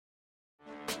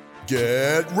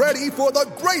Get ready for the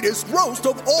greatest roast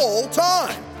of all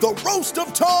time. The Roast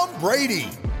of Tom Brady.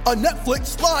 A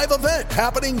Netflix live event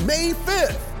happening May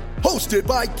 5th. Hosted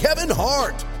by Kevin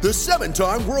Hart. The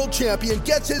 7-time world champion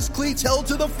gets his cleats held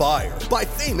to the fire by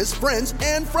famous friends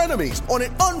and frenemies on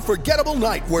an unforgettable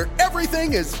night where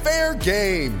everything is fair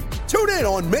game. Tune in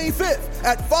on May 5th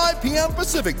at 5 p.m.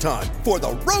 Pacific time for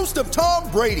the Roast of Tom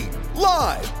Brady.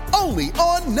 Live only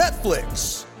on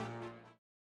Netflix.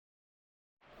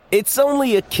 It's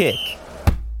only a kick,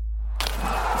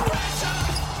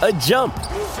 a jump,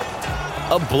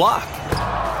 a block.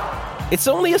 It's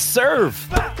only a serve.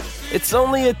 It's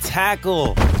only a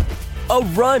tackle, a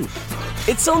run.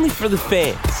 It's only for the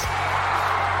fans.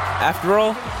 After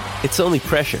all, it's only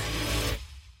pressure.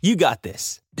 You got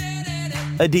this.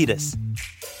 Adidas.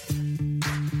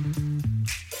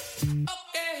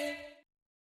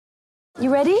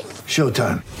 You ready?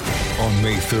 Showtime. On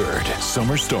May 3rd,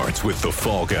 summer starts with The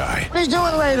Fall Guy. Let's do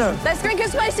it later. Let's drink a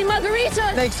spicy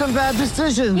margarita. Make some bad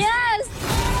decisions. Yes!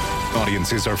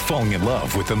 Audiences are falling in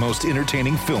love with the most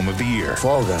entertaining film of the year.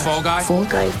 Fall Guy. Fall Guy? Fall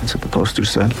Guy. That's what the poster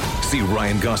said. See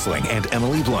Ryan Gosling and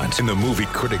Emily Blunt in the movie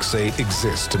critics say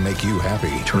exists to make you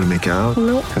happy. Trying to make it out?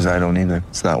 Nope. Because I don't either.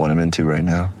 It's not what I'm into right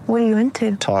now. What are you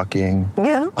into? Talking.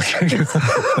 Yeah.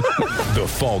 The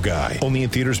Fall Guy. Only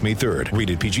in theaters May 3rd.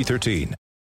 Rated PG-13.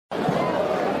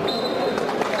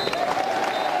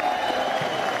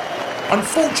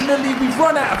 Unfortunately, we've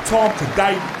run out of time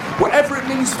today. Whatever it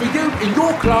means for you in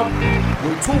your club,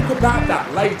 we'll talk about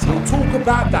that later.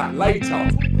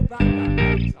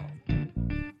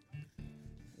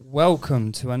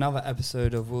 Welcome to another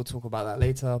episode of We'll Talk About That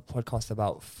Later, podcast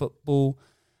about football.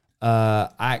 I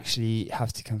actually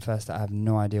have to confess that I have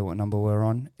no idea what number we're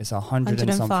on. It's 100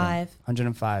 and something.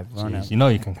 105. We're on you know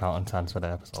you can count on hands for the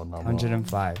episode number.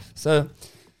 105. So,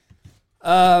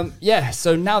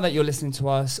 so now that you're listening to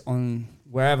us on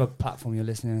wherever platform you're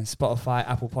listening, Spotify,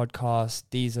 Apple Podcasts,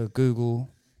 Deezer, Google,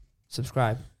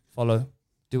 subscribe, follow,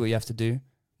 do what you have to do.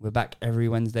 We're back every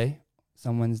Wednesday.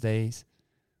 Some Wednesdays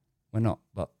we're not,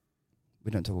 but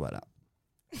we don't talk about that.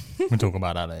 We'll talk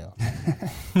about that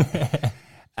later.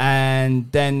 And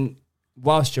then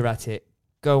whilst you're at it,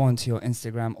 go onto your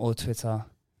Instagram or Twitter,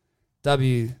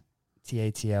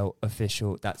 WTATL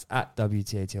official. That's at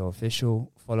WTATL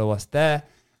official. Follow us there.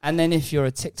 And then if you're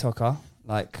a TikToker,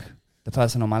 like the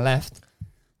person on my left.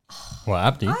 What,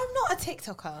 Abdi? I'm not a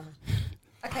TikToker.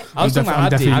 Okay. I was talking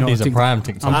about Abdi. Abdi's a prime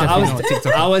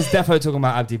TikToker. I was definitely talking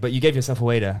about Abdi, but you gave yourself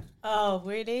away there. Oh,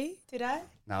 really? Did I?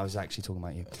 No, I was actually talking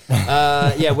about you.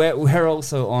 We're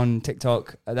also on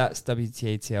TikTok. That's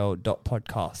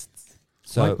WTATL.podcasts.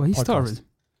 So why you started?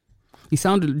 You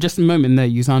sounded, just a moment there,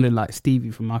 you sounded like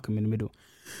Stevie from Malcolm in the Middle.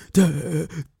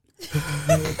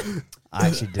 I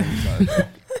actually didn't. So.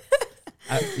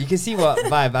 You can see what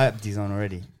vibe Abdi's on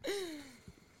already.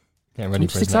 I'm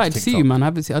just excited to see you, man. I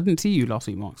didn't see you last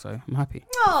week, Mark, so I'm happy.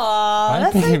 Oh,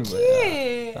 that's so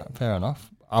cute. Fair enough.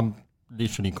 I'm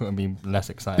literally couldn't be less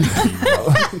excited to see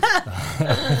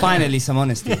you. Finally, some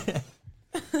honesty.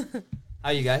 How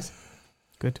are you guys?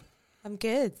 Good. I'm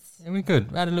good. Yeah, we're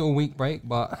good. We had a little week break,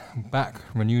 but back,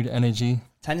 renewed energy.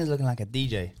 Tanya's looking like a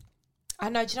DJ. I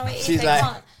know. Do you know what it is? She's They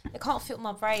can't fit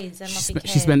my braids and my big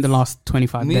She spent the last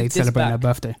 25 Move days celebrating back. her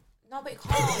birthday. No, but it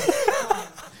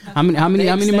can't. How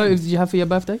many motives did you have for your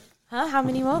birthday? Huh? How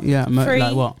many more? Yeah, 3.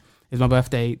 like what? It's my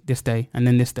birthday this day, and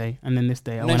then this day, and then this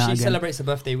day. I went out she again. celebrates her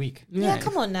birthday week. Yeah,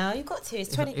 come on now. You've got to.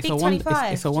 It's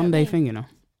 25. It's a one-day thing, you know.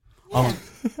 Yeah.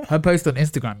 Her post on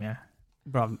Instagram, yeah.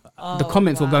 Bro, the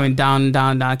comments were going down,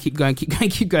 keep going,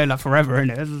 like forever,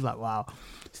 innit? This is like, wow.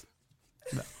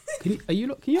 Can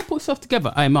you put stuff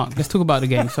together? Hey, Mark, let's talk about the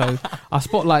game. So, our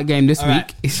spotlight game this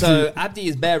week is... So, Abdi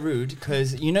is bare rude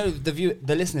because, you know, the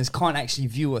listeners can't actually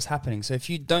view what's happening. So, if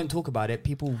you don't talk about it,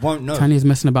 people won't know. Tanya's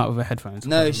messing about with her headphones.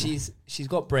 No, she's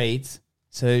got braids.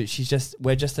 So,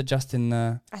 we're just adjusting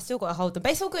the... I still got to hold them.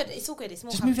 But it's all good. It's all good. It's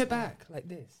more just move it back like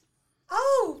this.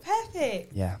 Oh,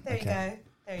 perfect. Yeah. There you go.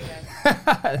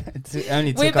 It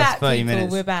only took us 30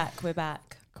 minutes. We're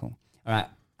back. Cool. All right.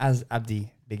 As Abdi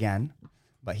began,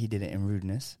 but he did it in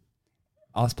rudeness,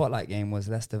 our spotlight game was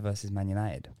Leicester versus Man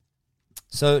United.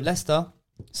 So Leicester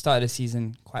started the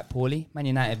season quite poorly. Man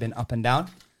United have been up and down.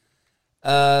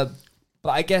 But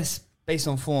I guess based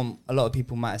on form, a lot of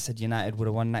people might have said United would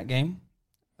have won that game.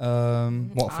 What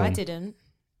form? I didn't.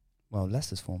 Well,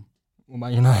 Leicester's form. What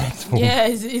about United's form? Yeah,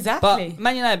 exactly. But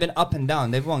Man United have been up and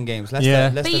down. They've won games.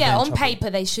 Leicester on paper,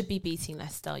 they should be beating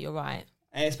Leicester. You're right.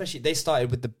 And especially, they started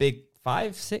with the big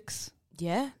 5, 6.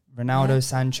 Yeah. Ronaldo,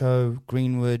 Sancho,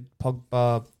 Greenwood,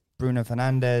 Pogba, Bruno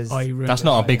Fernandes. Oh, you ruined That's it.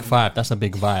 not a big vibe. That's a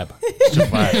big vibe. It's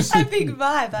just vibes. A big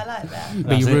vibe. I like that.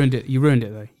 But you That's it. ruined it. You ruined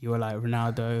it though. You were like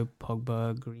Ronaldo,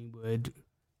 Pogba, Greenwood,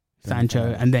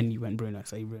 Sancho, and then you went Bruno.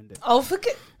 So you ruined it. Oh,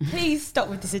 please stop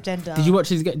with this agenda. Did you watch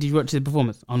his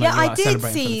performance? Oh, no, Yeah, you were, I like, did celebrating for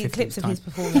the see 50th clips of time. his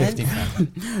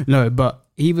performance. No, but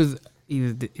he was,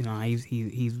 you know,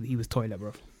 he was toilet,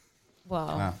 bro.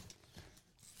 Wow.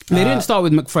 They didn't start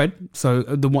with McFred, so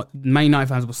Man United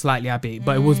fans were slightly happy,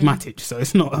 but it was Matic, so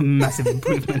it's not a massive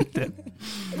improvement.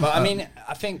 But I mean,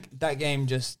 I think that game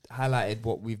just highlighted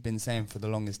what we've been saying for the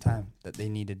longest time, that they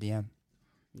need a DM.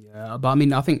 Yeah, but I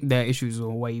mean, I think their issues are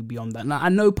way beyond that. Now,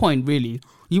 at no point, really,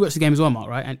 you watched the game as well, Mark,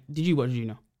 right? And did you watch it, you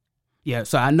know? Yeah,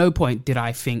 so at no point did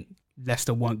I think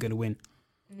Leicester weren't going to win.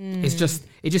 It just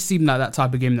seemed like that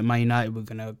type of game that Man United were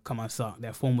going to come and suck.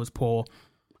 Their form was poor.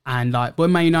 And like,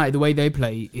 when Man United, the way they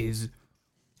play is...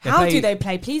 How do they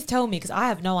play? Please tell me, because I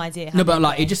have no idea. No, but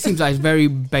like, it just seems like it's very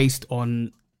based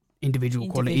on individual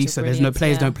quality. So there's no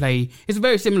players don't play. It's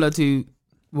very similar to,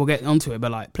 we'll get onto it,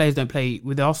 but like, players don't play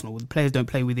with Arsenal. Players don't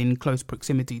play within close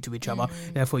proximity to each other.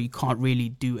 Therefore, you can't really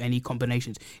do any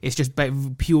combinations. It's just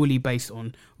purely based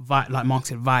on, like Mark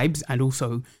said, vibes and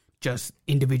also just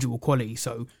individual quality.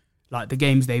 So like the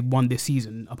games they've won this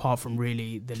season, apart from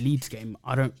really the Leeds game,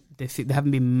 they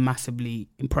haven't been massively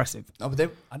impressive. No,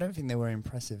 but I don't think they were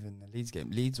impressive in the Leeds game.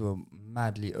 Leeds were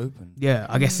madly open. Yeah,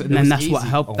 I guess, and then that's what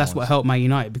helped. That's what helped Man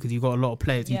United, because you've got a lot of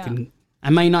players you can.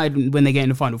 And Man United, when they get in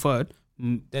the final third,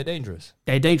 they're dangerous.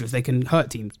 They're dangerous. They can hurt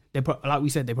teams. Like we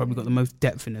said, they probably got the most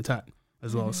depth in attack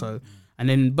as well. So, and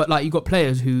then, but like you got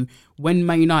players who, when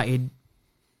Man United,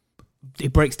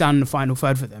 it breaks down in the final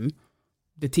third for them,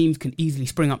 the teams can easily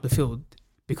spring up the field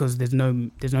because there's no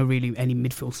really any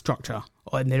midfield structure,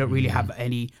 and they don't really have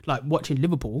any, like watching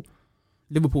Liverpool,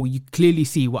 you clearly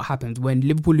see what happens when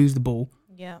Liverpool lose the ball.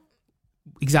 Yeah.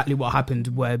 Exactly what happens,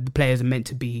 where the players are meant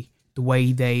to be, the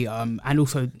way they and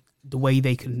also the way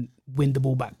they can win the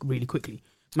ball back really quickly.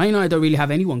 Man United don't really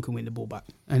have anyone can win the ball back,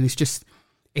 and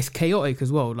it's chaotic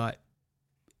as well. Like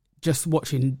just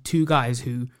watching two guys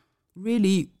who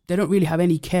really, they don't really have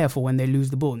any care for when they lose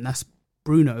the ball, and that's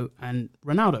Bruno and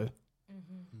Ronaldo.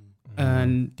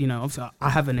 And you know, obviously, I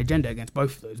have an agenda against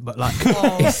both of those, but like,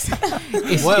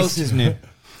 what else is new?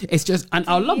 It's just, and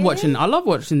I love watching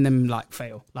them like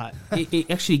fail. Like it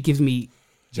actually gives me,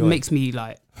 it makes me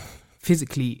like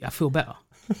physically, I feel better.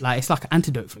 Like it's like an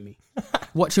antidote for me.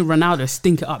 Watching Ronaldo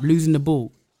stink it up, losing the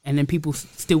ball, and then people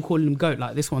still calling him GOAT,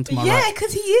 like this one to my right. Yeah,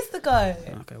 because he is the GOAT.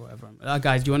 Okay, whatever.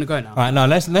 Guys, do you want to go now? All right, now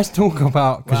let's talk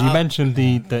about, because you mentioned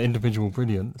the individual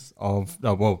brilliance of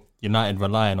United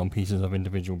relying on pieces of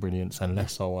individual brilliance and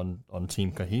less so on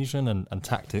team cohesion and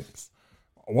tactics.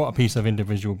 What a piece of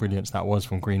individual brilliance that was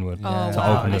from Greenwood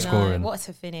to open the scoring. What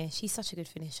a finish! He's such a good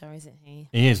finisher, isn't he?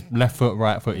 He is left foot,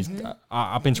 right foot.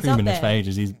 I've been screaming this for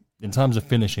ages. He's, in terms of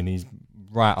finishing, he's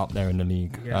right up there in the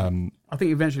league. Yeah. I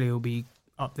think eventually he'll be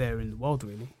up there in the world,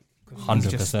 really.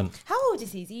 100%. How old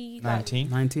is he? Is he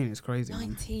 19? 19 is crazy.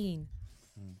 19.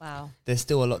 Wow. There's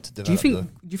still a lot to develop. Do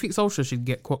you think Solskjaer should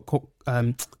get do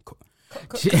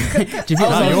you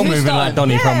think you're moving like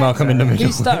Donny from Malcolm in the Middle.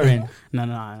 Who's stuttering? No.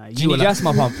 Do you need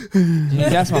asthma pump?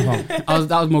 That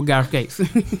was more Gareth Gates.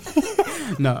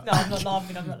 No, I'm not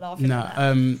laughing.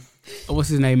 No, what's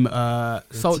his name? Do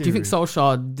you think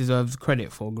Solskjaer deserves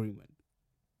credit for Greenwood?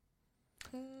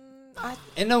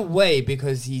 In a way,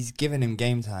 because he's given him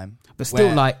game time. But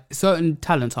still, like, certain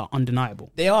talents are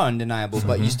undeniable. They are undeniable,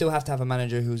 but you still have to have a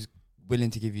manager who's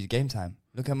willing to give you game time.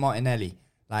 Look at Martinelli.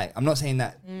 Like, I'm not saying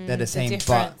that they're the same,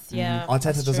 but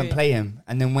Arteta doesn't play him.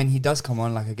 And then when he does come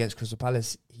on, like against Crystal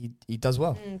Palace, he does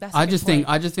well. I just think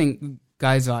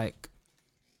guys like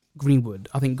Greenwood,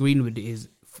 I think Greenwood is,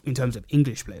 in terms of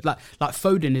English players, like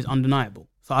Foden is undeniable.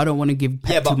 So I don't want to give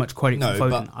Pep too much credit for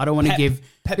Foden. I don't want to give...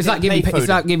 It's like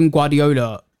giving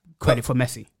Guardiola credit for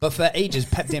Messi. But for ages,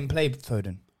 Pep didn't play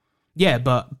Foden. Yeah,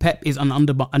 but Pep is an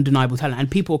undeniable talent, and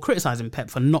people are criticising Pep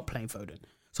for not playing Foden.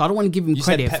 So I don't want to give him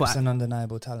credit said Pep's for... an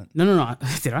undeniable talent. No.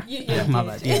 Did I? Yeah, my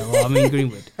bad. Yeah, well, I mean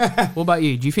Greenwood. What about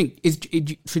you? Do you think...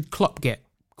 should Klopp get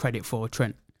credit for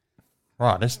Trent?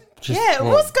 Right, that's just... Yeah,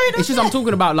 what's going on? It's just, I'm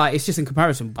talking about, like, it's just in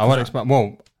comparison. I would expect...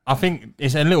 Well, I think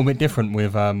it's a little bit different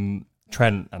with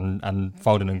Trent and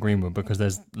Foden and Greenwood, because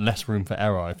there's less room for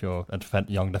error if you're a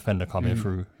young defender coming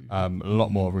through. A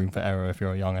lot more room for error if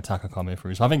you're a young attacker coming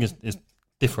through. So I think it's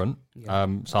different.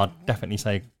 So I'd definitely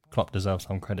say Klopp deserves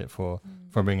some credit for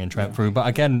bringing Trent through. But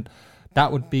again,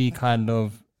 that would be kind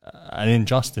of an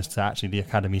injustice to actually the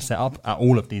academy set up at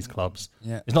all of these clubs.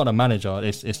 Yeah. It's not the manager,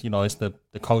 it's the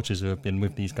coaches who have been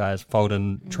with these guys.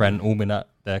 Foden, Trent, all been at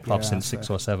their clubs since 6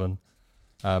 or 7.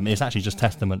 It's actually just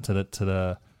testament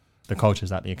to the cultures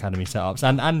that the academy set up.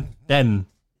 And then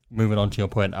moving on to your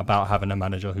point about having a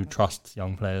manager who trusts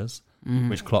young players,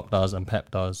 which Klopp does and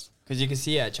Pep does. Because you can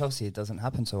see at Chelsea, it doesn't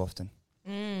happen so often.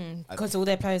 Because all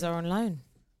their players are on loan.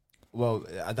 Well,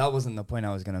 that wasn't the point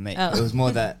I was going to make. Oh. It was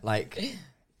more that, like,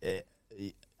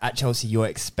 at Chelsea, you're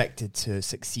expected to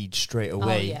succeed straight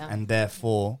away and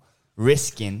therefore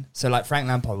risking. So, like, Frank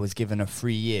Lampard was given a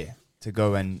free year to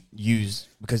go and use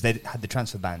because they had the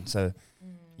transfer ban. So,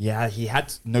 yeah, he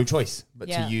had no choice but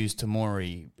to use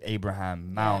Tomori,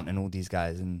 Abraham, Mount, and all these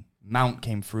guys. And Mount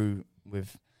came through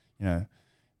with,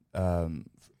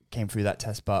 came through that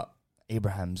test, but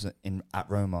Abraham's at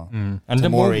Roma. And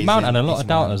then Mount had a lot of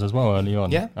doubters as well early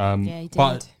on. Yeah, he did.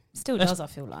 But still does, I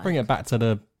feel like. Bring it back to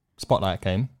the Spotlight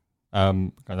game.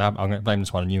 I'm going to blame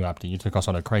this one on you, Abdi. You took us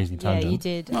on a crazy tangent. Yeah, you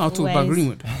did. No, I'll talk about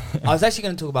Greenwood. I was actually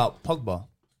going to talk about Pogba.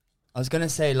 I was going to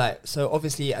say, like, so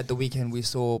obviously at the weekend we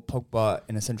saw Pogba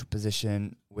in a central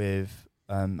position with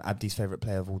Abdi's favourite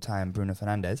player of all time, Bruno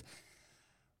Fernandes.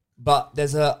 But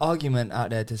there's an argument out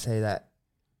there to say that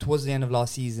towards the end of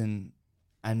last season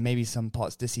and maybe some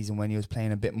parts this season when he was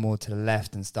playing a bit more to the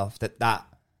left and stuff, that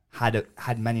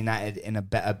had Man United in a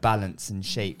better balance and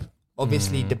shape.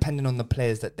 Obviously, depending on the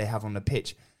players that they have on the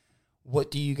pitch. What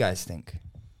do you guys think?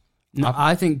 No,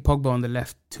 I think Pogba on the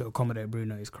left to accommodate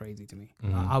Bruno is crazy to me.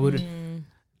 I would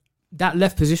that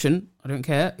left position. I don't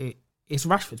care. It's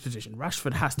Rashford's position.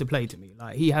 Rashford has to play to me.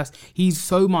 Like he's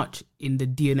so much in the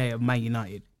DNA of Man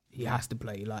United. He has to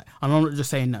play. Like, and I'm not just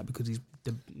saying that because he's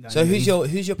the. So who's your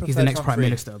preferred? He's the next front prime three?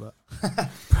 minister, but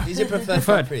Who's your preferred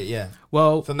front three? Yeah.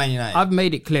 Well, for Man United, I've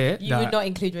made it clear You that would not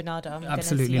include Ronaldo. I'm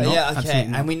absolutely gonna not. Yeah, okay.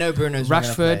 Absolutely not. And we know Bruno's not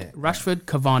gonna play. Rashford,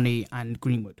 Cavani, and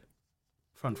Greenwood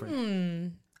front three.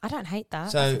 I don't hate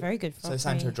that. So That's a very good front So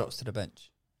Sancho three. drops to the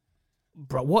bench.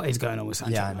 Bro, what is going on with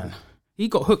Sancho? Yeah, I know. Man? He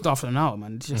got hooked after an hour,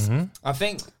 man. It's just I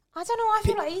think. I don't know. I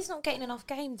feel like he's not getting enough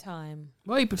game time.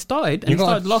 well, he started and he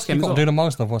started the last game. You've as got well. to do the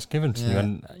most of what's given to you,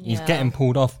 and he's getting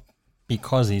pulled off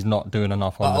because he's not doing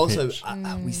enough on But the also, pitch.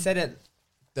 we said it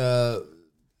the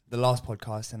last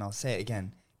podcast, and I'll say it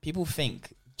again. People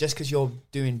think just because you're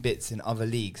doing bits in other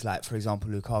leagues, like for example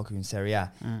Lukaku in Serie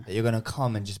A, that you're going to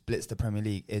come and just blitz the Premier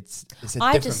League. It's a different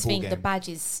I just think ballgame. the badge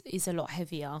is a lot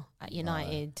heavier at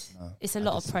United. It's a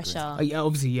lot of pressure. Yeah,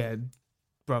 obviously, yeah,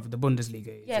 brother. The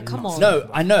Bundesliga. Yeah, come on. No,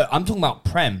 I know. I'm talking about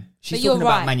Prem. She's But you're talking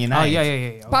about right. Man Oh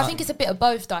United. yeah. But I think it's a bit of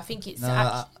both, though. I think it's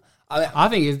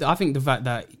I think the fact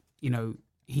that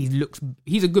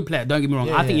he's a good player. Don't get me wrong.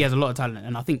 I think he has a lot of talent,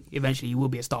 and I think eventually he will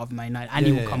be a star of Man United, and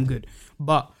he will come good.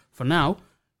 But for now,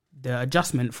 the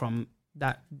adjustment from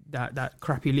that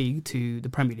crappy league to the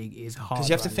Premier League is hard. Because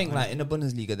you have to think, like in the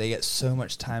Bundesliga, they get so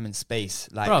much time and space,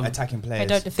 like Bruv, attacking players. They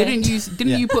don't defend.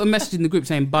 Didn't you put a message in the group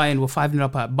saying Bayern were 5-0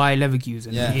 up at Bayer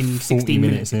Leverkusen in 16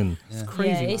 minutes in? It's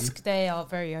crazy. Yeah, they are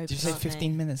very open. Did you say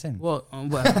 15 minutes in? Well,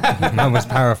 I was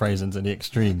paraphrasing to the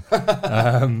extreme.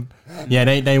 Yeah,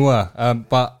 they were.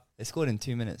 But they scored in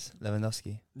 2 minutes.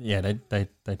 Lewandowski. Yeah, they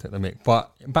took the mick.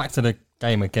 But back to the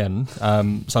game again.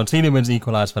 So Tielemans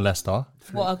equalised for Leicester.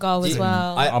 What a goal as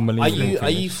well. Unbelievable. Are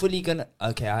you fully gonna?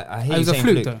 Okay, I hear It was you a saying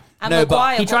fluke, fluke. though. And No, but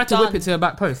Maguire he tried to got whip done. it to the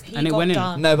back post, He and it got went in.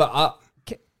 done. no, but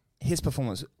his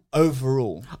performance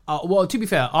overall. Well, to be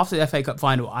fair, after the FA Cup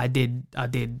final, I did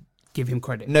give him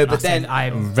credit. No, but I said then-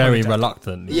 I'm Very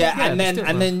reluctant. Yeah, Yeah, and then still,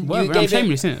 and then well, you I'm gave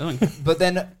shameless, him. innit? Like, But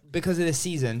then because of this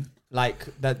season, like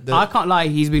that. I can't lie,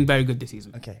 he's been very good this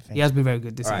season. Okay, he has been very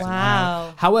good this Alright. season.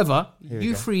 Wow. However, Here we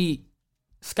you go. three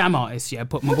scam artists,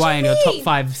 put do Maguire in you your top mean?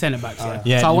 5 centre backs.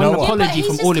 Yeah, So I you want know an what? Yeah, but apology he's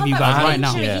from just all of come you back guys from right now.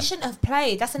 injury. Yeah. He shouldn't have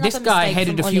played. That's another This guy mistake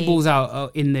headed from a few Oli. balls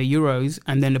out in the Euros,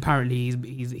 and then apparently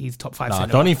he's top 5 Nah,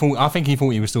 centre Donny back. thought. I think he thought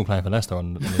he was still playing for Leicester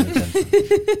on the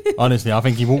weekend. Honestly, I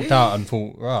think he walked out and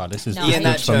thought, "Right, this is No, this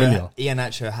looks familiar."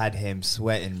 Iheanacho had him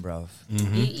sweating, bruv.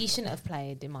 He shouldn't have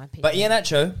played, in my opinion. But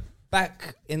Iheanacho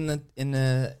back in the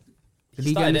Did he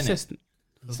he get started an in it. assist?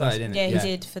 He started in yeah, it. he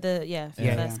did for the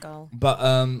first goal. But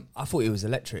I thought he was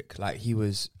electric. Like he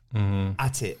was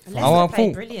at it. Leicester I played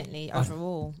thought- brilliantly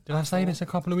overall. Did I say this a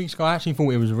couple of weeks ago? I actually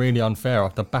thought it was really unfair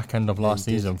off the back end of last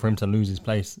season for him to lose his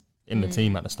place in the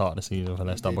team at the start of the season for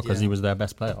Leicester because he was their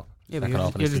best player. Yeah, but second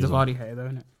half of you're the just a season. Vardy hater, though,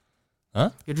 innit? Huh?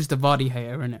 You're just a Vardy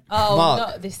hater, innit? Oh, Mark,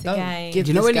 not this don't again. give Do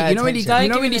you know this when guy he, you know when he, attention. you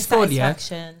know Don't when give he him scored? Yeah,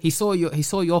 satisfaction. he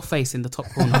saw your face in the top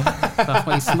corner. That's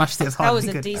why he smashed it as hard That as was he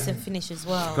a could. decent finish as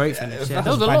well. Great finish. Yeah. that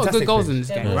There was was a lot of good fantastic goals finish. in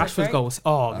this game. Yeah. Rashford's Great. goals.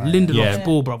 Oh, Lindelof's Yeah.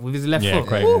 ball, bro, with his left Yeah, foot.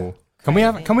 great ball. Can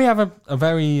we have a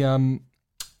very can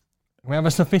we have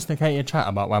a sophisticated chat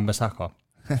about Wan-Bissaka?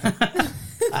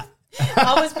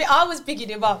 I was bigging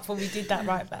him up when we did that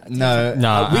right back.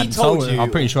 No, we and told so you.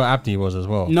 I'm pretty sure Abdi was as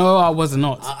well. No, I was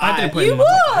not. I didn't put You him in my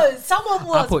top five. was. Someone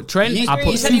was. I put Trent. You- I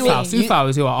put you said you were- Sufal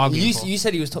is who I argued for. You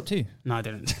said he was top 2. No, I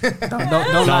didn't. Don't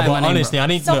No, lie but my name, honestly, bro. I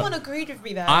need Someone to. agreed with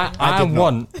me there. I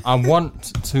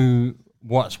want to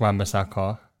watch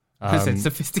Wan-Bissaka. Listen,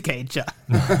 sophisticated chat.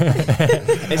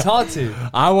 It's hard to.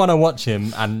 I want to watch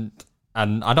him, and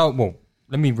I don't. Well,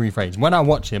 let me rephrase. When I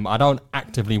watch him, I don't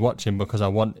actively watch him because I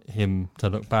want him to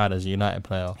look bad as a United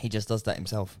player. He just does that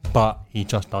himself. But he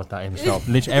just does that himself.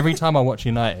 Literally, every time I watch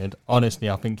United, honestly,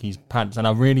 I think he's pants, and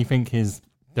I really think his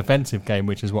defensive game,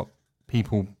 which is what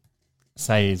people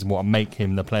say is what make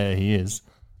him the player he is,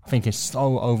 I think is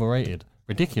so overrated,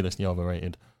 ridiculously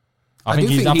overrated. I think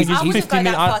he's I wouldn't 50 go that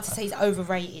million. far to say he's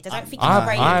overrated. I don't think he's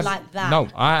rated like that. No,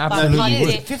 I By absolutely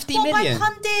pundits. would. 50 Well, million. by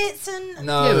pundits and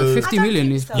No. Yeah, but 50 I don't million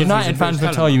think is so. United fans will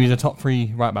talent. tell you he's a top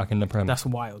 3 right back in the Prem. That's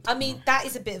wild. I mean, that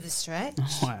is a bit of a stretch.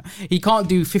 He can't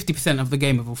do 50% of the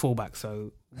game of a fullback,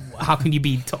 so how can you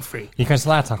be top 3? He can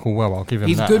slide tackle well. I'll give him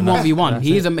He's that. good and that's- 1v1. that's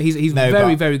He it. is he's No,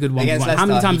 very, but very good 1v1. against How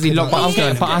many Leicester, times he he locked could up not-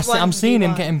 Sterling? But I'm seeing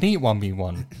him 1v1. getting beat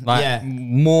 1v1. Like Yeah.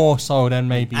 more so than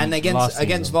maybe And last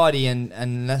against season. Vardy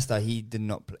and Leicester, he did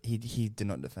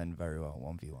not defend very well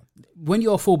 1v1. When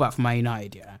you're a fullback for Man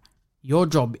United, yeah, your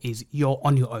job is you're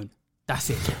on your own. That's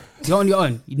it. You're on your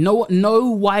own.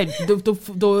 No wide.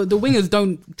 The wingers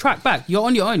don't track back. You're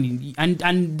on your own. And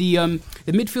the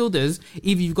midfielders,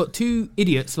 either you've got 2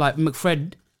 idiots like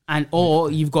McFred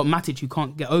or you've got Matic who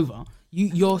can't get over.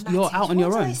 You're out on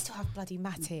your Why do own. they still have bloody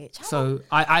Matic? How- So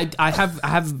I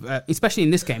have especially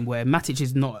in this game where Matic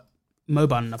is not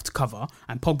mobile enough to cover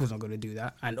and Pogba's not going to do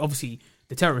that, and obviously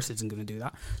the terrorist isn't going to do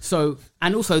that. So,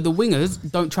 and also the wingers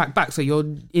don't track back. So you're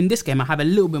in this game. I have a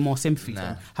little bit more sympathy for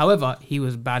him. However, he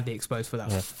was badly exposed for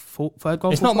that third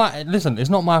goal. It's not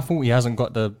my fault he hasn't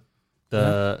got the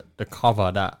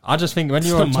cover that I just think when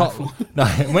you're a top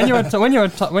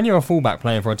when you're a fullback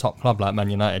playing for a top club like Man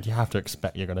United, you have to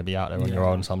expect you're going to be out there on your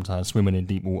own sometimes, swimming in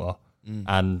deep water.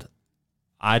 And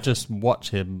I just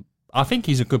watch him. I think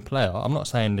he's a good player. I'm not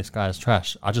saying this guy's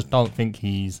trash. I just don't think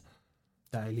he's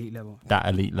that elite level.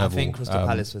 I think Crystal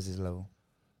Palace was his level.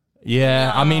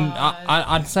 Yeah, I mean,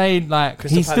 I'd say like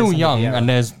Crystal he's still Palace young and and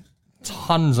there's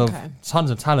tons of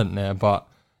talent there, but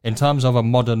in terms of a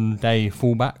modern day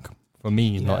fullback, for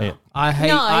me, he's not it.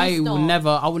 I will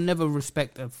never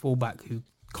respect a fullback who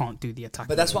can't do the attack.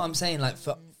 But that's what I'm saying. Like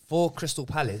for Crystal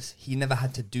Palace, he never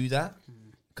had to do that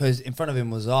because in front of him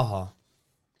was Zaha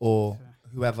or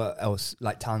whoever else,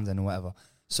 like Townsend or whatever.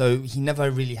 So he never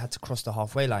really had to cross the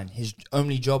halfway line. His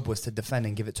only job was to defend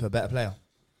and give it to a better player,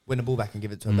 win the ball back and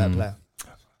give it to a better player.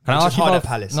 Can I ask you hard both? at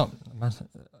Palace.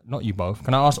 Not you both.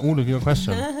 Can I ask all of you a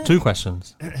question? 2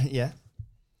 questions. Yeah.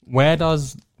 Where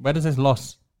does this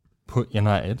loss put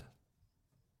United,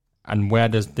 and where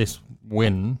does this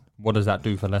win? What does that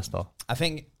do for Leicester? I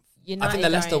think United the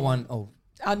Leicester are in- one. Oh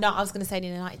no, I was going to say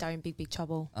United are in big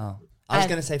trouble. I was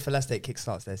going to say for Leicester, it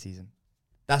kickstarts their season.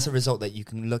 That's a result that you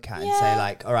can look at and say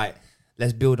like, all right,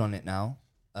 let's build on it now.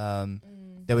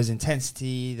 There was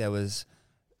intensity.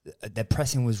 Their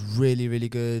pressing was really, really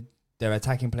good. Their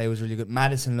attacking play was really good.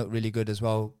 Madison looked really good as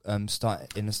well. In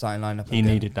the starting lineup. He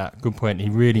needed that. Good point. He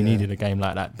really needed a game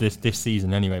like that this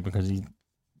season anyway, because he's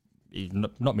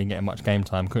not been getting much game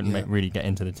time. Couldn't really get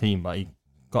into the team, but he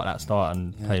got that start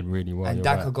and played really well. And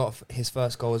Daka got his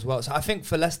first goal as well. So I think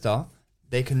for Leicester,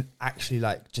 they can actually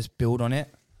like just build on it.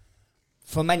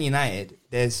 For Man United,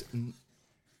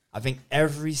 I think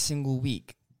every single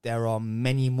week there are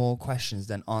many more questions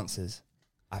than answers.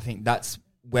 I think that's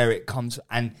where it comes.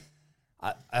 And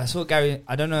I saw Gary.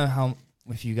 I don't know how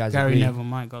if you guys Gary agree, Neville,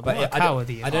 my God, but what a coward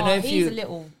he is. I don't know if he's you. a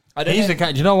little. I don't He's know. a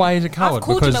coward. Do you know why he's a coward? I've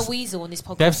called him Because a weasel on this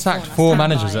podcast. they've sacked before, 4 and I stand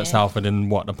managers by at it. Salford in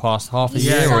the past half a He's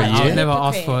year so or a I year. would never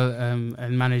ask Hypocrite. for a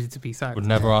manager to be sacked. Would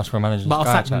never ask for a manager. But I'll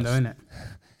Sky sack him chats.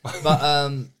 though, innit?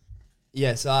 But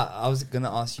yeah. So I was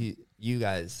gonna ask you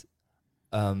guys,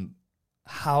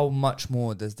 how much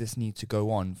more does this need to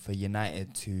go on for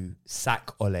United to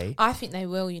sack Ole? I think they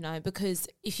will, because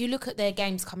if you look at their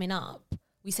games coming up,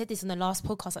 we said this on the last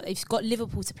podcast, like they've got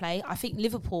Liverpool to play. I think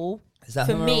Liverpool, Is that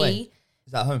for home or me, away?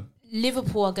 Is that home?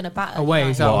 Liverpool are going to battle Away,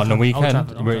 United. is that Well, on the Old weekend,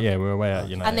 Trafford, Old Trafford. we're away at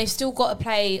United. And they've still got to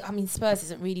play. I mean, Spurs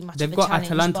isn't really much They've of a got challenge.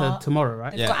 Atalanta but tomorrow,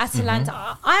 right? They've got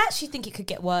Atalanta. I actually think it could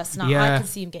get worse now. Yeah. I can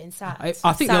see him getting sacked.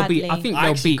 I think they'll be. sadly. I think I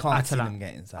they'll actually beat can't see them Atalanta.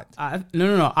 getting sacked.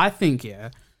 No. I think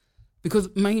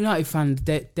because Man United fans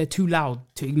they're too loud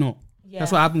to ignore. Yeah.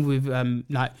 That's what happened with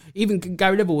like even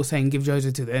Gary Neville was saying give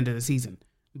Jose to the end of the season,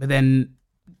 but then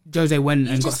Jose went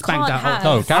and got just spanked can't out. have-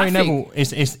 No, Gary I think- Neville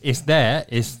is there.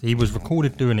 He was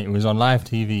recorded doing it. It was on live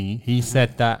TV. He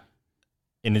said that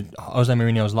Jose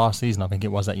Mourinho's last season, I think it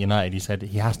was at United, he said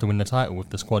he has to win the title with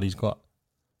the squad he's got.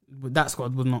 That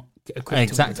squad was not equipped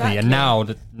Exactly. And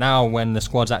now when the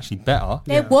squad's actually better,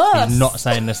 they're worse. He's not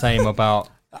saying the same about.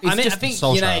 I think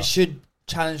Solskjaer. United should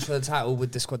challenge for the title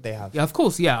with the squad they have. Yeah, of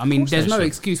course. Yeah, I mean, there's no should.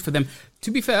 excuse for them.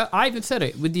 To be fair, I even said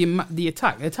it with the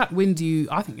attack. Attack wins you.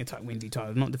 I think attack wins you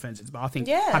titles, not defenses. But I think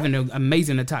having an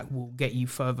amazing attack will get you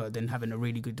further than having a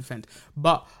really good defense.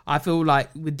 But I feel like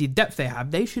with the depth they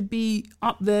have, they should be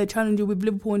up there challenging with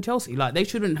Liverpool and Chelsea. Like they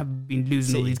shouldn't have been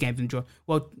losing all these games and draw.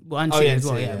 Well, and City as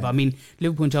well. Yeah, but I mean,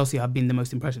 Liverpool and Chelsea have been the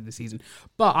most impressive this season.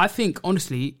 But I think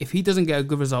honestly, if he doesn't get a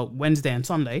good result Wednesday and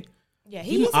Sunday. Yeah,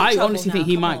 I honestly think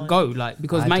he might go, like,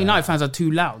 because Man United fans are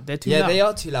too loud. They're too loud. Yeah, they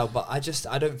are too loud, but I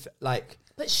don't like.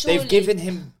 But surely, they've given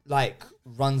him like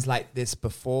runs like this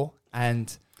before,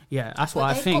 and yeah, that's what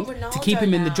I think. To keep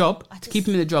him in the job,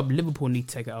 Liverpool need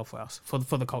to take it out for us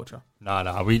for the culture. No,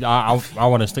 I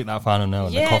want to stick that final nail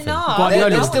in the coffin. No,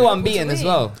 they're still unbeaten as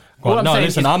well.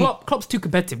 Klopp's too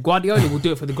competitive. Guardiola will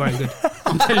do it for the greater good.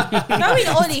 I'm telling you. Knowing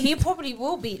Ollie, he probably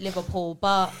will beat Liverpool,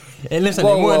 but listen,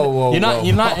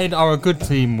 United are a good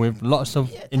team with lots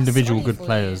of individual good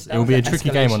players. It will be a tricky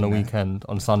game on the weekend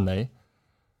on Sunday,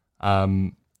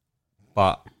 but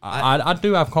I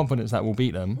do have confidence that we'll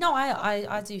beat them. No,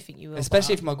 I do think you will,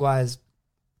 especially if Maguire's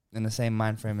in the same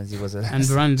mind frame as he was. And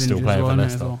Varane's still playing for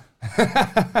Leicester. Well.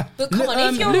 But come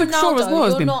on, if you're Luke Ronaldo, Shaw as well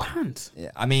has you're been not. pants.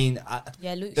 Yeah, I mean,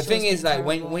 the thing is, like,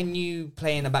 terrible. when you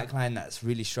play in a backline that's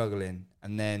really struggling,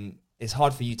 and then it's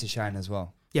hard for you to shine as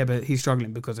well. Yeah, but he's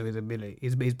struggling because of his ability,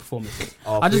 his performances.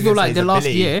 Oh, I just feel like the last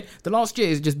ability. year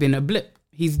has just been a blip.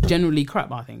 He's generally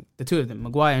crap, I think. The two of them,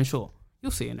 Maguire and Shaw.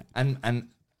 You'll see in it. And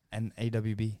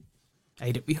AWB.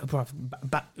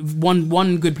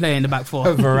 One good player in the back four.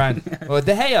 Varane. Well,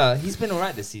 De Gea, he's been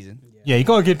alright this season. Yeah, you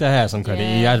got to give De Gea some credit.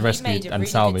 Yeah, he has he rescued made a and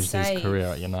really salvaged good his save. career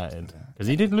at United because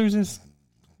he did lose his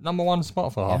number one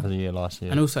spot for half of the year last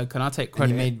year. And also, can I take And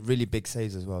credit? he made really big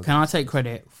saves as well. Can I take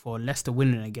credit for Leicester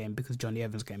winning a game because Johnny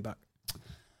Evans came back?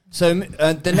 So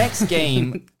the next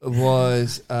game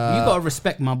was. You got to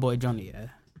respect my boy Johnny. Yeah,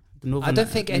 I don't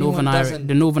think anyone doesn't.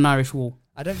 The Northern Irish Wall.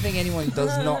 I don't think anyone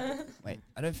does not. Wait,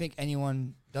 I don't think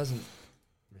anyone doesn't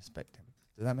respect him.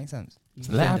 Does that make sense?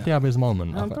 Let Abdi have his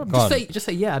moment. Just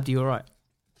say yeah, Abdi, you're right.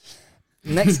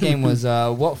 Next game was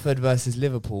Watford versus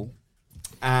Liverpool,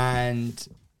 and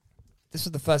this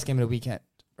was the first game of the weekend,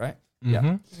 right?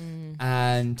 Mm-hmm.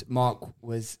 And Mark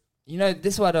was,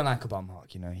 this is what I don't like about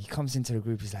Mark. He comes into the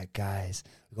group, he's like, guys,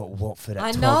 we got Watford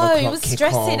at 12 o'clock. He was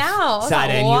stressing out.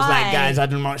 Saturday, and he was like, guys,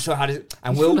 I'm not sure how to.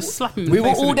 And we were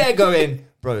all there going,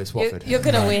 bro, it's Watford. You're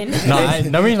gonna win.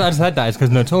 The reason I said that is because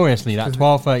notoriously that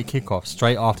 12:30 kickoff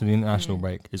straight after the international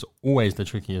break is always the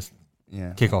trickiest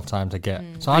kickoff time to get.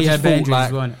 So I just thought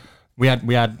like we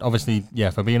had obviously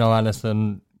Fabinho,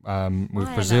 Alisson.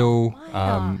 With Brazil,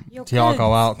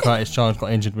 Thiago out, Curtis Jones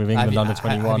got injured with England under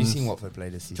 21s. Have you seen Watford play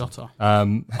this season? Jota.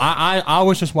 I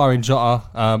was just worried Jota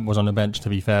was on the bench, to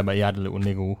be fair, but he had a little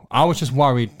niggle. I was just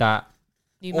worried that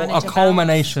a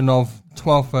culmination of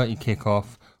 12:30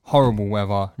 kickoff, horrible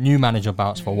weather, new manager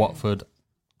bounce for Watford.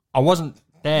 I wasn't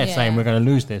there saying we're going to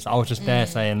lose this. I was just there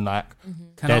saying like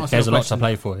there's a lot to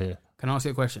play for here. Can I ask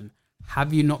you a question?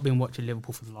 Have you not been watching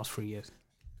Liverpool for the last 3 years?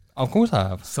 Of course I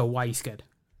have. So why are you scared?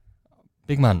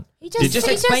 Big man. He just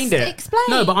explained it.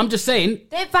 No, but I'm just saying.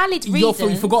 They're valid reasons.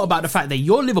 You forgot about the fact that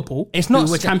you're Liverpool. It's not.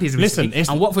 We're champions. Listen,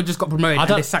 and Watford just got promoted and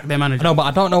they sacked their manager. No, but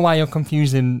I don't know why you're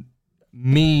confusing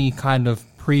me kind of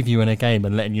previewing a game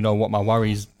and letting you know what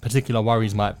my particular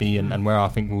worries might be and where I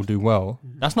think we'll do well.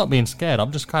 That's not being scared.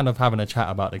 I'm just kind of having a chat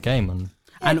about the game.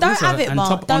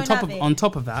 On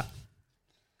top of that,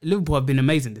 Liverpool have been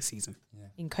amazing this season.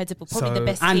 Incredible. Probably the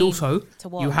best and team also, to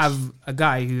watch. you have a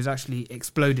guy who's actually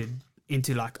exploded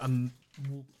into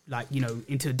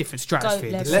into a different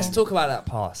stratosphere. Let's talk about that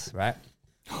pass, right?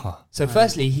 So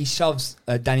firstly, he shoves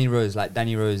Danny Rose like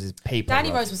Danny Rose is paper.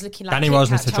 Danny Rose was looking like Danny Rose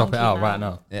needs to drop it out right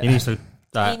now. Yeah. He needs to.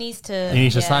 He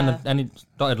needs to sign any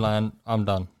dotted line. I'm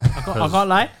done. I can't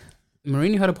lie.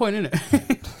 Mourinho had a point in it.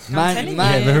 Man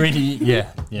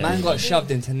got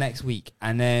shoved into next week,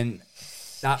 and then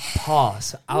that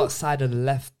pass outside of the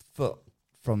left foot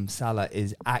from Salah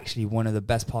is actually one of the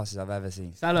best passes I've ever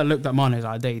seen. Salah looked at Mane as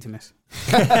I dare you to miss.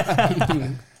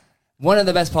 One of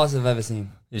the best passes I've ever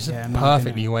seen. It's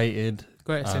perfectly weighted.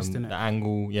 Great assist, innit? The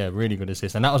angle, really good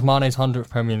assist. And that was Mane's 100th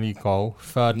Premier League goal.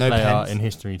 Third player in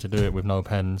history to do it with no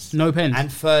pens. No pens.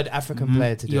 And third African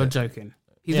player to do it. You're joking.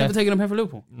 He's never taken a pen for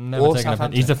Liverpool. Never taken a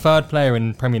pen. He's the third player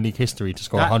in Premier League history to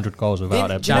score 100 goals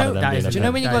without Do you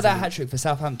know when you got that hat-trick for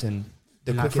Southampton?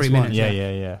 The quickest 3 minutes. one?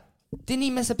 Yeah. Didn't he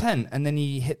miss a pen and then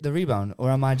he hit the rebound?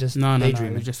 Or am I just No,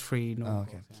 daydreaming? it was just 3. Oh,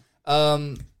 okay.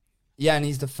 Yeah, and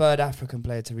he's the third African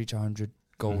player to reach 100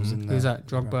 goals in the... Who's that?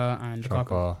 Drogba and Lukaku.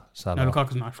 Drogba, Salah. No,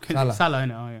 Lukaku's not African. Salah. Salah,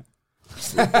 innit? Oh, yeah.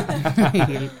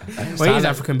 Well, he's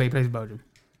African, but he plays Belgium.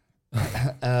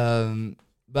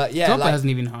 But yeah, Drogba hasn't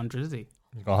even 100, is he?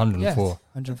 He got 104.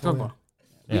 104. Drogba.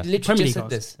 We Yeah. literally Premier just League said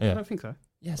this. Yeah. I don't think so.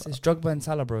 Yes, it's Drogba and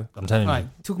Salah, bro. I'm telling Right, you.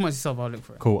 talk amongst yourself, I'll look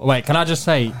for it. Cool. Wait, can I just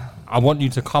say, I want you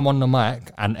to come on the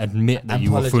mic and admit that you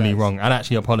were fully Apologise. wrong and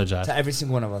actually apologise. To every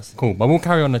single one of us. Cool, but we'll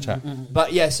carry on the chat.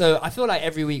 But yeah, so I feel like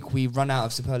every week we run out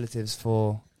of superlatives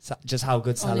for just how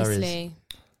good Salah is. Honestly.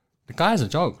 The guy's a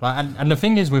joke. Like, and the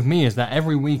thing is with me is that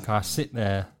every week I sit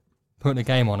there, put the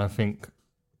game on and think,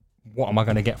 what am I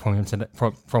going to get from him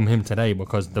today?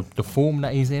 Because the form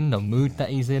that he's in, the mood that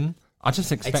he's in, I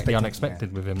just expect the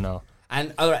unexpected with him now.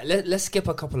 And all right, let's skip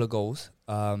a couple of goals.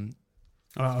 I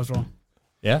was wrong.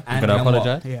 Yeah, you're And going to what?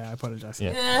 apologise? Yeah, I apologise.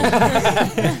 Yeah.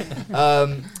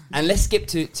 And let's skip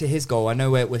to his goal. I know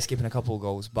we're skipping a couple of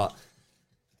goals, but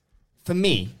for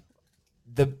me,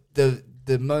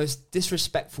 the most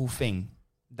disrespectful thing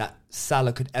that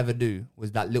Salah could ever do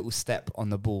was that little step on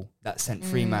the ball that sent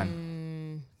three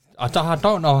man. I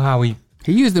don't know how he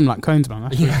used them like cones, man.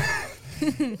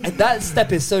 That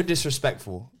step is so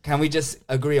disrespectful. Can we just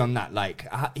agree on that? Like,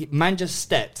 man just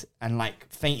stepped and like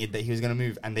fainted that he was going to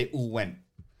move, and they all went.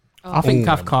 I think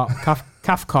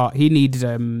Cathcart, he needs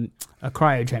a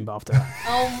cryo chamber after that.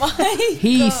 Oh my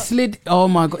He God. slid. Oh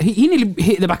my God. He nearly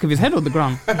hit the back of his head on the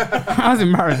ground. That was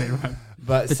embarrassing, man.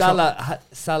 But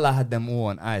Salah had them all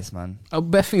on ice, man. The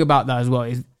best thing about that as well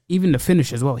is even the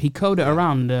finish as well. He curled it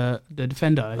around the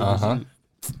defender.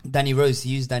 Danny Rose, he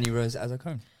used Danny Rose as a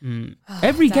cone.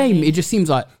 Every Danny. game, it just seems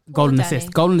like goal and Danny.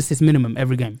 assist. Goal and assist minimum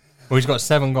every game. Well, he's got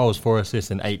 7 goals, 4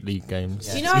 assists in 8 league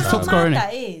games. Do you know He's how top scorer, mad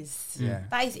innit? that is? Yeah.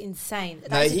 That is insane. No,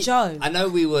 That's a joke. I know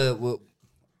we were.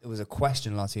 It was a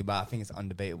question last week, but I think it's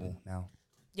undebatable now.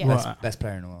 Yeah. What? Best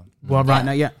player in the world. Well, right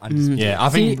now, yeah. Undisputed. Yeah, I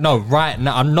think right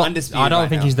now I'm not. Undisputed I don't right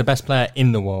think now. he's the best player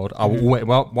in the world. I will always,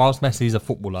 whilst Messi's a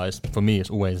footballer, for me it's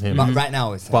always him. But right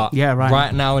now it's But Yeah,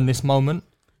 right now in this moment,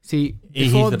 See,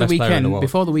 he's before the the best player in the weekend, world.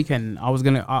 before the weekend, I was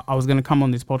gonna come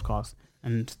on this podcast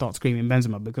and start screaming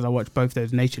Benzema because I watched both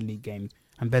those Nation League games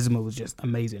and Benzema was just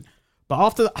amazing. But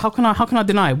after, how can I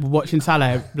deny watching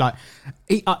Salah? Like,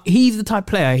 he's the type of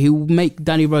player who will make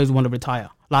Danny Rose want to retire.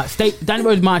 Like, Danny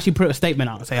Rose might actually put a statement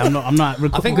out and say, "I'm not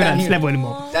I think good at this level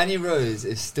anymore." Danny Rose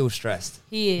is still stressed.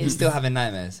 He is. He's still having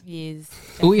nightmares. He is.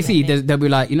 All you see, definitely. they'll be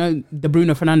like, the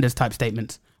Bruno Fernandes type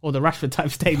statements or the Rashford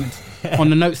type statements on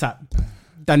the notes app.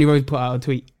 Danny Rose put out a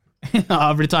tweet.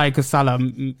 I've retired because Salah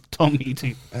told me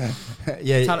to.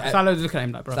 Yeah, Salah's looking at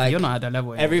him like, bro, like, you're not at that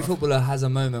level anymore. every footballer has a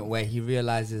moment where he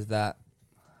realizes that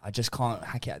I just can't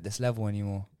hack it at this level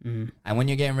anymore. And when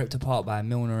you're getting ripped apart by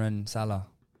Milner and Salah,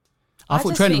 I thought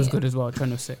just Trent think- was good as well.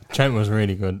 Trent was sick. Trent was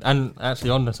really good. And actually,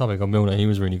 on the topic of Milner, he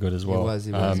was really good as well.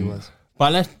 he was.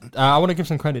 But I want to give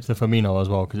some credit to Firmino as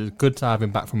well because it's good to have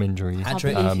him back from injury. I can't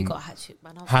Hat-trick. believe you got a hat trick,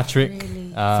 man. I was Hat trick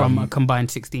really- From a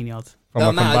combined 16 yards. from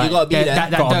Don't matter, you gotta be there.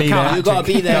 Gotta be there. You gotta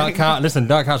be there. Dirk Couch, listen,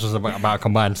 Dirk Couch was about a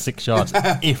combined 6 yards,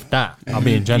 if that. I'm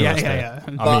being generous Yeah. there.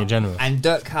 I'm being generous. And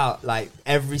Dirk Kuyt, like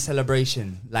every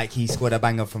celebration, like he scored a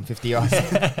banger from 50 yards.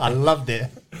 I loved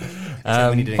it. Except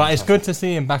when he didn't But get it's top. good to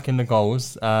see him back in the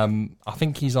goals. I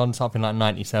think he's on something like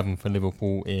 97 for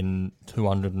Liverpool in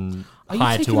 200 and Are you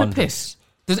high taking 200s. a piss?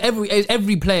 Does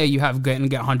every player you have get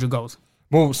 100 goals?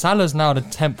 Well, Salah's now the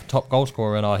 10th top goal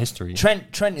scorer in our history.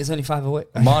 Trent is only 5 away.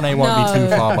 Mane won't be too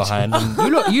No. far behind.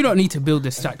 And You don't need to build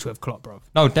this statue of Klopp, bro.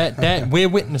 no, we're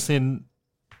witnessing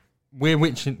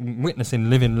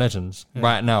living legends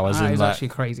right now. As That in, is like, actually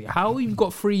crazy. How you've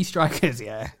got 3 strikers,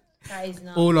 yeah, That is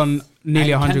nuts. all on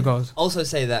nearly And 100 can goals. Also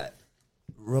say that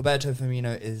Roberto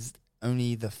Firmino is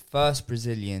only the first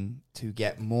Brazilian to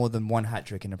get more than 1 hat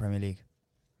trick in the Premier League.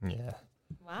 yeah.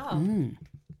 Wow.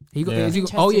 He got, Yeah. he he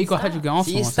got Interesting hat trick against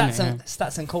See, Arsenal. stats wasn't it?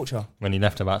 stats and culture. When he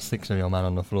left about 6 of your man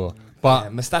on the floor. But Yeah,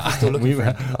 Mustafi's still looking for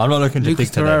him. I'm not looking to Lucas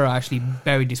dig today. Torreira actually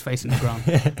buried his face in the ground.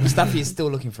 Mustafi is still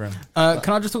looking for him.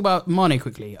 Can I just talk about Mane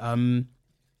quickly? I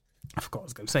forgot what I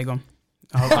was going to say. Go on.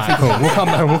 Alright, cool.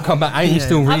 We'll come back. Ain't you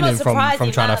still I'm reading not from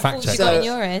surprised trying to fact you check? got So- in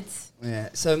your head. Yeah.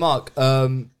 So, Mark,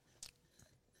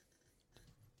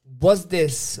 was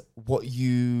this what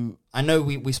you... I know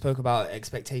we spoke about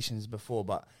expectations before,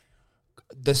 but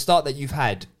the start that you've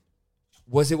had,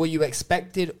 was it what you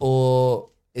expected, or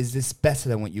is this better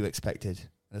than what you expected at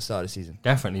the start of the season?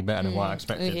 Definitely better than what I it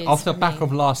expected. is Off the for back me.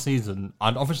 of last season,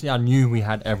 I knew we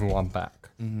had everyone back.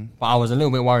 But I was a little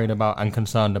bit worried about and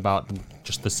concerned about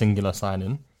just the singular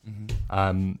signing.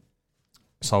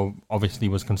 so obviously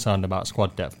was concerned about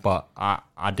squad depth, but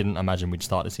I didn't imagine we'd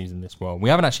start the season this well. We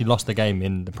haven't actually lost a game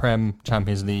in the Prem,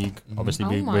 Champions League.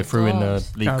 Obviously, we're through in the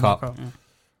League Cup.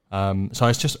 So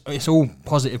it's all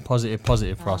positive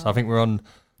for us. I think we're on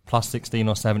plus 16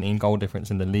 or 17 goal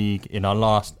difference in the league. In our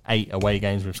last 8 away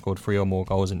games, we've scored 3 or more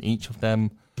goals in each of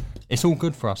them. It's all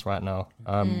good for us right now.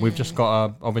 We've just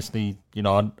got obviously,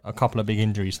 a couple of big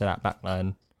injuries to that back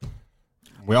line.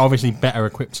 We're obviously better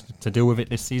equipped to deal with it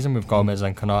this season with Gomez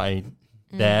and Konate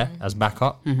there as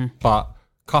backup. But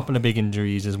a couple of big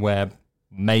injuries is where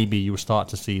maybe you'll start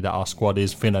to see that our squad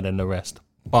is thinner than the rest.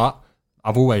 But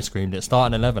I've always screamed it.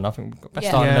 Starting 11. I think we've got best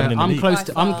starting 11 in the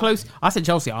league. I'm close. I said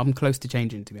Chelsea. I'm close to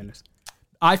changing, to be honest.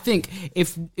 I think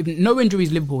if no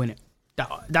injuries, Liverpool win it.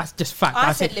 That's just fact.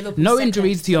 I said Liverpool no second,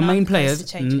 injuries to your main close players. to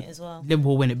changing it as well.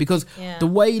 Liverpool win it because the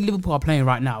way Liverpool are playing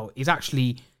right now is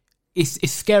actually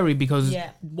it's scary because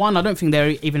one, I don't think they're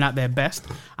even at their best,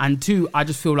 and two, I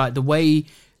just feel like the way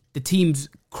the teams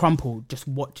crumple just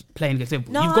playing against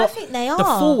Liverpool. No, I think they are. The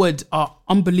forwards are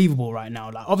unbelievable right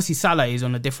now. Like obviously Salah is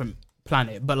on a different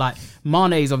planet, but like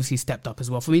Mane is obviously stepped up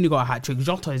as well. Firmino got a hat trick.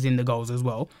 Jota is in the goals as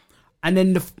well, and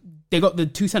then they got the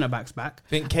 2 centre backs back. I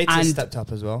think Keita stepped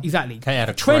up as well. Exactly.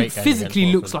 Trent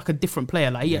physically looks like a different player.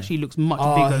 Like he actually looks much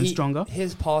bigger and stronger.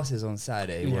 His passes on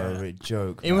Saturday were a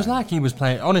joke. It was like he was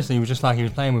playing. Honestly, it was just like he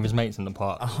was playing with his mates in the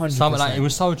park. 100%. Like it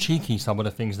was so cheeky. Some of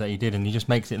the things that he did, and he just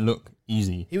makes it look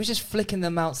easy. He was just flicking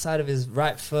them outside of his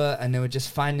right foot, and they were just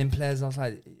finding players. I was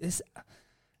like, this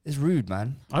is rude,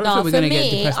 man. I don't think we're for going to get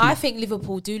me, depressed. I think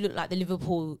Liverpool do look like the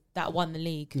Liverpool that won the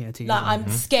league. Yeah, together. Like I'm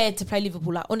scared to play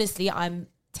Liverpool. Like honestly, I'm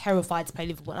terrified to play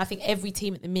Liverpool. And I think every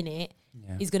team at the minute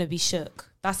is going to be shook.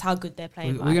 That's how good they're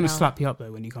playing. We're going to slap you up though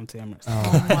when you come to Emirates.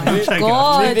 Oh my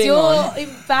god, you're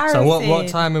embarrassing. So what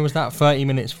time was that? 30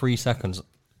 minutes 3 seconds.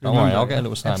 Don't worry, I'll get a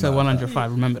little sign. Episode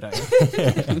 105. Remember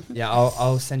that. Yeah,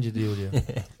 I'll send you the audio.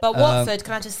 But Watford,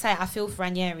 can I just say, I feel for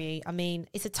Ranieri. I mean,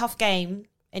 it's a tough game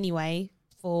anyway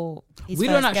for his We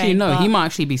first don't actually game, know. but He might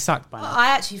actually be sacked by now. I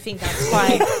actually think that's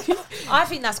quite. I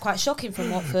think that's quite shocking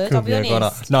from Watford. I'll be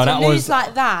honest. No, to that lose was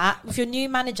like that with your new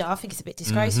manager. I think it's a bit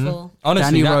disgraceful.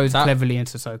 honestly. Danny Rose cleverly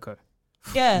into Sissoko.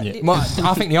 Yeah. Well,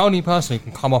 I think the only person who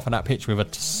can come off of that pitch with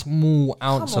a small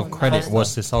ounce of credit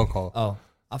was Sissoko. Oh,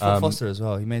 I thought Foster as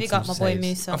well. He made Big some up my boy saves.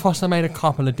 Musa. Foster made a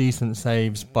couple of decent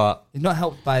saves, but He's not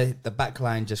helped by the back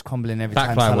line just crumbling every back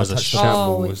time. line Salah was a touched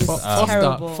shambles. it was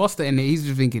terrible. Foster in it, he's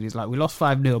just thinking, he's like, we lost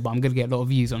 5-0, but I'm going to get a lot of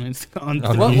views on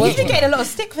Instagram. He's been getting a lot of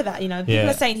stick for that, you know. People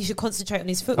are saying he should concentrate on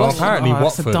his football. Well, apparently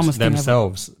that's the Watford dumbest thing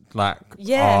themselves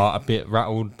are a bit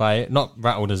rattled by it. Not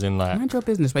rattled as in like Mind your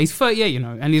business, but he's 38, you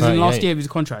know, and he's in the last year of his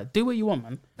contract. Do what you want,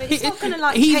 man. But it's not going to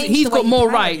like He's change the way got you more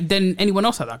play. right than anyone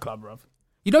else at that club, bruv.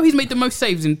 You know he's made the most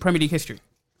saves in Premier League history.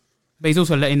 But he's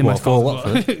also letting the most for goals.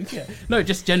 Watford? No,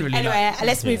 just generally. Anyway,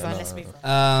 let's move on. Let's move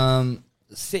on.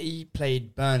 City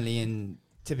played Burnley, and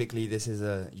typically this is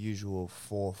a usual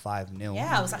 4-5-0.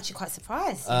 Yeah, I was actually quite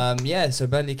surprised. So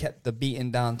Burnley kept the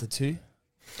beating down to 2.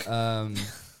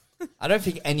 I don't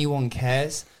think anyone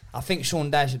cares. I think Sean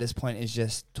Dyche at this point is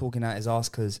just talking out his ass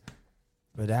because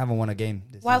they haven't won a game.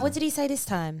 Why? What did he say this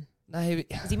time? No,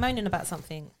 Was he moaning about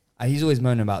something? he's always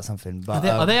moaning about something. But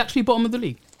Are they actually bottom of the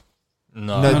league?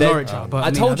 no. Norwich are, but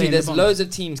I told are you they there's in the bottom? loads of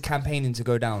teams campaigning to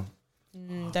go down.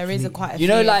 There is quite a You few.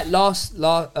 know, like last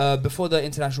before the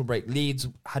international break, Leeds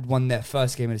had won their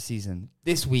first game of the season.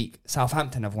 This week,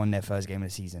 Southampton have won their first game of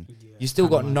the season. You still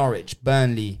got Norwich,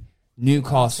 Burnley,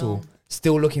 Newcastle,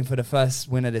 still looking for the first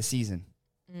win of the season.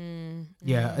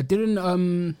 Yeah, I didn't. I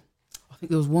think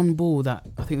there was one ball that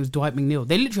I think it was Dwight McNeil.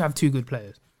 They literally have 2 good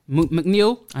players,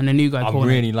 McNeil and a new guy. I Cornet.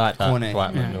 really like that Cornet.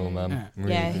 Dwight McNeil, man. Yeah.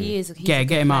 Really yeah, do. he is. He's Yeah, a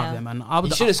get good him out player. of there, man. He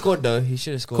should have scored though. He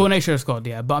should have scored. Cornet should have scored,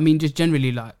 yeah. But I mean, just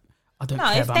generally, like, I don't No,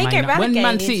 care if about they Man get United. When Man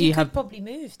relegated, City he have could probably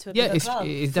move to a Yeah, bigger it's club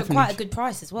definitely for quite a good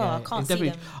price as well. I can't see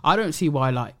them. I don't see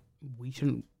why like we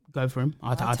shouldn't go for him.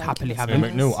 I'd take happily him have as him.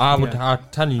 well. McNeil, I would. Yeah. I'm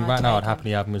telling you right now, I'd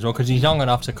happily have him as well because he's young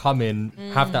enough to come in,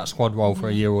 have that squad role for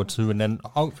a year or two, and then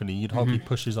hopefully you'd hope he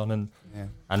pushes on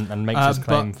and makes his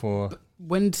claim for.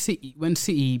 When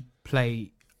City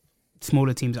play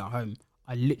smaller teams at home,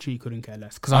 I literally couldn't care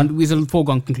less because it was a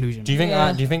foregone conclusion. Do you think?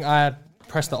 I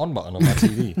pressed the on button on my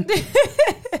TV?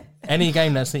 Any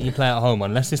game that City play at home,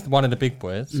 unless it's one of the big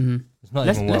boys, it's not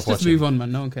even worth Let's just watching. move on,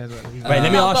 man. No one cares about it. Wait,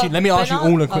 let me ask you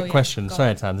all a quick yeah, question. go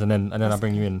Sorry, Tans, and then I'll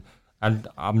bring you in. And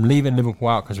I'm leaving Liverpool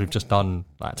out because we've just done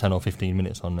like 10 or 15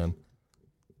 minutes on them.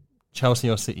 Chelsea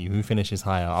or City, who finishes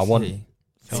higher? I want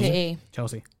City.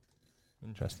 Chelsea.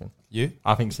 Interesting. You?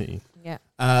 I think City. Yeah.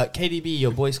 KDB,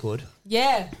 your boy scored.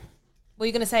 Yeah. What are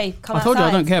you going to say? Come I told you I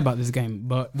outside. don't care about this game,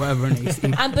 but whatever.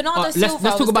 Innit? And Bernardo Silva.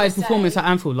 Let's talk about his was performance gonna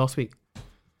at Anfield last week.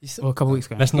 Or a couple weeks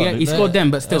ago. Let's not yeah, do he that. scored them,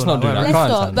 but still. Let's not do like, that. Let's can't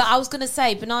not. stand But I was going to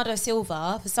say, Bernardo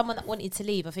Silva, for someone that wanted to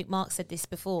leave, I think Mark said this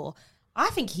before, I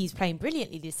think he's playing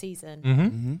brilliantly this season.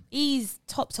 Mm-hmm. He's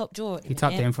top drawer. He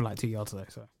tapped it in for like 2 yards though.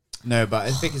 So. No, but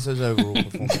I think it's his overall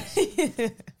performance.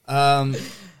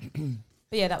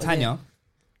 But yeah, that was Tanya. it.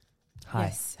 Hi.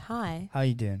 Yes. Hi. How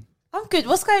you doing? I'm good.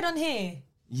 What's going on here?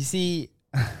 You see,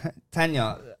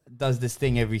 Tanya does this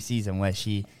thing every season where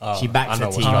she I backs know a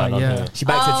what's team. going on yeah. here. She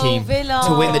backs a team Villa.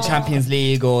 to win the Champions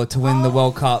League or to win the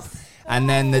World Cup, and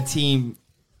then the team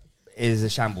is a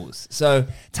shambles. So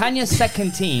Tanya's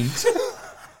second team,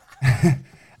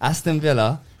 Aston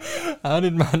Villa. How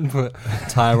did man put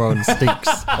Tyrone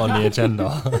Stinks on the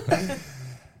agenda?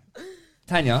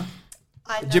 Tanya,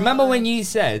 do you remember when you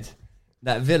said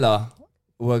that Villa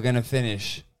were going to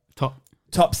finish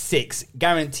top 6,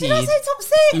 guaranteed? Did I say top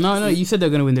 6? No, you said they're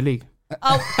going to win the league.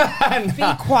 Oh,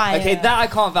 be quiet. Okay, that I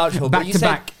can't vouch for. Back but you to said,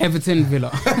 back, Everton, Villa.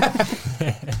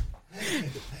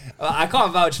 I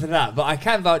can't vouch for that, but I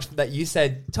can vouch for that. You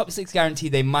said top 6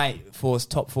 guaranteed. They might force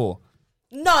top 4.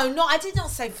 No, I did not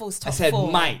say false top 4. I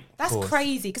said might. That's force.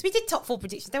 crazy because we did top 4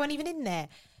 predictions. They weren't even in there.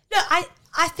 Look,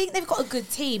 I think they've got a good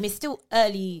team. It's still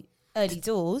early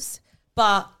doors,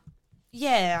 but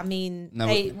yeah, I mean,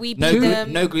 we beat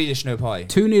them. No Grealish, no party.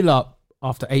 2-0 up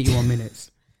after 81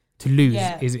 minutes to lose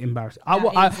is embarrassing.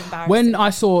 Embarrassing. When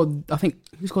I saw, I think,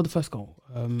 who scored the first goal?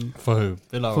 For who?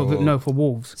 Villa for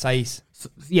Wolves. Saiss.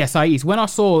 Yeah, Saiss. When I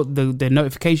saw the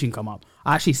notification come up,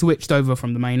 I actually switched over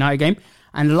from the Man United game.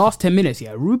 And the last 10 minutes,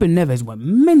 Ruben Neves went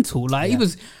mental. Like,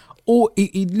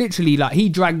 he literally, like, he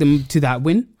dragged them to that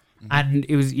win. And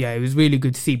it was really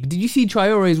good to see. But did you see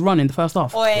Traore's run in the first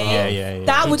half? Yeah.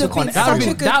 That would have been such a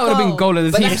good goal. That would have been goal of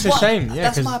the season. It's a shame.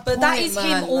 Yeah, but that is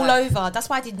him all over. That's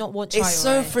why I did not want Traore. It's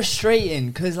so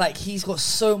frustrating because like he's got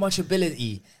so much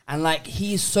ability and like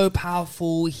he's so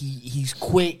powerful. He's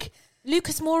quick.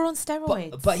 Lucas Moura on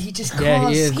steroids. But he just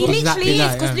can't. He literally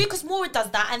is because Lucas Moura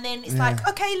does that and then it's like,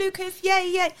 okay, Lucas,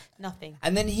 yeah, nothing.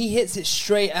 And then he hits it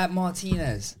straight at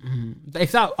Martinez.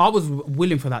 If that, I was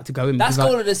willing for that to go in. That's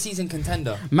goal of the season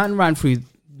contender. Man ran through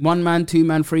 1 man, 2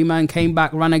 man, 3 man, came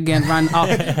back, ran again, ran up,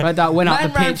 like that, went out the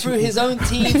pitch. Man ran through his own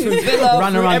team, through Villa,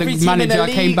 ran through around every the team manager, in the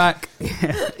league. came back.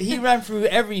 He ran through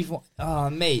every.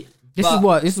 Oh, mate. This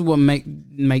is what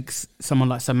makes someone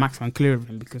like Sir Maximan clear of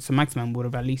him, because Sir Maximan would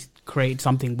have at least created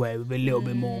something where it would be a little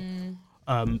bit more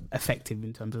effective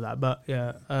in terms of that. But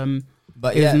yeah,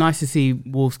 it was nice to see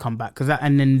Wolves come back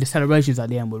and then the celebrations at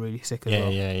the end were really sick as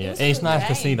well. Yeah. It's nice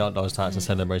to see those types of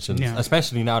celebrations,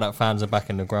 especially now that fans are back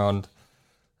in the ground.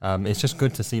 It's just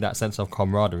good to see that sense of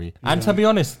camaraderie. And to be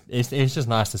honest, it's just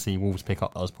nice to see Wolves pick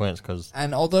up those points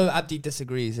And although Abdi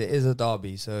disagrees, it is a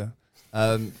derby, so.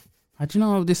 I do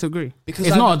not disagree. Because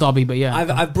it's not a derby, but yeah.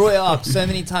 I've brought it up so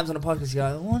many times on the podcast.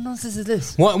 You're like, what nonsense is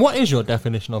this? What is your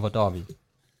definition of a derby?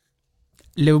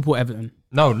 Liverpool Everton.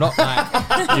 No, not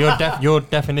like your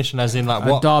definition as in like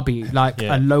what? A derby, like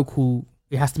a local.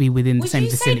 It has to be within the same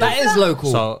vicinity. That is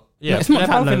local. So yeah, it's not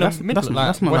that low. That's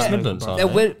not West that Midlands. low,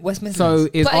 West Midlands. So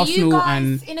is but Arsenal are you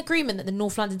guys and in agreement that the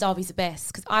North London derby is the best?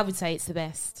 Because I would say it's the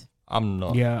best. I'm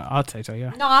not. Yeah, I'd say so.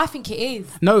 Yeah. No, I think it is.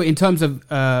 No, in terms of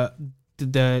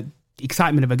the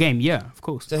excitement of a game, yeah, of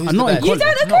course. So who's the best? You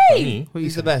don't agree?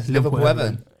 Who's the best? Liverpool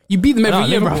Everton. You beat them every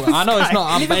year, bro. I know it's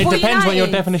not. But it depends what your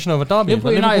definition of a derby is.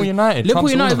 Liverpool United. Liverpool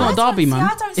United is not a derby, man.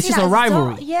 It's just a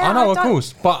rivalry. I know, of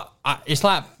course, but it's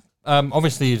like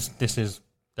obviously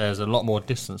there's a lot more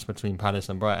distance between Palace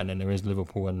and Brighton than there is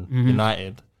Liverpool and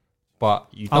United. But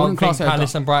you don't think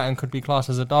Palace and Brighton could be classed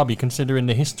as a derby, considering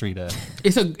the history there?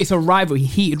 It's a rivalry,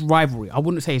 heated rivalry. I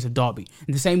wouldn't say it's a derby.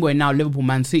 In the same way now, Liverpool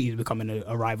Man City is becoming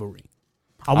a rivalry.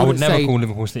 I would never call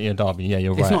Liverpool City a derby. Yeah,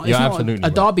 you're right. You're absolutely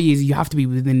right. A derby is you have to be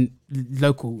within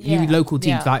local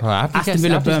teams like Aston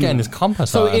Villa, Birmingham. Getting his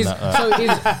compass so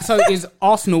is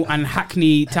Arsenal and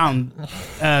Hackney Town.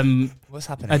 What's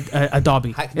happening? A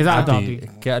derby. Is that a derby?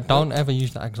 Don't ever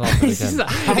use that example again.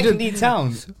 Hackney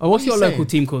Town. What's your local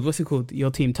team called? What's it called?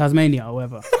 Your team, Tasmania or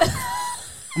whatever.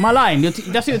 Am I lying? That's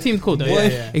what your team's called, though.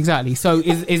 Yeah. Exactly. So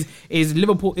is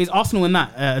Liverpool, is Arsenal in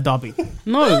that a derby?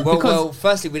 No. Well,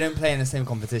 firstly, we don't play in the same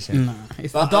competition. No,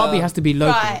 a derby has to be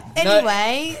local. Right.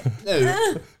 Anyway.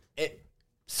 No.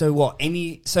 So what?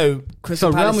 Crystal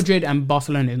Real Palace, Madrid and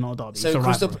Barcelona is not a derby. So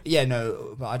Crystal,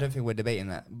 but I don't think we're debating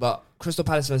that. But Crystal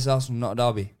Palace versus Arsenal, not a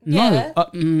derby. No,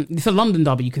 it's a London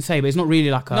derby, you can say, but it's not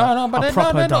really like a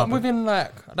proper they're derby. not within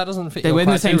that doesn't fit. They're in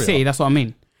the same city. That's what I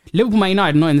mean. Liverpool, Man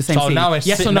United, not in the same city. Now it's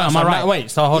yes or no? Am I right?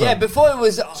 Wait, so hold on. Yeah, before it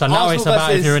was. So now it's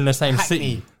about if you're in the same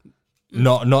city.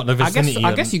 Not the vicinity.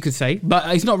 I guess you could say,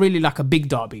 but it's not really like a big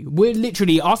derby. We're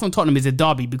literally Arsenal Tottenham is a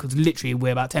derby because literally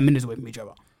we're about 10 minutes away from each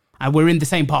other, and we're in the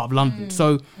same part of London.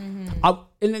 So,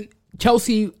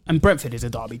 Chelsea and Brentford is a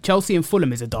derby. Chelsea and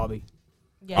Fulham is a derby.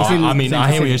 Yeah. I mean,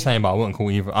 I hear what you're saying, but I wouldn't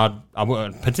call either. I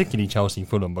wouldn't, particularly Chelsea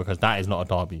Fulham, because that is not a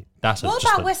derby. That's what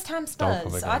just about a West Ham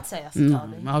Spurs? I'd say that's a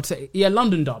derby. I would say, yeah,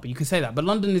 London derby. You could say that, but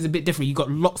London is a bit different. You got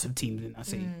lots of teams in that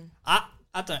city. I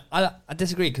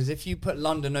disagree, because if you put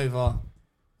London over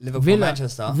Liverpool,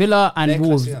 Manchester, Villa and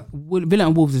Wolves, close, Villa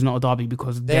and Wolves is not a derby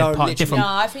because they're part different. No,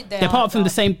 I think they're part from the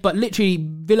same, but literally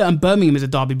Villa and Birmingham is a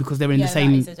derby because they're in the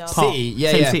same part. City.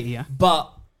 Same city, yeah.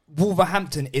 But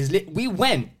Wolverhampton is we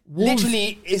went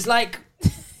literally. It's like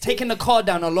taking the car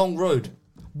down a long road.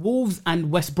 Wolves and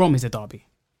West Brom is a derby.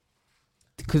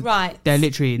 Because right, they're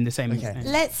literally in the same.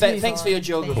 Okay. Thanks for your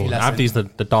geography lesson. Abdi's the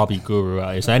derby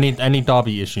guru. So any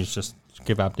derby issues, just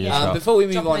give Abdi a shout. Before we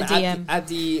move on,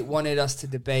 Abdi wanted us to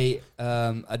debate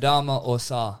Adama or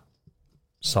Sarr.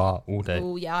 Sarr all day.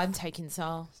 Oh yeah, I'm taking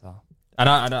Sarr. And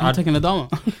I'm taking Adama.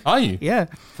 Are you? Yeah.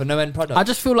 For no end product. I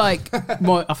just feel like,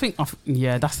 well, I think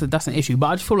that's an issue. But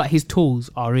I just feel like his tools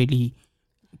are really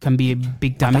can be a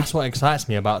big damage. That's what excites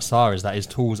me about Sarr, is that his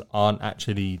tools aren't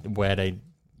actually where they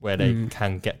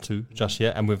can get to just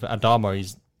yet. And with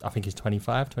Adama, I think he's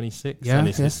 25, 26. Yeah,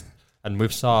 and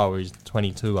with Sarr, he's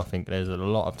 22. I think there's a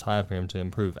lot of time for him to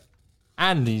improve.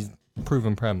 And he's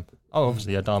proven Prem. Oh,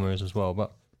 obviously Adama is as well.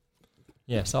 But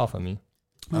yeah, Sarr for me.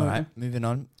 All right, moving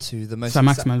on to the most. So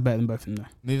Maximan's better than both of them, though.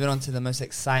 Moving on to the most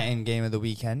exciting game of the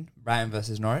weekend: Brighton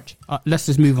versus Norwich. Let's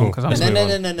just move on, because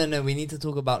no. We need to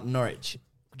talk about Norwich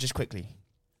just quickly.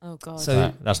 Oh God!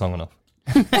 So that's long enough.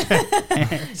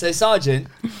 So Sargent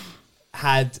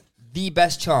had the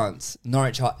best chance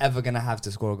Norwich are ever going to have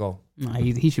to score a goal. No,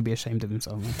 he should be ashamed of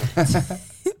himself.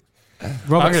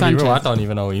 Robert Sanchez. I don't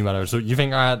even know what you meant. So you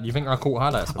think I caught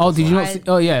highlights? Oh, did you not see?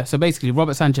 Oh yeah. So basically,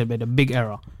 Robert Sanchez made a big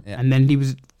error, and then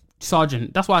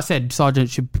Sargent. That's why I said Sargent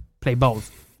should play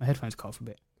bowls. My headphones cut off a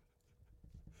bit,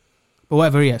 but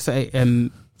whatever. Yeah. So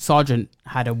Sargent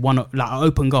had an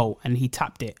open goal, and he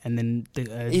tapped it, and then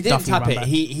he didn't tap it.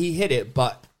 He hit it,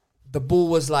 but the ball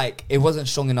was it wasn't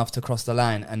strong enough to cross the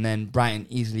line, and then Brighton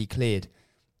easily cleared.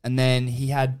 And then he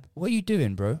had... What are you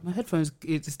doing, bro? My headphones,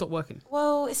 it stopped working.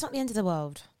 Well, it's not the end of the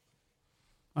world.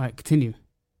 All right, continue.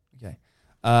 Okay.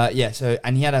 Yeah, so...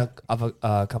 And he had a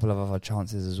couple of other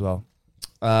chances as well.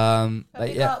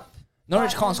 But yeah.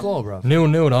 Norwich can't score, bro.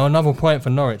 0-0, though. Another point for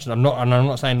Norwich. I'm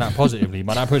not saying that positively,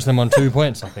 but that puts them on 2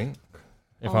 points, I think.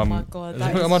 My God. Does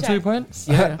it put them on 2 points?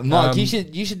 Yeah. Mark, you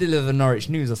should deliver Norwich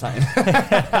news or something.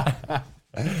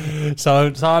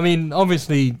 So, I mean,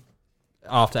 obviously...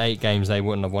 After 8 games, they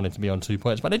wouldn't have wanted to be on 2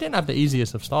 points, but they didn't have the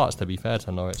easiest of starts, to be fair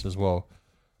to Norwich as well.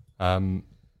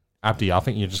 Abdi, I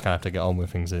think you're just going to have to get on with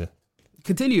things here.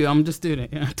 Continue, I'm just doing it.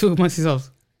 Yeah. Talk amongst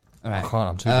yourselves. All right. I can't,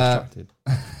 I'm too distracted.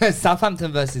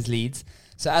 Southampton versus Leeds.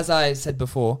 So as I said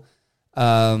before,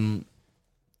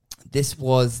 this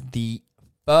was the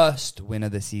first win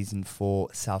of the season for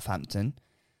Southampton.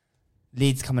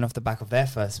 Leeds coming off the back of their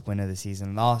first win of the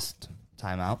season last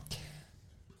time out.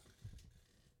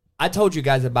 I told you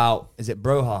guys about, is it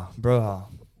Broha?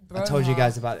 I told you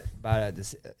guys about it.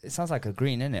 This, it sounds like a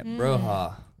green, innit?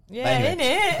 Broha. Yeah, anyway,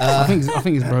 innit? I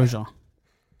think it's Broja.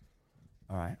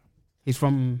 All right. He's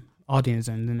from Ardennes,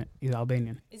 isn't it? He's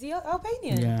Albanian. Is he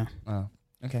Albanian? Yeah. Oh,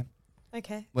 okay.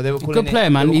 Well, they were calling good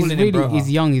player, man. He's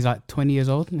young. He's like 20 years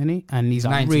old, isn't he? And he's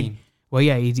like 19. really... Well,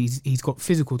 yeah, he's got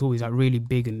physical tools. He's like really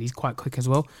big and he's quite quick as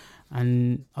well.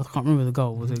 And I can't remember the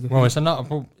goal. Was it a good Well, finish? it's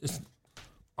another...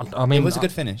 I mean, it was a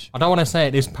good finish. I don't want to say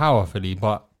it this powerfully,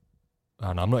 but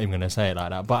I'm not even going to say it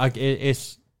like that. But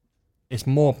it's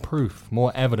more proof,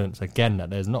 more evidence again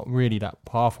that there's not really that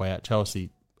pathway at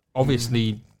Chelsea.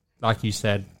 Obviously, like you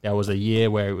said, there was a year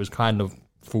where it was kind of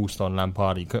forced on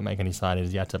Lampard. He couldn't make any signings.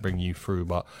 He had to bring you through.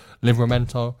 But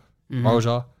Livramento,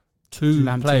 Roja, two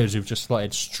players who've just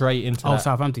slotted straight into that.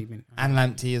 Southampton. And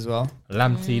Lamptey as well.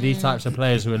 Lamptey, these types of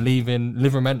players who are leaving.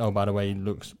 Livramento, by the way,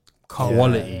 looks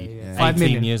quality. Yeah. 18 5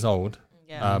 million. years old.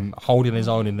 Holding his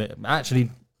own in the... Actually,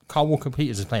 Kyle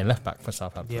Walker-Peters is playing left back for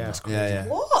Southampton. Yeah, that's crazy. Yeah.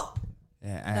 What?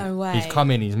 Yeah, No way. He's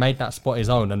come in, he's made that spot his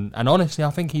own, and honestly, I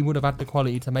think he would have had the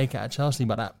quality to make it at Chelsea,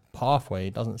 but that pathway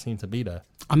doesn't seem to be there.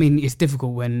 I mean, it's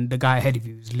difficult when the guy ahead of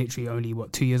you is literally only,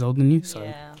 2 years older than you? So.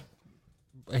 Yeah.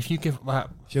 If you give that,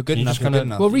 if you're good enough, you're good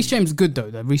enough. Well, Reece James is good though.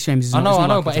 Reece James is. I know,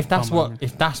 like but if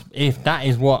that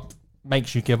is what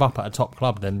makes you give up at a top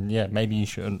club, then yeah, maybe you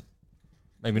shouldn't.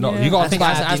 Maybe not. Yeah. You got to think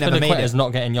That's why as Abdi never made Azpilicueta's it.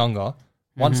 not getting younger.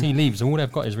 Once he leaves, all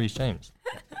they've got is Reece James.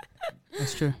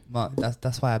 That's true. Mark,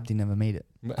 that's why Abdi never made it.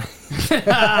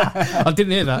 I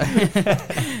didn't hear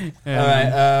that. All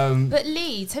right. But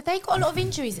Leeds, have they got a lot of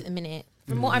injuries at the minute?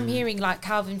 From what I'm hearing, like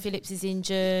Calvin Phillips is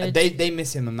injured. They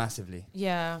miss him massively.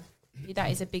 Yeah.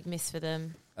 That is a big miss for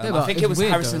them. I think it was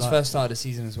Harrison's first start of the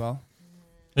season as well.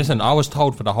 Listen, I was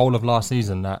told for the whole of last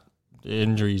season that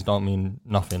injuries don't mean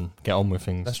nothing. Get on with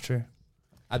things. That's true.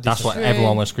 That's what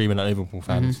everyone was screaming at Liverpool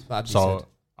fans. So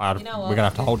we're going to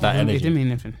have to hold that energy. It didn't mean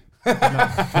anything.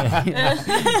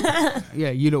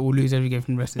 Yeah, you lot will lose every game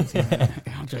from the rest of the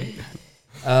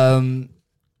season.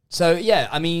 So, yeah,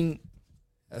 I mean...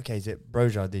 Okay, is it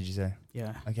Broja, did you say?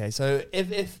 Yeah. Okay, so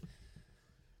if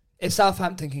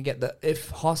Southampton can get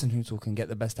if Hasenhüttl can get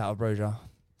the best out of Broja,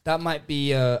 that might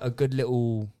be a good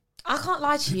little... I can't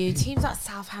lie to you. Teams like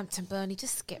Southampton, Burnley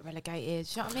just get relegated.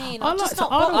 Do you know what I mean? I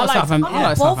like I'm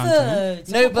bothered.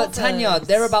 No, but Tanya,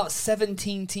 there are about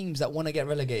 17 teams that want to get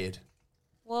relegated.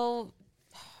 Well,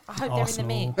 I hope they're in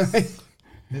the mix.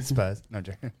 It's Spurs. No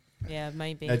joking. Yeah,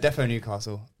 maybe. No, defo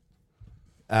Newcastle.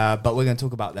 But we're going to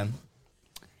talk about them.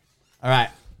 All right.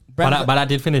 But I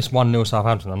did finish 1-0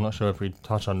 Southampton. I'm not sure if we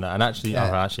touched on that. And actually,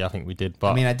 I think we did.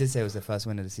 But I mean, I did say it was the first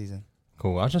win of the season.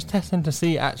 Cool. I was just testing to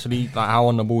see actually like how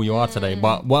on the ball you are today.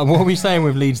 But what are we saying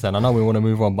with Leeds then? I know we want to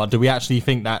move on, but do we actually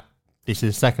think that this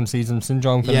is second season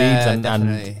syndrome for Leeds? And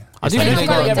definitely. I do they're think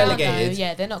not getting relegated.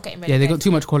 Yeah, they're not getting relegated. Yeah, they've got too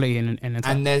much quality in the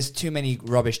top. And there's too many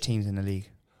rubbish teams in the league.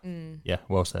 Yeah,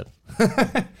 well said.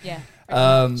 Yeah.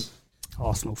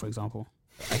 Arsenal, for example.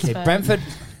 Okay,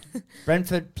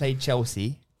 Brentford played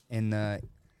Chelsea in a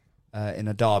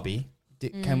derby.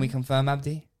 Can we confirm,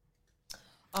 Abdi?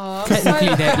 Oh,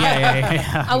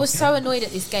 yeah. I was so annoyed at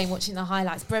this game watching the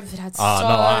highlights. Brentford had so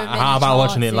many how about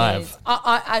watching it live?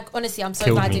 I honestly, I'm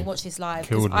so glad I didn't watch this live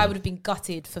because I would have been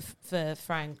gutted for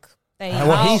Frank.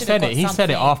 He said it. He said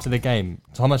it after the game.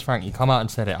 Thomas Frank, he come out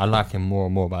and said it. I like him more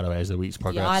and more, by the way, as the weeks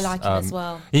progress. Yeah, I like him as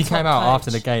well. He came out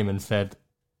after the game and said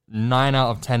 9 out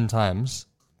of 10 times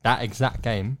that exact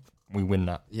game we win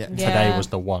that. Yeah. Today was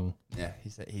the one. Yeah, he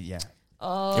said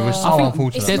Oh, it was so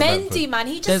unfortunate. It's Mendy, man.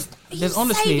 He's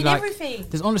honestly saving like everything.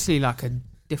 There's honestly like a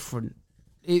different.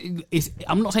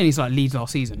 I'm not saying it's like Leeds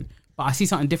last season, but I see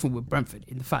something different with Brentford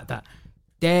in the fact that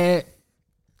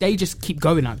they just keep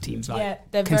going at teams like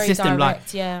they're consistent, very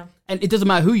direct, and it doesn't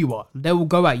matter who you are, they will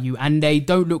go at you, and they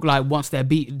don't look like once they're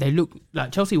beat. They look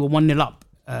like Chelsea were 1-0 up.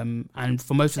 And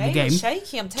for most of the game,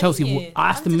 shaky, I'm Chelsea you.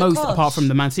 That's the most, apart from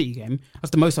the Man City game, that's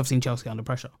the most I've seen Chelsea under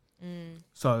pressure.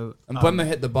 So and Buemo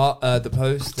hit the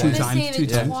post two times.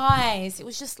 Twice. It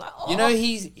was just like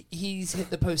he's hit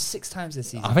the post 6 times this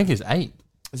season. I think it's 8.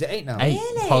 Is it 8 now? 8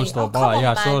 really? post or bar. On,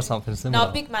 I saw something similar.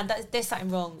 No, big man, there's something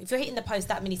wrong. If you're hitting the post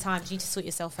that many times, you need to sort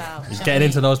yourself out. He's getting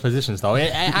into those positions though.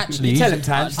 Actually, tell him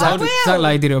times. Exactly,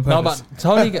 he did it on purpose.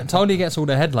 No, but Tony gets all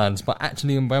the headlines, but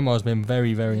actually Mbeumo has been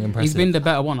very, very impressive. He's been the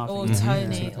better one, I think.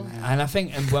 Tony. And I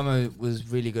think Mbeumo was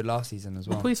really good last season as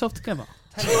well. Pull yourself together.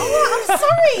 Oh, I'm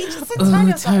sorry. Just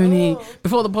said Tony.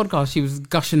 Before the podcast, she was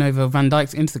gushing over Van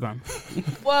Dijk's Instagram.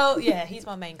 Well, yeah, he's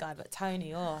my main guy, but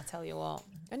Tony, I tell you what.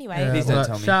 Anyway, please don't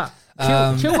tell me.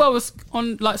 Chilwell was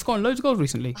on scoring loads of goals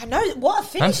recently. I know what a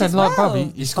finish as well. well.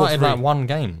 He started like one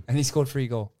game and he scored 3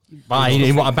 goals. But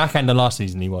he back end of last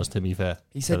season he was, to be fair.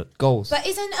 He said goals. But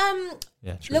isn't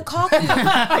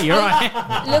Lukaku? You're right.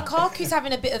 Lukaku's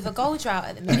having a bit of a goal drought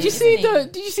at the minute.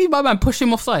 Did you see my man push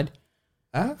him offside?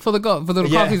 For the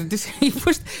Lukaku, he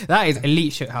pushed. That is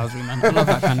elite shithousery, man. I love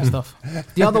that kind of stuff.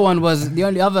 The other one was the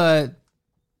only other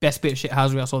best bit of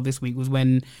shithousery I saw this week was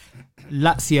when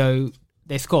Lazio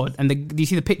they scored, and do you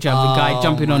see the picture of the guy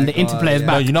jumping on the Inter player's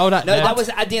back? No, you know that. No, that was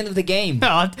at the end of the game.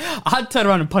 I'd turn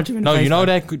around and punch him in the face. No, you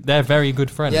know they're very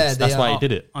good friends. Yeah, that's why he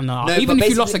did it. No, even if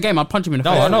you lost the game, I'd punch him in the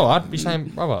face. No, I know. I'd be saying,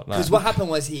 brother. Because what happened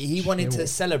was he wanted to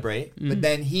celebrate, but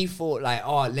then he thought like,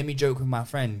 let me joke with my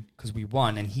friend because we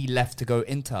won, and he left to go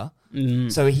Inter.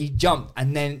 So he jumped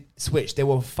and then switched. They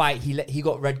were fight. He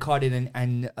got red carded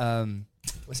and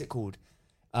what's it called?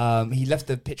 He left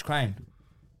the pitch crying.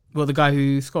 Well, the guy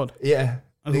who scored. Yeah.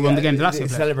 Who won the game? The Lazio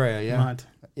celebrator, yeah. Mad.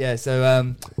 Yeah,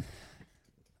 so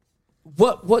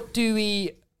what do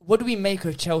we make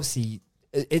of Chelsea?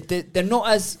 They're not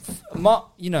as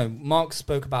Mark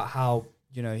spoke about how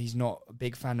he's not a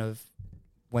big fan of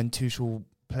when Tuchel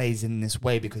plays in this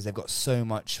way because they've got so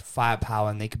much firepower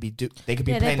and they could be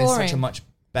playing in such a much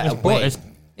better way.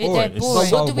 They're boring.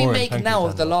 So what do we make now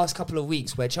of the last couple of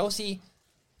weeks where Chelsea?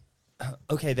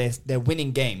 Okay, they're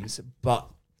winning games, but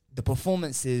the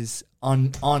performances are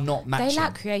not matching. They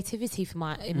lack creativity,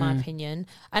 in my opinion.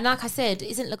 And like I said,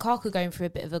 isn't Lukaku going through a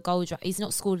bit of a goal drought? He's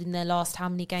not scored in their last how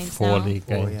many games 4 now? league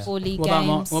games. 4 league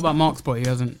games. What about Mark's boy? He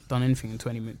hasn't done anything in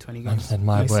 20 games. I said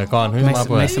my boy. Go on, who's my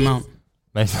boy? Mason Mount.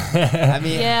 Mason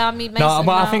no, but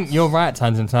I think you're right,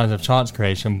 Tans, in terms of chance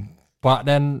creation. But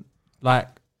then, like,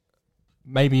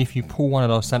 maybe if you pull one of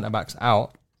those centre backs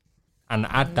out and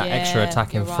add that extra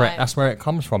attacking threat. right. That's where it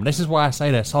comes from. This is why I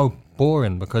say they're so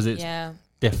boring, because it's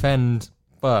defend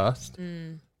first,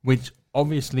 which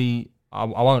obviously I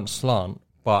won't slant,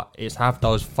 but it's have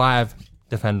those 5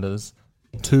 defenders,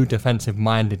 2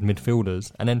 defensive-minded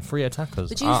midfielders, and then 3 attackers.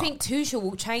 But do you think Tuchel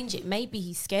will change it? Maybe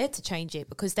he's scared to change it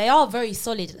because they are very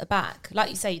solid at the back. Like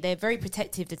you say, they're very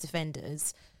protective, the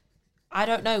defenders. I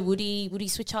don't know. Would he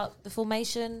switch up the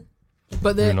formation?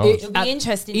 But it'll be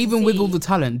interesting. Even with all the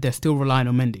talent, they're still relying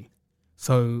on Mendy.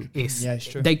 So it's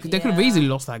true. They could have easily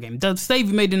lost that game. The save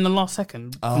he made in the last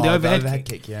second, from the overhead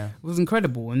kick, yeah, was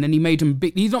incredible. And then he made him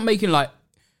big. He's not making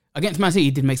against Man City.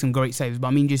 He did make some great saves, but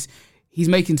I mean, he's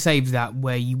making saves that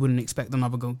where you wouldn't expect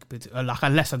another goalkeeper to, like a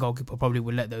lesser goalkeeper probably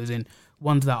would let those in.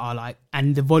 Ones that are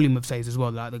and the volume of saves as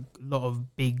well, like a lot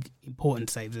of big important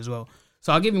saves as well.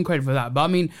 So I'll give him credit for that. But I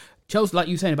mean, Chelsea, like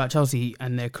you were saying about Chelsea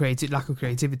and their lack of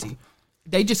creativity,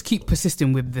 they just keep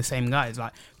persisting with the same guys.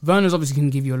 Like Werner's obviously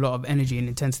can give you a lot of energy and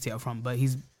intensity up front, but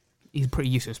he's a pretty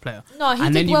useless player. No, he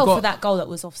did well for that goal that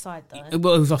was offside though.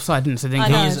 Well, it was offside, didn't it? So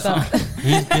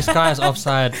then this guy's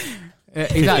offside.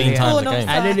 Exactly. Times a game.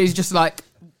 And then it's just like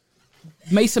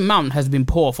Mason Mount has been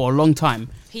poor for a long time.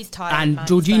 He's tired. And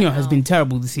Jorginho has been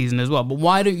terrible this season as well. But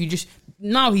why don't you just...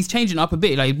 Now he's changing up a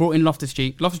bit. Like he brought in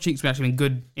Loftus-Cheek. Loftus-Cheek's actually been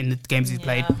good in the games he's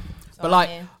played. But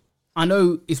I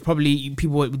know it's probably...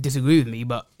 People would disagree with me,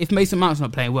 but if Mason Mount's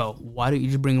not playing well, why don't you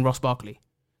just bring in Ross Barkley?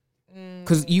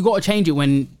 Because you got to change it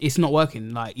when it's not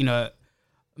working.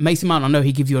 Mason Mount, I know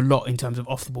he gives you a lot in terms of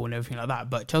off the ball and everything like that,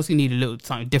 but Chelsea need a little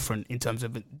something different in terms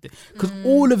of... Because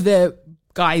all of their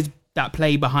guys that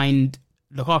play behind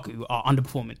Lukaku are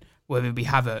underperforming, whether it be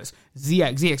Havertz,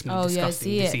 Ziyech's been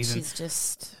disgusting this season. He's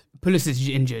just... Pulisic is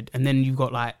injured, and then you've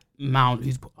got Mount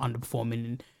who's underperforming,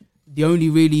 and the only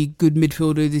really good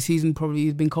midfielder this season probably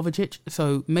has been Kovacic,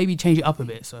 so maybe change it up a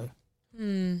bit. So, All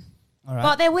right.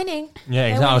 But they're winning. Yeah,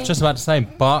 exactly. I was just about to say,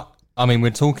 but I mean,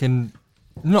 we're talking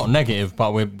not negative,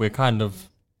 but we're kind of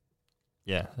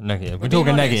negative. We're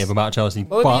talking negative about Chelsea.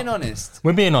 But we're being honest.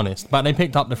 We're being honest, but they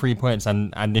picked up the 3 points,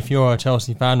 and if you're a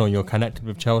Chelsea fan or you're connected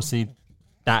with Chelsea,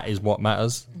 that is what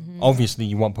matters. Obviously,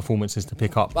 you want performances to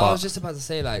pick up. But I was just about to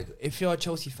say, if you're a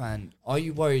Chelsea fan, are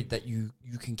you worried that you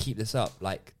can keep this up?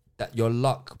 That your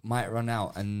luck might run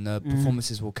out and the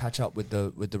performances will catch up with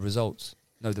the results?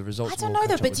 No, the results. I don't know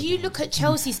though, but do you look at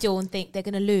Chelsea still and think they're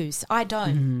going to lose? I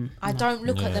don't. I don't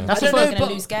look at them. I think they're going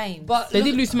to lose games. But they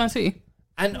did lose to Man City.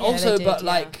 And also,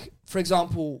 for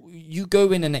example, you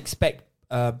go in and expect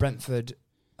Brentford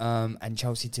and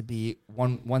Chelsea to be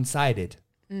one-sided.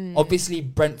 Obviously,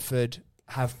 Brentford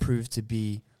have proved to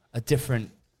be a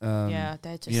different. They're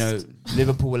just.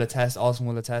 Liverpool will attest.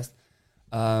 Arsenal will attest.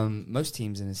 Most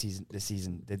teams in this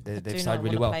season, they've started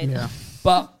really well. Yeah.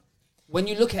 But when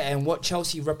you look at it and what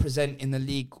Chelsea represent in the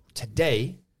league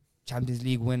today, Champions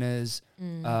League winners,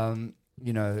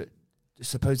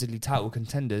 supposedly title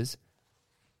contenders,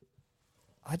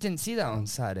 I didn't see that on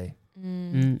Saturday.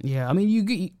 Yeah, I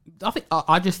mean,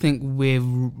 I just think we're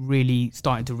really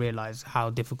starting to realise how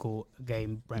difficult a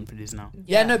game Brentford is now.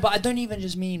 Yeah, no, but I don't even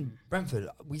just mean Brentford.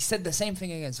 We said the same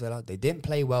thing against Villa. They didn't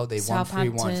play well. They won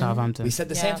 3-1. Southampton. We said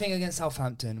the same thing against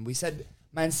Southampton. We said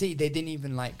Man City, they didn't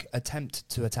even attempt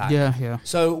to attack. Yeah.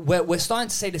 So we're starting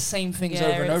to say the same things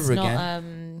over and over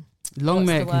again. Long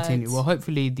may it continue. Well,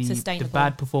 hopefully the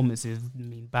bad performances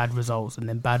mean bad results, and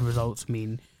then bad results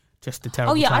mean just a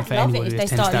terrible time for anyone who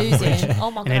attends Stamford Bridge. Oh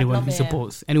my God, and anyone who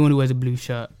supports, anyone who wears a blue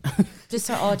shirt. Just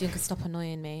so Ardian could stop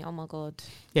annoying me. Oh my God.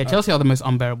 Yeah, Chelsea are the most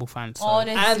unbearable fans. So.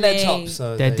 Honestly. And they're top,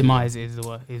 so their demise is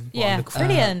what I'm looking for.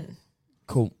 Brilliant.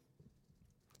 Cool.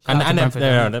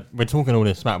 And we're talking all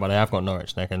this smack, but they have got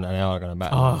Norwich neck, and they are going to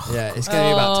back. Yeah, it's going to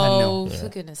be about 10-0. For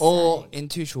goodness or sake. in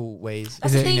Tuchel ways.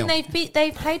 That's the thing,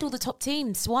 they've played all the top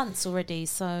teams once already,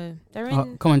 so they're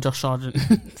in. Come on, Josh Sargent.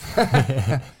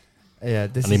 Yeah,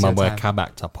 this I need is my your boy time.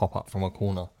 Kabak to pop up from a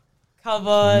corner. Come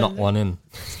on. Not one in.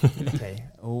 Okay.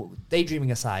 Well,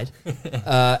 daydreaming aside,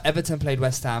 Everton played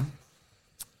West Ham.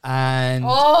 And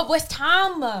West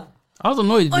Ham. I was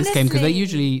annoyed at this game because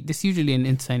this usually an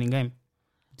entertaining game.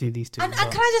 Do these two. And can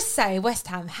I just say, West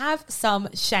Ham, have some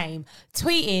shame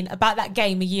tweeting about that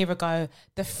game a year ago.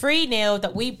 The 3-0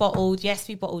 that we bottled. Yes,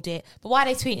 we bottled it. But why are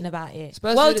they tweeting about it?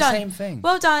 Spurs well did done. the same thing.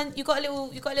 Well done. You got a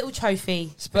little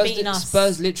trophy.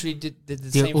 Spurs literally did the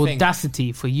same thing. The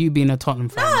audacity for you being a Tottenham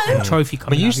fan and a trophy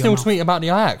coming. But you out still of your tweet about the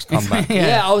Ajax comeback.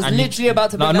 Yeah, I was literally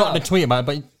about to bring not it the up. tweet about it,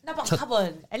 but No, but come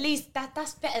on. At least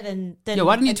that's better than Yeah,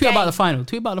 why didn't you tweet about the final?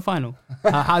 Tweet about the final.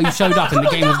 How you showed up and the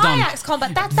game was done. Ajax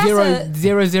comeback. That's 0-0,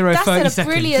 30 a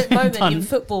brilliant seconds. moment in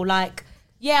football. Like,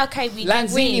 yeah, okay, we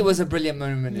Lanzini win. was a brilliant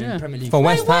moment in Premier League. for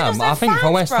West why Ham, was there I think for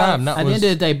fans, West bruv? Ham, that At was... the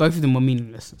end of the day, both of them were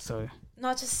meaningless. So No,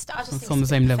 I just It's think on the it's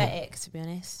same level. pathetic, to be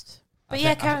honest. But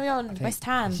yeah, carry on. West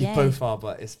Ham, You yeah. both are,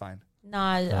 but it's fine. No,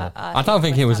 I don't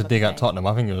think it was a West dig Ham at Tottenham.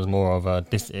 I think it was more of a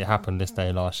it happened this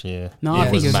day last year. No, I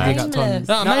think it was mad. big at Tottenham.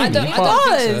 No, No, I maybe, don't- but- I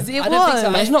don't think so. It I don't think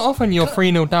so. was. It's not often you're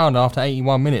 3-0 down after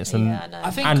 81 minutes, and Yeah, I know. I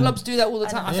think and- clubs do that all the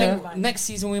time. I Yeah. think next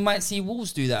season we might see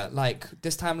Wolves do that, like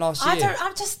this time last year.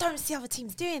 I just don't see other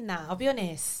teams doing that. I'll be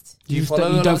honest. Do you You follow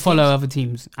don't other follow teams? other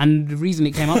teams, and the reason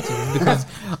it came up to is because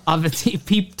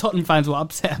Tottenham fans were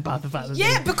upset about the fact that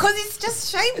Yeah, because it's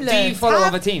just shameless. Do you follow Have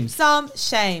other teams? Some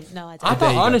shame. No, I don't.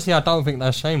 honestly, I don't think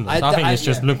that's shameless. I think it's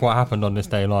just look what happened on this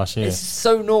day last year. It's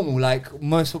so normal. Like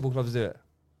most football clubs do it.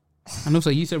 And also,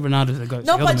 you said Ronaldo's a goat.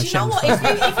 No, so but you're do you know the what? most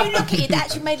If you look at it, they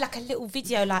actually made like a little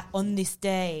video like on this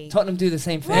day. Tottenham do the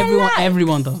same thing.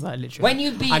 Everyone does that, literally. When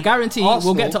you beat I guarantee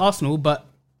we'll get to Arsenal, but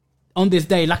on this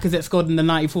day, Lacazette scored in the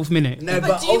 94th minute. No,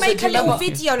 but do you make a little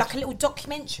video, like a little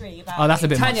documentary about Oh, that's a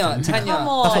bit Tanya, much. Tanya, Come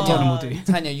on. That's what Tottenham will do.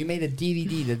 Tanya, you made a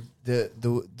DVD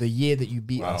the year that you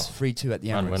beat us 3-2 at the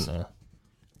Man Emirates. went there.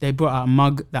 They brought out a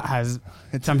mug that has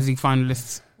Champions League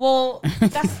finalists. Well,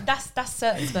 that's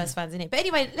certain Spurs fans, isn't it? But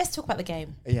anyway, let's talk about the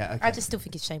game. Yeah, okay. I just still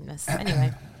think it's shameless.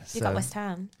 Anyway, you got West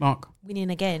Ham Mark, winning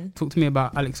again. talk to me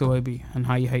about Alex Iwobi and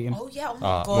how you hate him. Oh yeah, oh my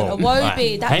Ah, god, well,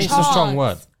 Iwobi, that hate's chance. a strong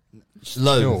word.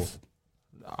 Loathe.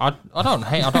 I don't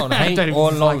hate. I don't hate don't or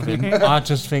even love like him. him. I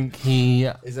just think he.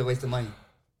 It's a waste of money.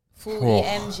 40 Oh.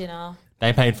 M's, you know.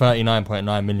 They paid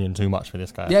 39.9 million too much for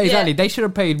this guy. Yeah, exactly. They should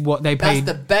have paid what they That's paid.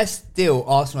 the best deal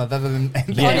Arsenal have ever been.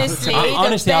 Yeah. Honestly,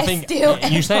 Honestly, the I best think deal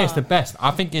you say ever. it's the best.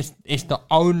 I think it's the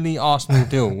only Arsenal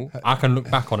deal I can look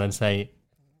back on and say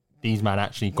these man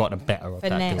actually got the better of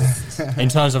that Finessed. deal in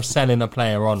terms of selling a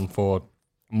player on for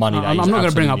money. That I'm he's not going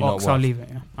to bring up absolutely Ox. not I'll worth. leave it.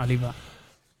 Yeah. I'll leave that.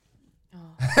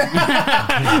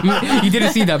 You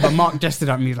didn't see that, but Mark gestured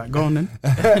at me like, "Go on then."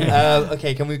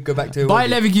 Okay, can we go back to Bayer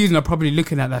Leverkusen are probably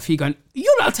looking at that fee going,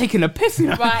 "You're not taking a piss, you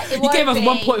know." Right, it You gave us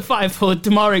won't be. 1.5 for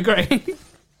Damari Gray.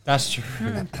 That's true.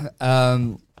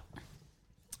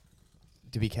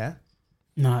 Do we care?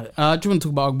 No, do you want to talk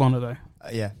about Ogbonna though?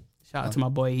 Yeah. Shout out to my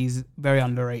boy. He's very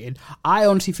underrated. I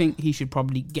honestly think he should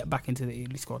probably get back into the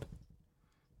Italy squad.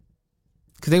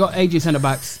 Because they got aging centre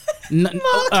backs.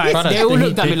 Brother, They all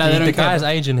looked at me like they the don't guy's care.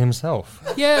 aging himself.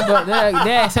 Yeah, but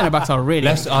their centre backs are really.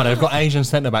 They've got Asian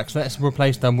centre backs. Let's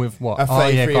replace them with what? A Oh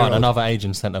yeah, 33-year-old. God, another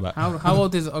Asian centre back. How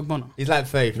old is Ogbonna? He's like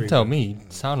 33. Tell me,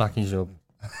 sound like he's your.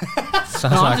 Sounds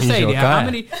No, like I'm just he's saying, your yeah.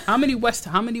 guy. How many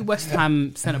West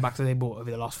Ham centre backs have they bought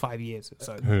over the last 5 years?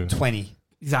 So Who? 20.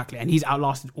 exactly, and he's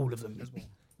outlasted all of them as well.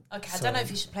 Okay, I don't know if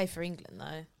he should play for England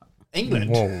though. England.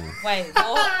 Whoa. Wait,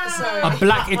 what? Sorry. A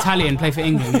black Italian play for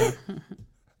England.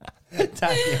 Yeah,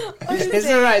 Tanya. It's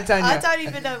alright, Tanya. I don't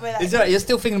even know where that It's alright. You're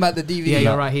still thinking about the DVD. yeah,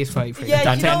 you're right. He's 33. Yeah,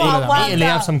 Don't you know take what, all of why- that. Italy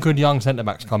have some good young centre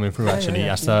backs coming through. Actually,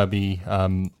 Acerbi,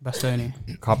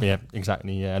 Bastoni. can't be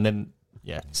exactly. Yeah, and then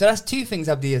So that's two things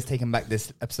Abdi has taken back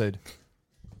this episode.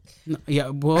 No, yeah,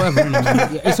 whatever.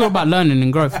 Innit? It's all about learning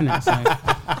and growth, isn't it? So.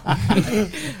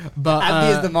 But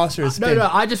Abdi is the master of spin. no,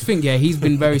 I just think he's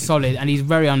been very solid and he's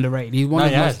very underrated. He's one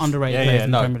of the most underrated players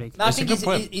in the Premier League. No, I It's a think good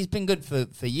point. he's been good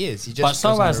for years. He just but so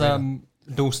goes has under the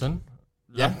radar. Dawson.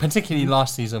 Yeah. Particularly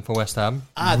last season for West Ham.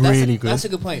 Really good. That's a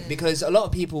good point because a lot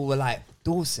of people were like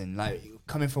Dawson, like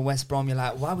coming from West Brom. You're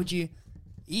like, why would you?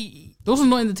 Dawson's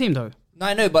not in the team though. No,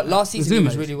 I know, but last season he Zuma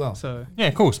was is, really well. So Yeah,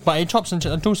 of course. But it chops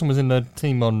and Dawson was in the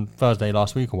team on Thursday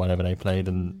last week or whenever they played,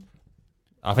 and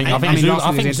I think last week was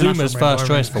Zuma's international first break,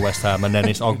 choice for West Ham, and then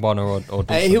it's Ogbonna or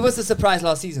Dawson. He was the surprise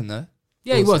last season, though.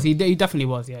 yeah, he was. He definitely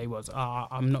was. Yeah, he was.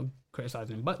 I'm not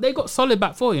criticising him, but they got solid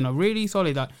back four. You know, really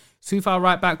solid. Like Soufal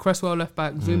right back, Cresswell left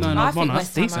back, Zuma and I think Ogbonna.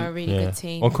 West That's Ham are a decent. really good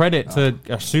team. Well, credit to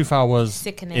Soufal was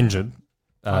Sickening. injured.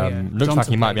 Yeah. Looks like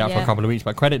Johnson he might be out played. for a Yeah. couple of weeks,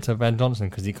 but credit to Ben Johnson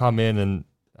because he come in and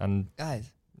Guys,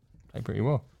 played pretty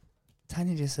well.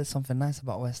 Tanya just said something nice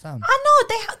about West Ham. I know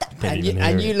they have. Didn't even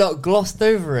hear you it. lot glossed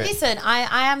over it. Listen,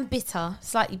 I am bitter,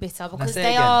 slightly bitter, because say it they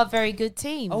again. are a very good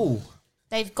team. Oh,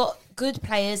 They've got good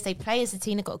players. They play as a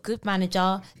team. They've got a good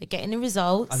manager. They're getting the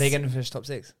results. are they going to finish top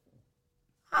 6?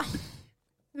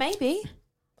 Maybe.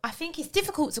 I think it's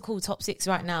difficult to call top 6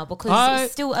 right now because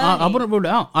it's still early. I wouldn't rule it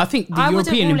out. I think the I wouldn't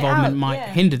European rule it involvement out, might yeah.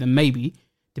 hinder them. Maybe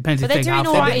depends But if they're they doing have.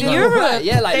 all right in They've Europe. got-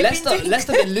 Yeah, like They've Leicester, been doing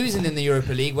Leicester been losing in the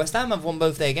Europa League. West Ham have won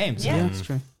both their games. Yeah. Yeah, that's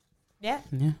true. Yeah.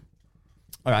 Yeah.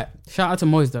 All right. Shout out to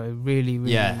Moyes though. Really,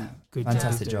 really Yeah. good.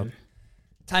 Fantastic job. job.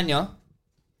 Tanya,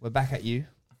 we're back at you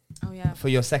Oh, yeah. for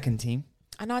your second team.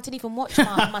 I know I didn't even watch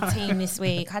my team this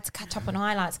week. I had to catch up on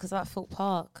highlights because of that Thorpe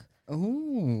Park.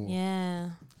 Ooh. Yeah.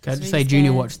 Can I It's just really say, Junior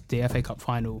scared. watched the FA Cup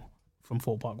final from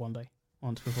Fort Park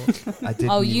once before. I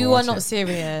didn't Oh, even you are watch not it.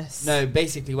 serious. No,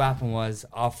 basically what happened was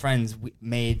our friends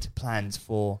made plans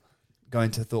for going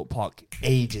to Thorpe Park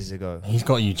ages ago. He's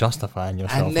got you justifying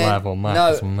yourself And then- live on Matt.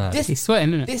 no, It's mad. this- He's sweating,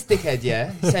 isn't it? This dickhead,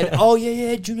 yeah, said, "Oh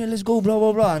yeah, Junior, let's go, blah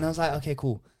blah blah," and I was like, "Okay,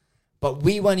 cool," but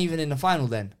we weren't even in the final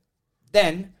then.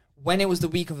 Then when it was the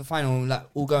week of the final, we were like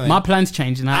all going. My plans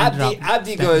changed, and I ended up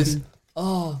Abdi goes,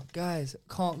 "Oh guys,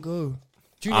 can't go."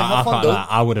 Junior, I have fun can't though. lie,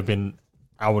 I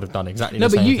would have done exactly No,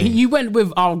 the but same thing. you went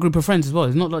with our group of friends as well.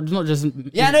 It's not just.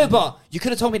 Yeah, I know, but you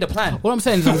could have told me the plan. What I'm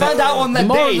saying is, I found out on the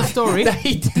moral day of the story. that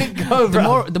he didn't go,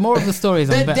 bro. The more of the story is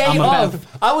The I'm day I'm a of,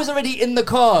 better- I was already in the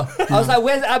car. I was like,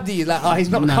 "Where's Abdi?" He's like, "Oh, he's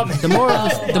not No, coming." the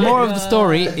more of the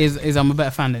story is I'm a better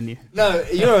fan than you. No,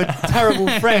 you're a terrible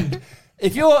friend.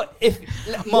 If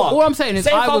Mark, All I'm saying is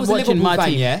say if I was a watching Liverpool my fan,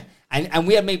 team. yeah, and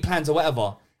we had made plans or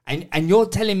whatever, and you're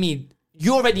telling me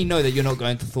you already know that you're not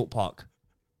going to Thorpe Park.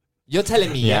 You're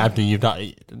telling me, Yeah, Abdi, you've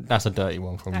done. That's a dirty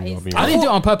one from you. I'll be I didn't do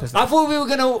it on purpose. I thought we were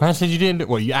gonna. Man said you didn't.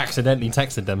 Well, you accidentally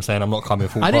texted them saying I'm not coming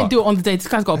full. I didn't do it on the day. This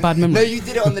guy's got a bad memory. No, you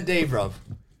did it on the day, bro. All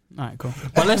right, cool.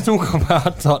 But let's talk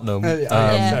about Tottenham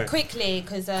Yeah, quickly,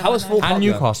 because How was Thorpe Park, and though?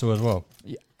 Newcastle as well.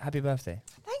 Happy birthday.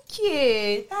 Thank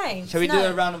you. Thanks. Shall we do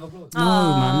a round of applause? No,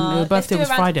 man. Your birthday was let's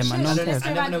do a Friday, round- man. No one let's cares. do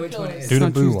a I never round know of which one it applause. is. Do It's the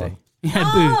on boo Tuesday. one.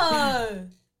 Yeah, boo.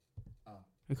 Oh,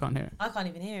 We can't hear it. I can't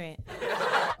even hear it.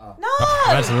 Oh.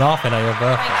 No. Man's laughing at your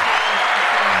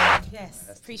birthday. Thank you.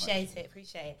 Yes, appreciate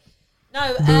it.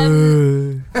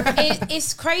 No,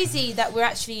 it's crazy that we're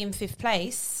actually in 5th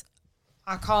place.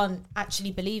 I can't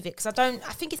actually believe it because I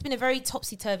think it's been a very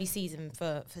topsy-turvy season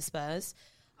for Spurs.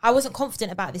 I wasn't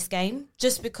confident about this game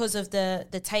just because of the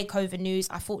takeover news.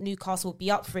 I thought Newcastle would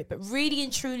be up for it, but really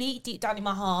and truly, deep down in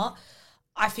my heart,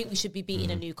 I think we should be beating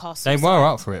a Newcastle They side. were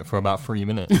up for it for about 3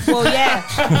 minutes. Well, yeah.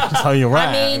 So you're right.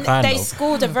 I mean, kind they of.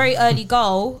 scored a very early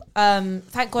goal.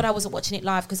 Thank God I wasn't watching it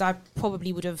live because I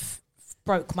probably would have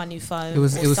broke my new phone. It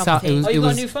was something. Oh, you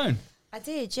got a new phone? I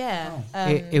did, yeah.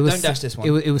 It was Don't dash this one.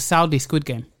 It was Saudi Squid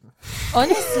Game.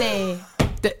 Honestly,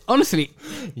 Honestly,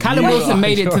 Callum Wilson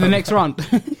made it to the next round.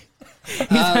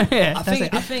 Yeah, I that's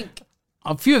it. think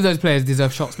A few of those players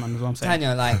deserve shots, man. Is what I'm saying.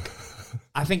 Tanya, like,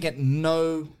 I think at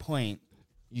no point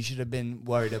you should have been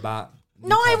worried about.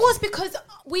 no, I Newcastle. was because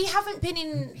we haven't been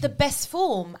in the best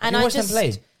form, and You I watched them just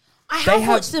play? I They have have-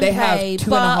 watched them they have play, 2.5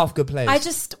 but good players. I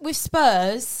just with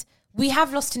Spurs, we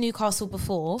have lost to Newcastle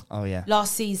before. Oh yeah,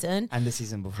 last season and the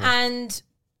season before. And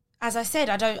as I said,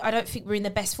 I don't think we're in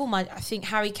the best form. I think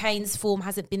Harry Kane's form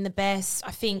hasn't been the best. I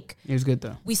think It was good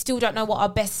though. we still don't know what our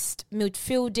best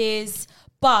midfield is.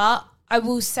 But I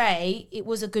will say it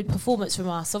was a good performance from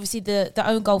us. Obviously, the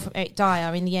own goal from Eric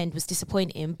Dyer in the end was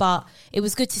disappointing, but it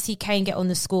was good to see Kane get on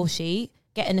the score sheet,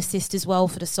 get an assist as well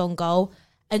for the Son goal.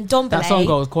 And Ndombele, That song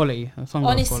goal was quality.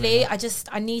 honestly,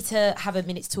 I need to have a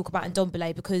minute to talk about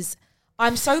Ndombele because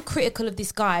I'm so critical of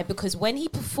this guy because when he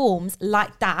performs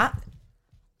like that,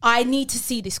 I need to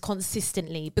see this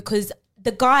consistently because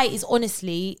the guy is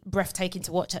honestly breathtaking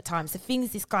to watch at times. The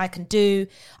things this guy can do.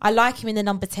 I like him in the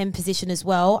number 10 position as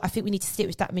well. I think we need to stick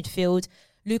with that midfield.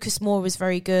 Lucas Moura was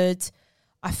very good.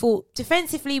 I thought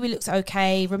defensively we looked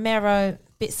okay. Romero,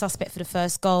 bit suspect for the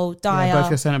first goal. Dyer, Yeah,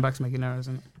 both your centre backs making errors,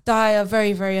 isn't it? Dyer,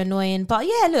 very, very annoying. But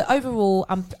yeah, look, overall,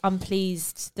 I'm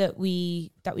pleased that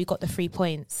we got the 3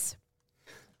 points.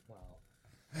 Wow.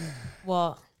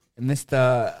 What?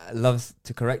 Mr. loves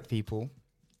to correct people.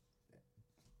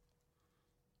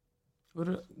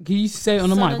 Can you say it on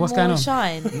the Sun mic? and What's going more on?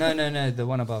 Shine. No, the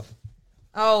one above.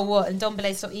 Oh, what? And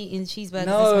Ndombele stopped eating cheeseburgers.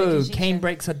 No, and smoking Kane shisha.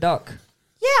 breaks a duck.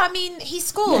 Yeah, I mean, he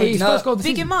scored. Yeah, he's first goal of the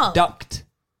Big season. him up. Ducked.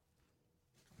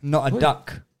 Not a What?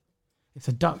 duck. It's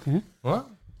a duck, huh? What?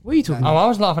 What are you talking Oh, about? I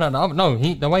was laughing at that. No,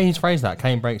 the way he's phrased that,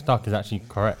 Kane breaks duck, is actually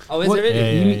correct. Oh, is What- it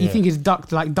really? Yeah, You think it's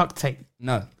duct like duct tape?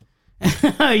 No.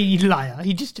 You liar.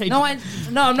 He just changed No, it.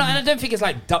 I'm not. And I don't think it's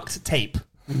like duct tape.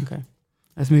 Okay.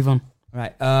 Let's move on.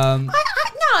 Right.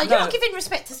 No, you're No. not giving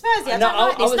respect to Spursy. I No, don't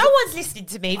like I this. was- No one's listening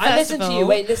to me. I first listened of to all. you.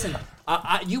 Wait, listen.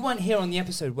 You weren't here on the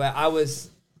episode where I was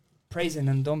praising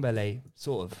Ndombele,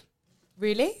 sort of.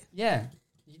 Really? Yeah.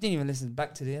 You didn't even listen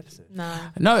back to the episode. No.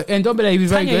 No, and Ndombele, he was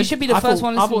very Tanya, good. you should be the I first thought,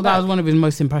 one I listening thought that back. was one of his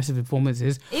most impressive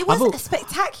performances. It I was thought-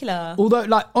 spectacular. Although,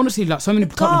 like, honestly, like, so many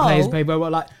Tottenham goal. players played very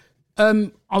well. Like,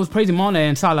 I was praising Mane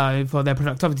and Salah for their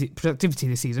productivity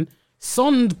this season.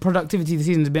 Son's productivity this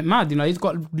season is a bit mad. You know, he's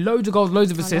got loads of goals, loads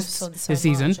of I love assists Son so this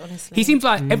season. much, honestly. He seems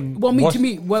like, What's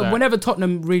that? whenever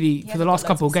Tottenham really, for the hasn't last got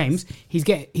couple of loads of games,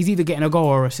 he's either getting a goal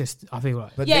or assist, I feel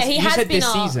like. But Yeah, this, he you has said been this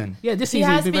our- season. Yeah, this He season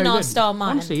has he's been been very our good. star man.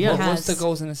 Honestly, He yeah. has. What's the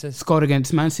goals and assists? Scored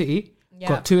against Man City, Yeah.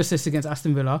 got 2 assists against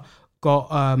Aston Villa, got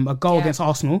a goal Yeah. against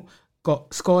Arsenal,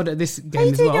 got scored at this How game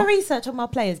you as doing well. your research on my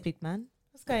players, big man?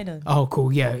 What's going on? Oh,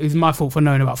 cool. Yeah, it's my fault for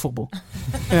knowing about football.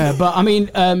 Yeah, but I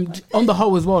mean, on the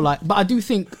whole as well, like, but I do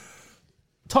think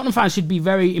Tottenham fans should be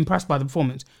very impressed by the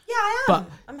performance. Yeah, I am.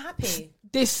 But I'm happy.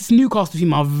 This Newcastle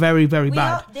team are very, very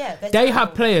bad. They're they have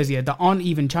terrible. players here that aren't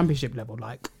even Championship level.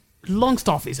 Like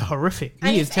Longstaff is horrific.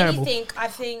 And He if is terrible. anything, I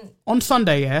think On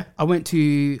Sunday, yeah, I went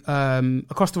to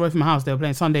across the road from my house. They were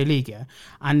playing Sunday League, yeah,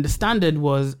 and the standard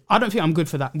was. I don't think I'm good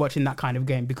for that watching that kind of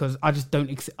game because I just don't.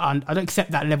 I don't accept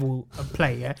that level of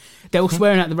play. Yeah, they were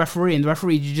swearing at the referee, and the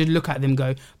referee you just look at them, and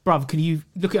go, "Bruv, can you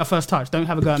look at our first touch? Don't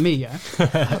have a go at me." Yeah.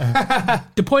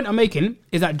 The point I'm making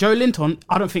is that Joe Linton,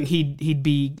 I don't think he'd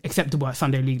be acceptable at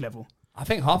Sunday League level. I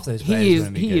think half those players He is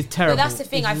gonna be he good. is terrible. But that's the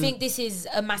thing. I think this is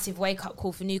a massive wake-up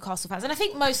call for Newcastle fans. And I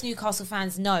think most Newcastle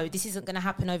fans know this isn't going to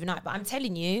happen overnight. But I'm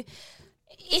telling you,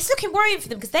 it's looking worrying for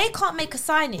them because they can't make a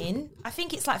sign-in. I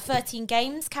think it's like 13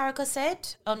 games, Carragher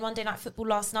said, on Monday Night Football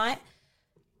last night.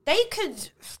 They could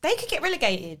get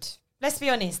relegated. Let's be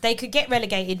honest. They could get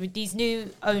relegated with these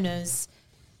new owners.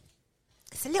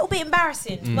 It's a little bit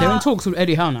embarrassing. But They're in talks with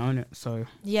Eddie Howe now, isn't it? So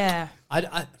yeah.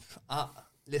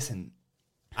 Listen,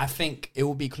 I think it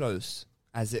will be close,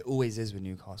 as it always is with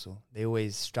Newcastle. They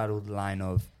always straddle the line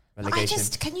of relegation.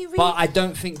 But I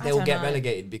don't think they'll get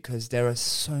relegated because there are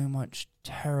so much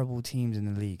terrible teams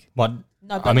in the league. But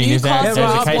No, but I mean, is there a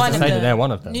Newcastle case is one to of say that them. they're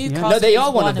one of them? Newcastle No, they is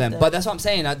are one of them. them. But that's what I'm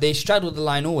saying. They straddle the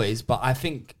line always. But I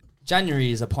think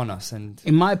January is upon us, and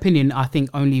in my opinion, I think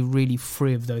only really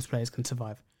 3 of those players can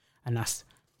survive, and that's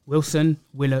Wilson,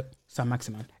 Willett, Sam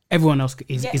Maximan. Everyone else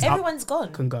is everyone's up,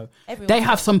 gone. Can go. Everyone's they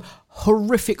have gone. some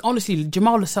horrific. Honestly,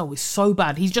 Jamal Lascelles is so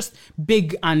bad. He's just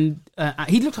big and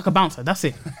he looks like a bouncer. That's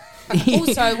it.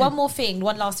 Also,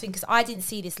 one last thing, because I didn't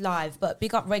see this live, but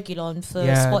big up Regulon for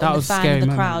that spotting the was fan scary in the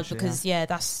moment, crowd actually, because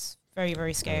that's very,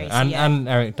 very scary. So, And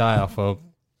Eric Dyer for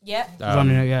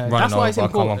running that's why it's over.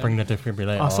 Come on, important. bring the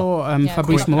defibrillator. I saw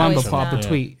Fabrice quick Muamba noise put up a now.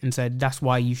 tweet and said that's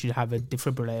why you should have a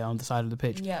defibrillator on the side of the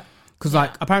pitch. Yeah. Because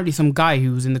like apparently some guy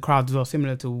who was in the crowd as well,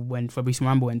 similar to when Fabrice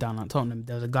Muamba went down at Tottenham,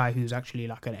 there was a guy who's actually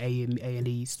like an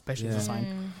A&E specialist assigned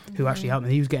who actually helped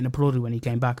him. He was getting applauded when he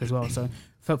came back as well. So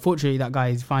fortunately that guy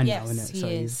is fine now, isn't it?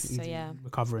 he is. He's So,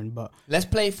 recovering. But let's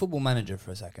play Football Manager for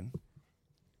a second.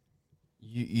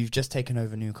 You've just taken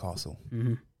over Newcastle.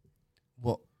 Mm-hmm.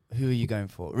 Who are you going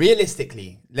for?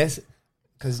 Realistically,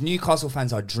 because Newcastle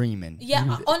fans are dreaming.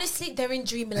 Yeah, honestly, they're in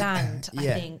dreamland, I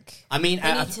think. I mean,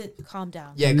 they need to calm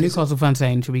down. Yeah, Newcastle fans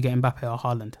saying, should we get Mbappe or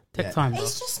Haaland? Take time, bro.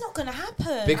 It's just not going to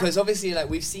happen. Because obviously, like,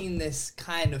 we've seen this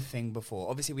kind of thing before.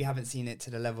 Obviously, we haven't seen it to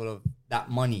the level of that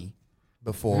money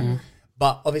before.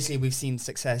 But obviously, we've seen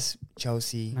success,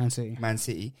 Chelsea, Man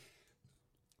City.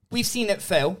 We've seen it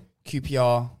fail,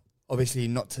 QPR, obviously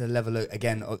not to the level,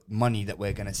 again, of money that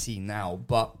we're going to see now.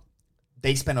 But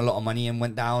they spent a lot of money and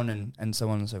went down and so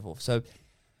on and so forth. So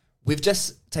we've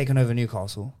just taken over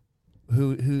Newcastle.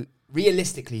 Who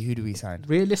realistically, who do we sign?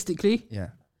 Realistically, Yeah.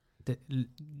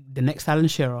 the next Alan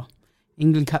Shearer,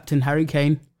 England captain Harry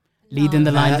Kane, leading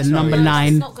the line, that's the not number realistic.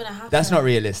 9. It's not going to happen. That's not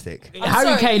realistic.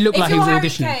 Harry Kane looked If like he you're was Harry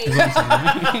auditioning. Kane- is what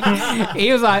I'm saying.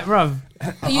 He was like, bruv,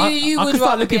 You I would could start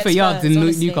rather looking be for at yards Spurs, in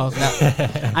honestly.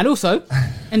 Newcastle. And also,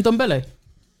 Ndombele.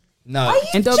 No. Are you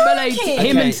Ndombele, joking?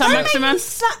 him and Sam Don't make Maximan. me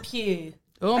slap you.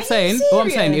 All Are I'm you saying,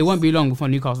 serious? it won't be long before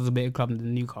Newcastle's a bigger club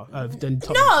than Newcastle. Than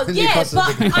Tottenham. No, yeah, Newcastle's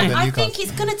but bigger than I Newcastle. think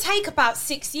it's going to take about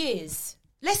 6 years.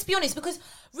 Let's be honest, because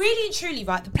really and truly,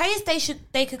 right, the players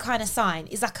they could kind of sign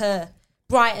is like a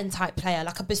Brighton type player,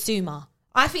 like a Basuma.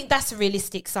 I think that's a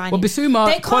realistic signing. Well, Basuma,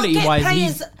 they can't quality-wise, get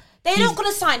players. he's- They're not going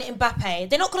to sign Mbappe.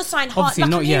 They're not going to sign Haaland. Obviously Like,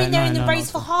 not I'm yet, hearing they're in the no,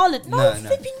 race no. for Haaland. No,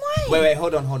 flipping way. Wait,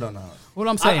 hold on. All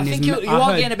I'm saying I is, think you I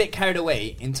are heard- getting a bit carried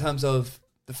away in terms of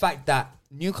the fact that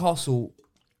Newcastle,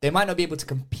 they might not be able to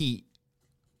compete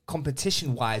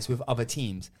competition-wise with other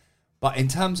teams, but in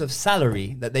terms of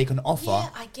salary that they can offer, Yeah,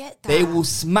 I get that. they will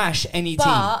smash any team.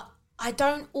 But I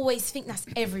don't always think that's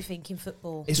everything in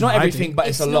football. It's not I everything, do. but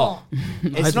it's a lot.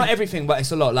 It's not everything, but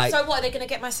it's a lot. Like So what, are they going to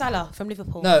get my Salah from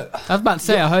Liverpool? no, I was about to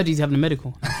say, I heard he's having a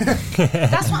medical.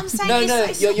 That's what I'm saying. no.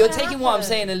 It's You're not taking gonna what I'm happen.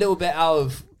 saying a little bit out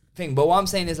of thing, but what I'm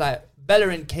saying is like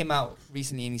Bellerin came out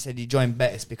recently and he said he joined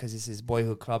Betis because it's his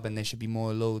boyhood club and there should be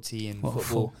more loyalty in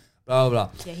football. Blah blah blah.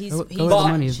 Yeah, he's Go with he's the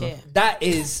money as shit. well.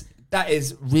 That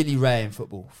is really rare in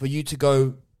football for you to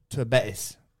go to a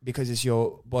Betis because it's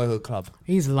your boyhood club.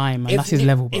 He's lying, man. That's his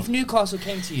level, bro. If Newcastle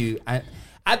came to you and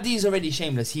Abdi's already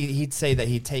shameless, he'd say that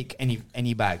he'd take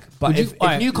any bag. But Would you- if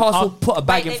alright, Newcastle put a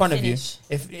bag Wait, in front of you, finish.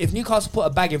 if Newcastle put a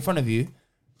bag in front of you,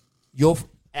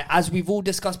 as we've all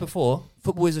discussed before,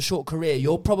 football is a short career.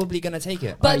 You're probably going to take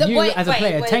it. But the- you wait, as a wait,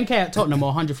 player, wait. 10k at Tottenham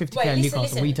or 150k at Newcastle,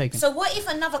 what are you taking? So what if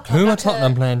another club? Who are like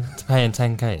Tottenham paying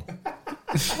 10k?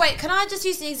 Wait, can I just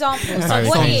use an example? So Harry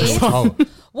what Kane if? is- oh,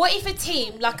 What if a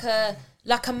team like a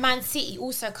like a Man City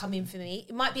also come in for me.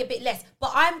 It might be a bit less,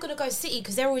 but I'm gonna go City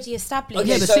because they're already established.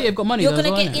 Okay, but City have got money. You're though,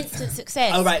 gonna as well, get innit? instant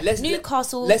success. All right,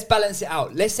 Newcastle. Let's balance it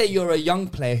out. Let's say you're a young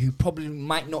player who probably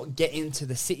might not get into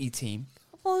the City team.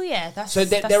 Oh yeah, that's so.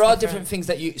 That's there are different things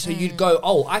that you. So you'd go,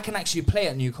 oh, I can actually play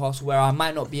at Newcastle where I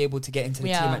might not be able to get into the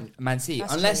team at Man City,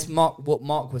 That's unless true. what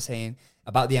Mark was saying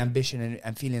about the ambition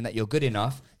and feeling that you're good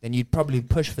enough. Then you'd probably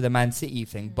push for the Man City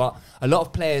thing. But a lot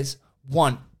of players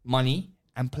want money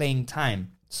and playing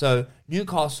time. So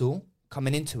Newcastle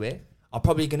coming into it are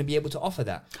probably going to be able to offer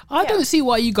that. I don't see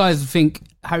why you guys think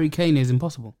Harry Kane is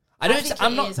impossible.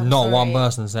 I'm not. Not one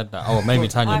person said that. Oh, maybe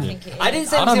Tanya did. I didn't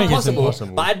say I don't it's think it's impossible,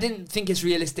 impossible. but I didn't think it's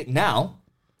realistic now.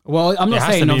 Well, I'm It not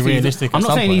has saying to be obviously realistic I'm at not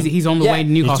some saying point. he's on the way to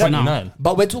Newcastle now. 29.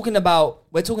 But we're talking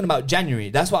about January.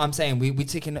 That's what I'm saying. We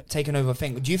taking over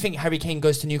thing. Do you think Harry Kane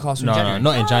goes to Newcastle in January?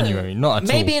 No, not in January. Not at all.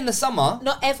 Maybe in the summer.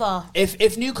 Not ever.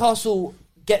 If Newcastle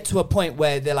get to a point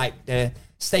where they're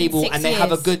stable In 6 and they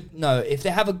have a years. if they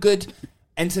have a good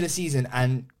end to the season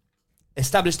and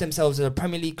establish themselves as a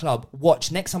Premier League club,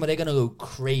 watch next summer they're gonna go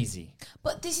crazy.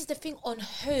 But this is the thing on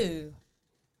who.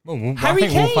 Well, Harry I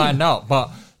think we'll Kane. find out. But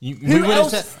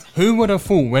who would have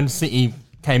thought when City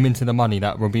came into the money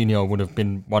that Robinho would have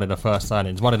been one of the first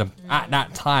signings, at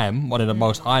that time one of the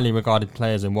most highly regarded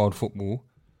players in world football.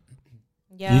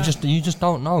 Yeah. You just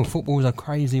don't know. Football is a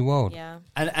crazy world. Yeah.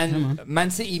 And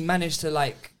Man City managed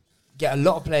to get a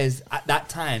lot of players at that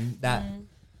time that.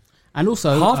 And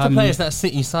also, half the players that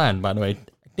City signed, by the way,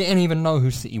 didn't even know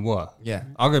who City were. Yeah.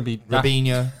 I'm gonna be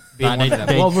Robinho being one of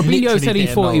them. Well, Robinho literally said he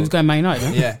didn't thought he know. was going Man United.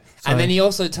 Huh? Yeah. So- And then he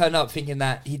also turned up thinking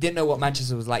that he didn't know what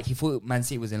Manchester was like. He thought Man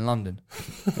City was in London.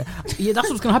 Yeah, that's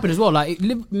what's going to happen as well. Like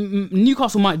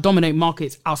Newcastle might dominate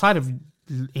markets outside of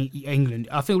England.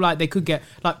 I feel like they could get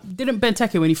didn't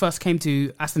Benteke when he first came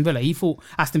to Aston Villa? He thought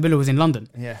Aston Villa was in London.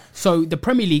 Yeah. So the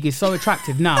Premier League is so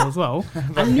attractive now as well.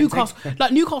 And Newcastle,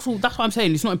 that's what I'm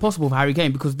saying. It's not impossible for Harry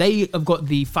Kane because they have got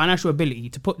the financial ability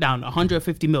to put down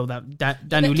 150 mil that Daniel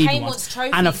But Levy Kane wants. wants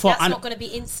trophies. And That's not going to be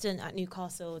instant at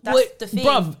Newcastle. That's Wait, the thing.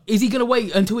 bruv, is he going to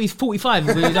wait until he's 45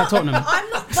 when he's at Tottenham? I'm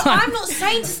not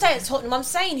saying to stay at Tottenham. I'm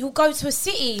saying he'll go to a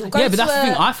City. He'll go Yeah, but to that's the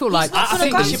thing. I feel like I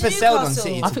think the ship has sailed on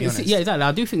City. I think exactly.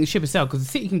 I do think the ship has sailed because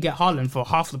the City can get Haaland for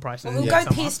half the price. We'll go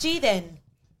PSG then.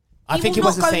 I think he will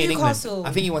wants to not go stay in England. Newcastle.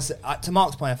 I think he wants to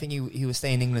Mark's point. I think he was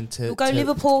staying in England to. He'll go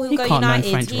Liverpool. He'll He go can't learn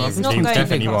United. French, He's bruv. not He going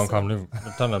definitely to won't Newcastle.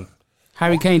 come. Tell him.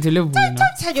 Harry Kane to Liverpool. Don't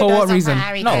tell your For nose what up for reason?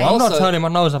 Harry No, Kane. I'm not Also- turning my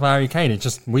nose up at Harry Kane. It's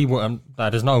just we wouldn't.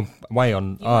 There's no way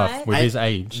on might. earth with his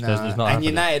age. It's not and happening.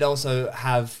 United also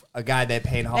have a guy they're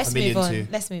paying half Let's a million move on. to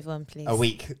Let's move on, please. a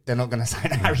week. They're not going to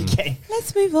sign Harry Kane.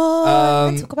 Let's move on.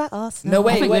 Let's talk about Arsenal. No,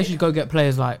 I think they wait. should go get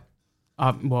players like,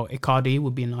 Icardi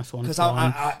would be a nice one. 'Cause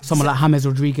Someone like James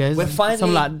Rodriguez. We're finally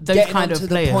someone like those getting kind onto of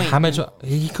the players. point. James,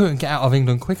 he couldn't get out of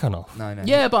England quick enough. No.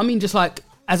 Yeah, but I mean, just like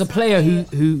as a player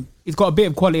who has got a bit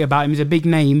of quality about him, he's a big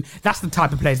name. That's the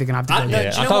type of players they're gonna have to go. No,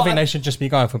 get. do you I know don't what think they should just be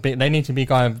going for big. They need to be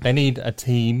going. They need a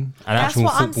team, an That's actual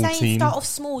what I'm football saying. team. Start off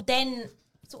small, then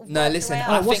sort of No, work the listen, way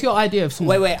I up. What's think- your idea of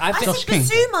someone? Wait. I I think Josh think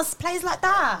King. Basuma's plays like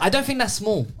that. I don't think that's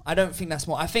small.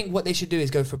 I think what they should do is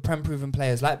go for prem-proven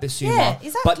players like Basuma. Yeah,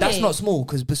 exactly. But that's not small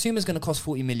because Basuma's going to cost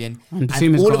 40 million, And and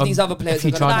Basuma's all got of a- these other a players few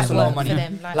are going to charges cost a lot of for money.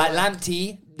 them, Like like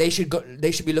Lamptey, they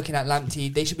should be looking at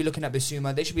Lamptey. They should be looking at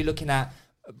Basuma. They should be looking at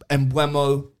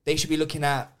Mbeumo. They should be looking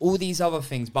at all these other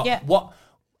things. But Yeah.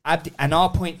 and our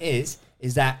point is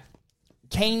that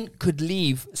Kane could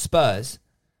leave Spurs.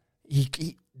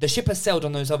 The ship has sailed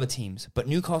on those other teams, but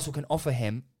Newcastle can offer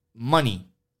him money.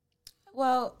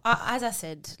 Well, as I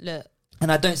said, look,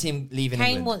 And I don't see him leaving Kane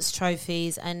England. wants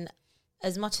trophies, and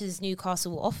as much as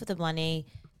Newcastle will offer the money,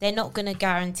 they're not going to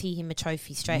guarantee him a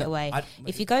trophy straight away.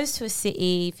 If he goes to a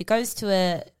City, if he goes to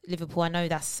a Liverpool, I know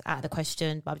that's out of the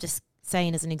question, but I'm just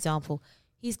saying as an example,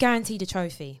 he's guaranteed a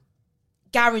trophy.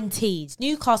 Guaranteed.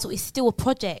 Newcastle is still a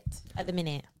project at the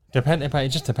minute. It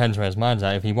just depends where his mind's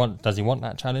at. Does he want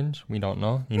that challenge? We don't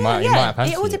know. He might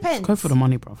fancy it all depends. Go for the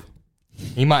money, bro.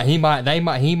 He might.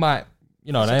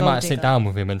 You know, they might sit digger. down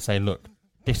with him and say, "Look,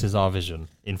 this is our vision.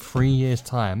 In 3 years'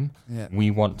 time,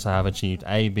 we want to have achieved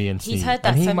A, B, and C." He's heard that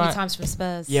And he so many might- times from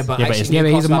Spurs. Yeah, but Yeah, actually, Yeah,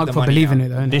 but he's a Newcastle have mug the for money believing now. it,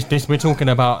 though. Isn't This we're talking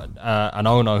about an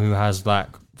owner who has like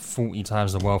 40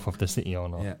 times the wealth of the City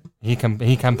owner. Yeah. He can No,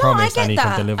 I promise and get he that.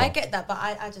 can deliver. I get that, but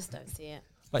I just don't see it.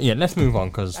 But yeah, let's move on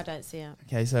because I don't see it.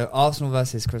 Okay, so Arsenal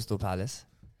versus Crystal Palace.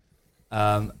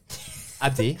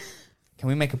 Abdi, can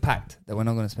we make a pact that we're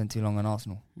not going to spend too long on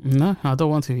Arsenal? No, I don't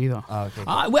want to either. Oh,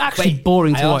 okay. We're actually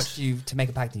boring to I watch. asked you to make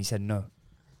a pact and you said no.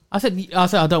 I said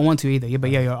I don't want to either. Yeah,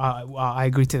 but I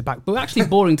agree to the back. But we're actually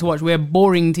boring to watch. We're a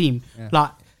boring team. Yeah.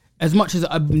 Like as much as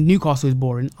Newcastle is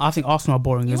boring, I think Arsenal are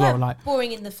boring as well. Like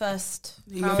boring in the first.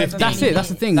 That's it. That's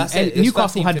the thing.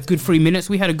 Newcastle had a good 3 minutes.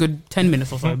 We had a good 10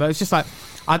 minutes or so. But it's just like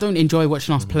I don't enjoy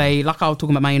watching us play. Like I was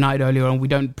talking about Man United earlier, and we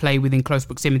don't play within close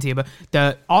proximity. But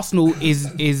the Arsenal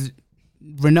is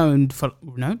renowned for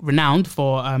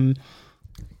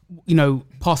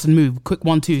pass and move, quick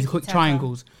 1-2s, quick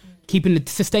triangles, keeping the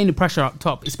sustaining the pressure up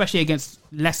top, especially against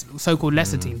so-called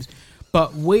lesser teams.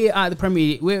 But we're at the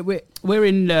Premier League. We're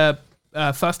in the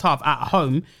first half at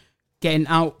home, getting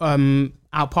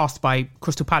outpassed by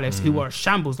Crystal Palace, who were a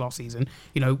shambles last season.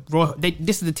 You know,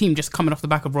 this is the team just coming off the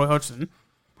back of Roy Hodgson,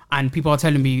 and people are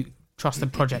telling me trust the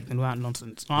project and all that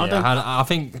nonsense. I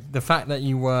think the fact that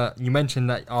you mentioned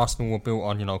that Arsenal were built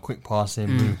on quick passing,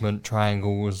 movement,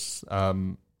 triangles,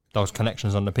 those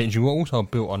connections on the pitch. You were also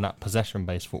built on that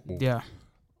possession-based football. Yeah,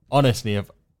 honestly,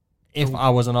 if I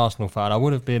was an Arsenal fan, I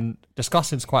would have been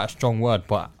disgusted. Is quite a strong word,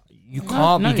 but you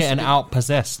can't be getting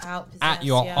out-possessed at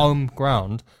your home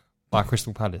ground by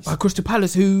Crystal Palace. By Crystal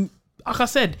Palace, who, like I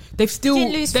said, they're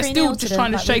still just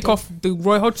trying to shake off the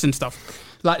Roy Hodgson stuff.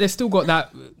 Like they've still got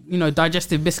that,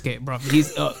 digestive biscuit, bro.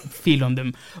 He's feel on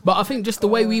them. But I think just the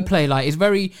way we play, like, is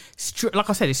very strict. Like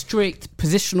I said, it's strict,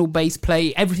 positional-based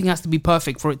play. Everything has to be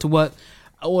perfect for it to work.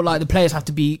 Or like the players have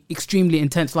to be extremely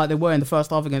intense, like they were in the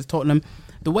first half against Tottenham.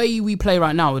 The way we play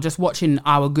right now, we're just watching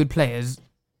our good players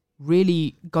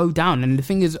really go down. And the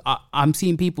thing is, I'm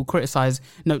seeing people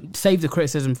save the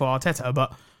criticism for Arteta,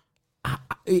 but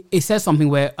it says something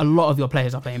where a lot of your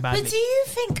players are playing badly. But do you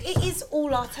think it is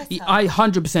all Arteta? I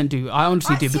 100% do. I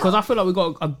honestly do, because I feel like we've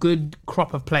got a good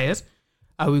crop of players.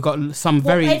 We've got some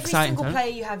very exciting. Every single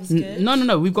player you have is good.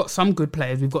 No. We've got some good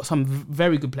players. We've got some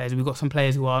very good players. We've got some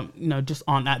players who are, just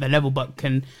aren't at their level, but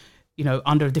can,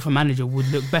 under a different manager would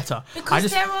look better.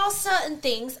 Because there are certain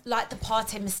things, like the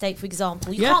Partey mistake, for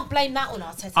example. You can't blame that on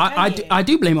Arteta, I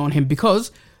do blame it on him,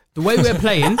 because the way we're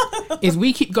playing is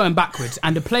we keep going backwards,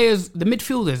 and the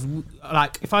midfielders,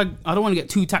 like, I don't want to get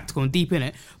too tactical and deep in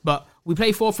it, but we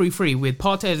play 4-3-3 with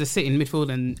Partey as a sitting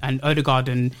midfield and Odegaard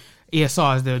and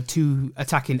ESR as the two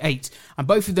attacking eights, and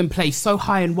both of them play so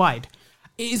high and wide.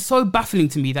 It is so baffling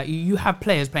to me that you have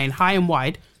players playing high and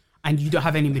wide and you don't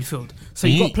have any midfield. So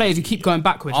you've got players who keep going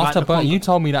backwards. After Burnley, you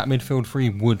told me that midfield three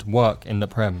would work in the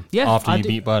Prem after you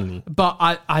beat Burnley. But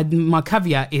my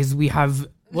caveat is we have,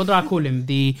 what do I call him?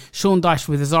 The Sean Dyche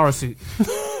with a Zara suit.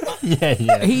 Yeah.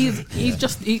 He's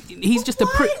just a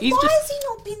prick. Why has he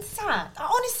not been sacked?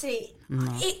 Honestly,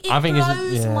 it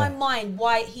blows my mind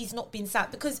why he's not been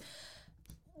sacked. Because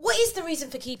what is the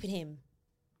reason for keeping him?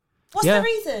 What's the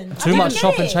reason? Too much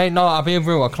chop and change. No, I'll be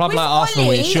real. A club like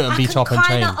Arsenal, it shouldn't be chop and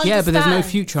change. Yeah, but there's no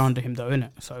future under him, though, innit?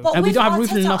 So, but and we don't have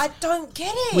ruthless enough. I don't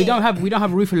get it. We don't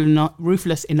have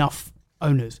ruthless enough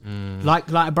owners.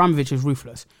 Like Abramovich is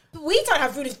ruthless. But we don't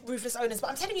have ruthless owners.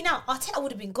 But I'm telling you now, Arteta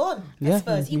would have been gone at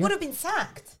Spurs. He would have been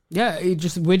sacked. Yeah, I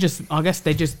guess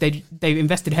they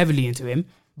invested heavily into him,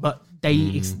 but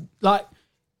I'm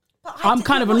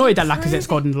kind of annoyed that Lacazette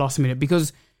scored in the last minute,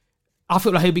 because I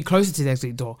feel like he'll be closer to the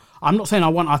exit door. I'm not saying I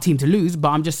want our team to lose, but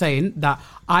I'm just saying that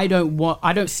I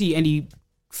don't see any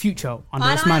future under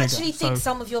this manager. I actually think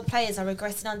some of your players are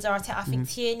regressing under Arteta. I think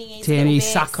Tierney,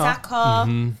 Saka.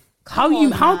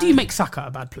 How do you make Saka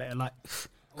a bad player? Like,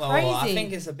 crazy. I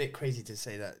think it's a bit crazy to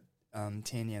say that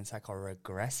Tierney and Saka are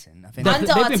regressing. I think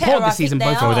they've been poor this season.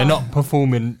 They're not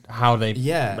performing how they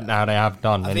have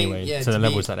done to the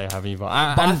levels that they have either.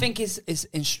 But I think it's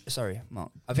sorry,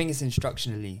 Mark. I think it's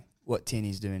instructionally what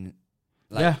Tierney's doing.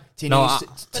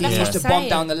 Tierney used to bomb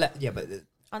down the left. Yeah, but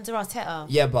under Arteta.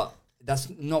 Yeah, but that's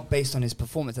not based on his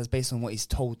performance. That's based on what he's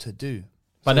told to do.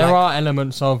 But there are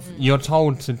elements of you're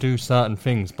told to do certain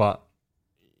things, but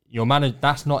your manager,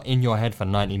 that's not in your head for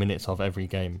 90 minutes of every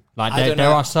game. Like there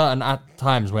are certain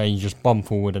times where you just bomb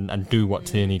forward and do what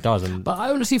Tierney does. But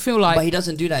I honestly feel like, but he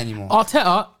doesn't do that anymore.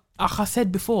 Arteta, like I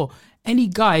said before, any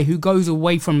guy who goes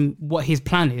away from what his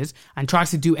plan is and tries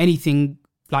to do anything,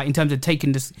 like in terms of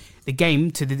taking the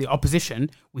game to the opposition,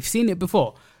 we've seen it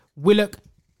before. Willock,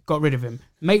 got rid of him.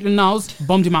 Maitland-Niles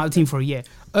bombed him out of the team for a year.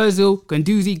 Ozil,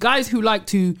 Guendouzi, guys who like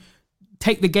to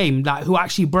take the game, like who are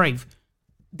actually brave,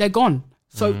 they're gone.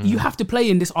 So you have to play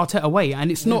in this Arteta way,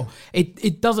 and it's not.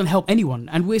 It doesn't help anyone,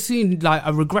 and we're seeing like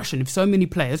a regression of so many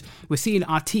players. We're seeing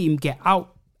our team get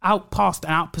outpassed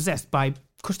and outpossessed by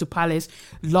Crystal Palace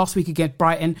last week against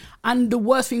Brighton, and the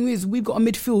worst thing is we've got a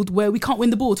midfield where we can't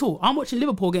win the ball at all. I'm watching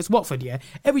Liverpool against Watford. Yeah,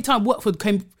 every time Watford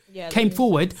came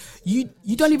forward, you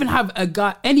don't even have a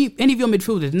guy. Any of your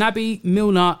midfielders, Naby,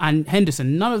 Milner, and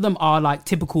Henderson. None of them are like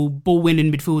typical ball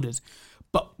winning midfielders.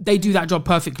 but they do that job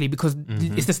perfectly because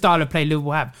it's the style of play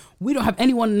Liverpool have. We don't have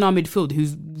anyone in our midfield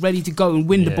who's ready to go and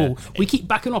win the ball. We keep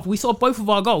backing off. We saw both of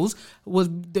our goals was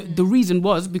the reason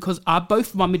was because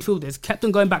both of our midfielders kept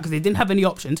on going back because they didn't have any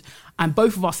options, and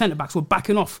both of our centre backs were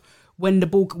backing off when the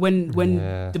ball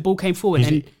the ball came forward.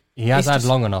 And he has had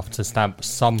long enough to stamp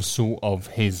some sort of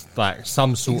his of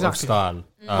style.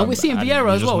 And we're seeing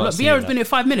Vieira as well. Look, Vieira's been here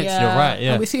 5 minutes. Yeah. You're right.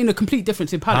 Yeah, and we're seeing a complete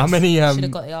difference in Palace. How many? Should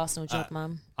have got the Arsenal job,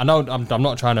 man. I know I'm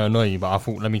not trying to annoy you, but I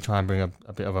thought let me try and bring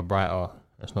a bit of a brighter.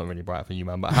 It's not really bright for you,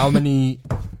 man. But how many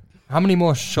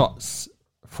more shots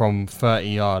from 30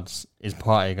 yards is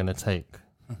Partey going to take?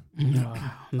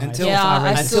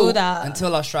 I saw that.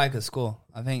 Until our strikers score.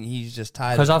 I think he's just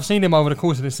tired. Because I've seen him over the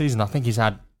course of this season. I think he's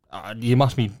had. He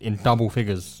must be in double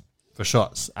figures for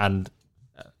shots and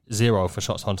 0 for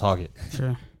shots on target.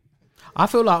 Sure. I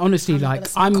feel like honestly,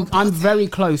 I'm very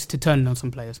close to turning on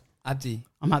some players. Abdi,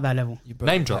 I'm at that level.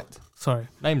 Name drop. Sorry.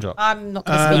 Name drop. I'm not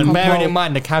going to speak on bearing in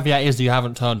mind the caveat is you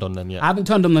haven't turned on them yet. I haven't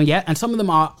turned on them yet, and some of them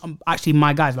are actually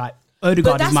my guys. Like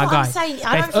Odegaard is my guy.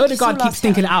 If Odegaard keeps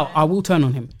stinking it out, I will turn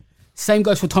on him. Same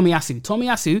goes for Tomiyasu.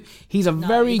 Tomiyasu, he's a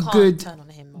very good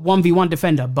 1v1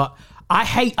 defender, but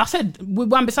I said with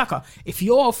Wan-Bissaka, if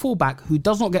you're a fullback who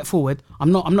does not get forward,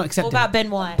 I'm not accepting. What about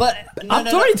Ben White? But I've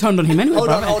already turned on him anyway.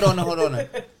 Hold on.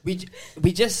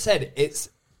 We just said it's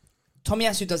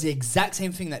Tomiyasu does the exact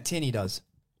same thing that Tierney does.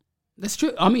 That's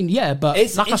true. I mean, yeah, but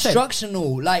it's like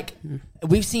instructional. Like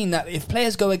we've seen that if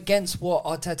players go against what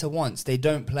Arteta wants, they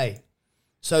don't play.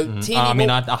 So Tierney,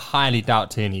 I highly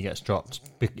doubt Tierney gets dropped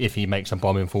if he makes a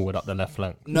bombing forward up the left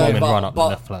flank. Run up the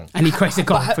left flank, and he creates a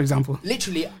goal, for example.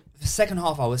 Literally, the second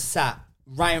half, I was sat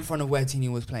right in front of where Tierney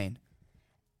was playing.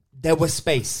 There was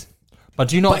space, but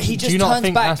do you not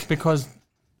think that's because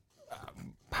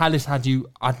Palace had you?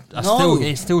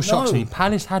 It still shocks me.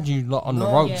 Palace had you on the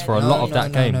ropes for a lot of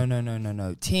that game.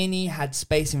 No. Tierney had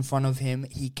space in front of him.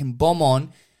 He can bomb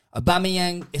on.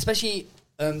 Aubameyang, especially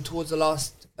towards the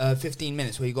last 15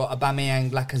 minutes where you got Aubameyang,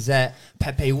 Lacazette,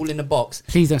 Pepe all in the box.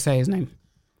 Please don't say his name.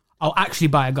 I'll actually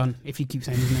buy a gun if you keep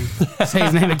saying his name. Say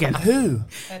his name again. Who?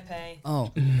 Pepe.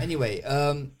 Oh, anyway,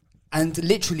 and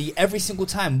literally every single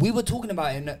time we were talking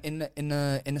about it in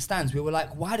the stands, we were like,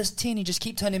 why does Tierney just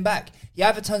keep turning back? He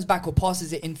either turns back or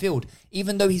passes it infield,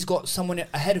 even though he's got someone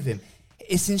ahead of him.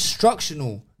 It's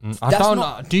instructional.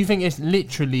 Do you think it's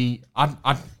literally?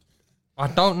 I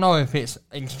don't know if it's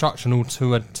instructional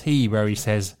to a T where he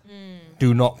says,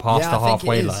 "Do not pass the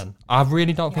halfway line." I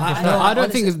really don't think it's that. I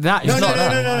don't think it's that.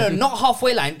 No, not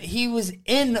halfway line. He was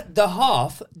in the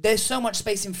half. There's so much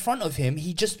space in front of him.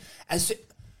 He just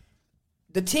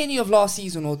the Tierney of last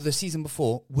season or the season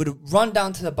before would run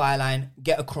down to the byline,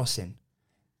 get a cross in.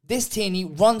 This Tierney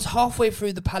runs halfway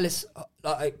through the Palace,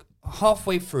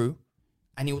 halfway through,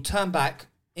 and he will turn back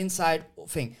inside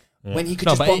thing. Yeah. When he could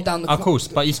just bomb down the Of course,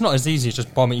 but it's not as easy as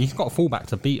just bombing. He's got a fullback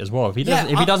to beat as well. If he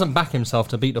doesn't back himself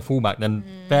to beat the fullback, then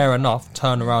fair enough,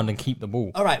 turn around and keep the ball.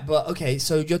 All right, but okay,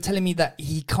 so you're telling me that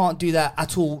he can't do that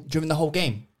at all during the whole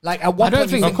game? Like at one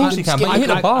point, of course he can. But he hit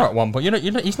a bar at one point.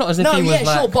 He's not as if he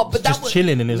was but just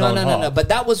chilling in his own half. No. But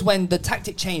that was when the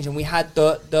tactic changed and we had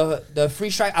the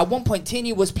free strike. At one point,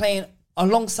 Tierney was playing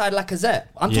alongside Lacazette.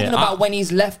 I'm talking about when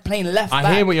he's playing left back.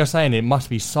 I hear what you're saying. It must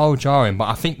be so jarring, but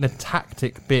I think the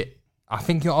tactic bit. I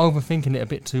think you're overthinking it a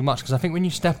bit too much because I think when you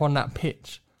step on that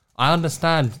pitch, I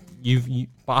understand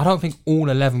but I don't think all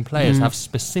 11 players have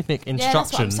specific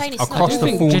instructions across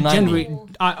the full 90.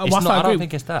 I don't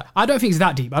think it's that. I don't think it's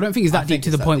that deep. I don't think it's that deep to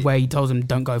the point where he tells them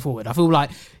don't go forward. I feel like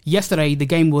yesterday the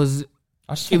game was.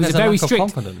 It was very strict.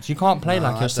 Confidence. You can't play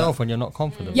like yourself when you're not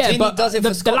confident. Yeah, but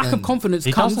the lack of confidence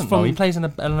comes from. He plays on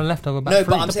the leftover back. No,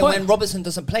 but I'm saying when Robertson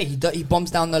doesn't play, he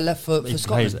bombs down the left for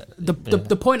Scotland.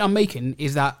 The point I'm making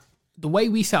is that the way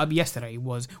we set up yesterday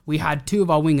was we had two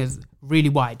of our wingers really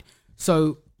wide.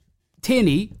 So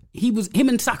Tierney, him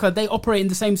and Saka, they operate in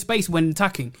the same space when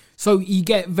attacking. So you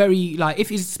get very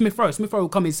if it's Smith Rowe will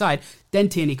come inside, then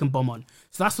Tierney can bomb on.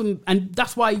 So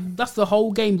that's why the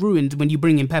whole game ruined when you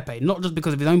bring in Pepe, not just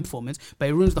because of his own performance, but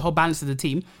it ruins the whole balance of the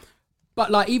team.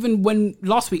 But even when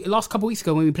last couple of weeks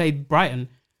ago when we played Brighton,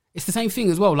 it's the same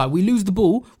thing as well. We lose the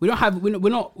ball, we're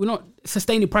not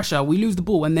sustaining pressure. We lose the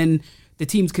ball, and then the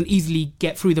teams can easily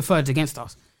get through the thirds against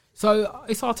us. So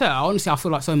it's Arteta. Honestly, I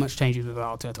feel like so much changes with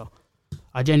Arteta.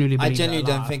 I genuinely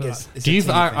don't think it's do you?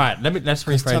 All right, let's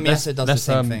rephrase. Tomiyasu does the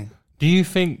same thing. Do you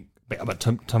think? But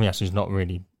Tomiyasu's not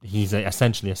really. He's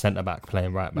essentially a centre back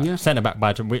playing right back. Yeah. Centre back,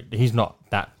 he's not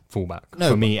that fullback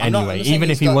for me anyway. Even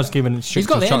if he was given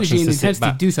strict instructions to sit back, he's got the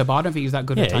energy and intensity to do so. But I don't think he's that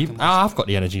good at attacking. I've got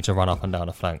the energy to run up and down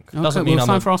the flank. Okay, doesn't mean I'm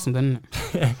sign for Arsenal then.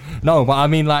 No, but I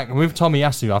mean with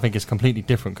Tomiyasu, I think it's completely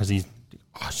different because he's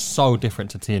are so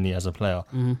different to Tierney as a player.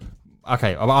 Mm-hmm.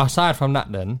 Okay, aside from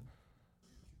that, then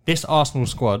this Arsenal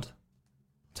squad,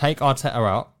 take Arteta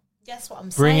out. That's what I'm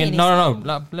Bring saying. in no.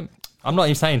 I'm not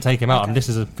even saying take him out. Okay. This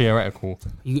is a theoretical.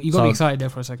 You got to be excited there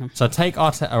for a second. So take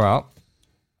Arteta out.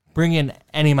 Bring in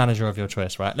any manager of your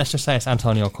choice, right? Let's just say it's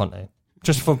Antonio Conte,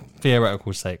 just for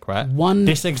theoretical sake, right?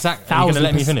 This exact. You're gonna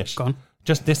let me finish. Gone.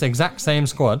 Just this exact same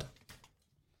squad.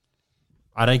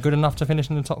 Are they good enough to finish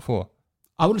in the top 4?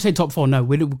 I wouldn't say top 4, no,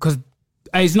 because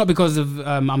it's not because of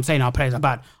I'm saying our players are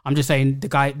bad. I'm just saying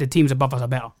the teams above us are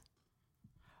better.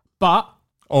 But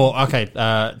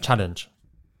challenge.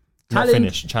 Not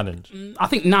finish, challenge. I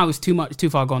think now it's too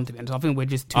far gone to be honest. I think we're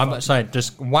just too far. Sorry,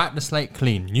 just wipe the slate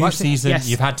clean. New season, yes,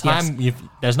 you've had time. yes.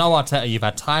 There's no Arteta. You've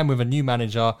had time with a new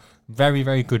manager. Very,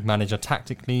 very good manager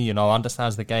tactically.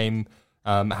 Understands the game.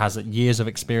 Has years of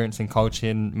experience in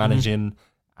coaching, managing,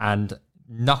 and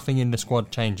nothing in the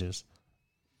squad changes.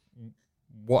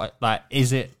 What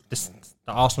is it? The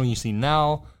Arsenal you see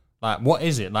now? What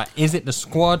is it? Is it the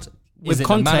squad? Is it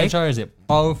Conte, the manager? Is it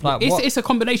both? It's a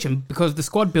combination because the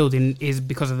squad building is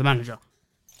because of the manager.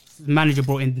 The manager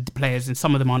brought in the players, and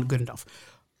some of them aren't good enough.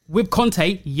 With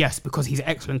Conte, yes, because he's an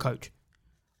excellent coach.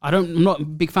 I'm not a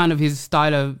big fan of his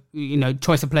style of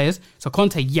choice of players. So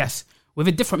Conte, yes. With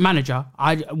a different manager,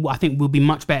 I think we'll be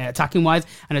much better attacking wise,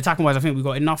 and attacking wise, I think we've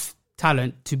got enough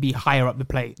talent to be higher up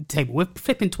the table. We're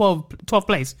flipping 12th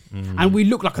place, and we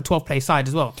look like a 12th place side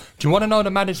as well. Do you want to know the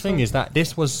maddest thing is that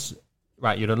this was.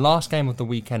 Right, you're the last game of the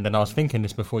weekend, and I was thinking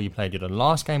this before you played. You're the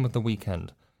last game of the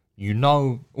weekend.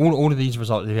 All of these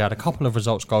results. If you had a couple of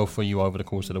results go for you over the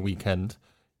course of the weekend,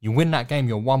 you win that game.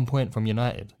 You're 1 point from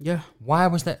United. Yeah. Why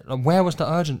was that? Where was the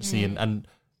urgency and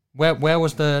where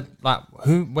was the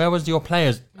Where was your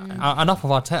players? Enough of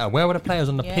Arteta. Where were the players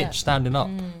on the pitch standing up?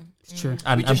 It's true.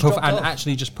 And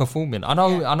actually just performing. I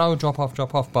know drop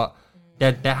off, but.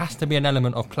 There has to be an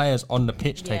element of players on the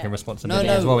pitch taking responsibility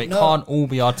as well. It can't all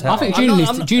be Arteta. I think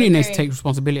Junior needs to take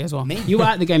responsibility as well. You were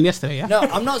at the game yesterday, yeah? No,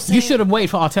 I'm not saying... You should have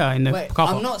waited for Arteta in the car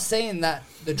park. I'm not saying that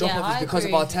the drop-off is because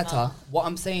of Arteta. What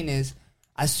I'm saying is,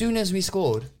 as soon as we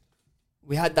scored,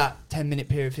 we had that 10-minute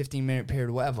period, 15-minute period,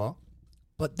 whatever.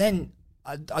 But then...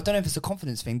 I don't know if it's a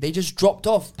confidence thing. They just dropped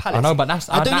off Palace. I know, but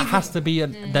that has to be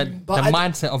the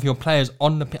mindset of your players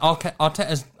on the pitch.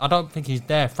 Arteta's, I don't think he's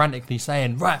there frantically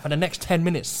saying, right, for the next 10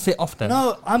 minutes, sit off them.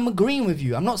 No, I'm agreeing with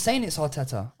you. I'm not saying it's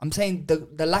Arteta. I'm saying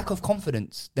the lack of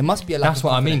confidence. There must be a lack of confidence. That's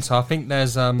what I mean. So I think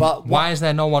there's... why is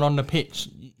there no one on the pitch?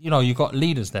 You've got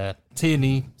leaders there.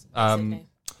 Tierney,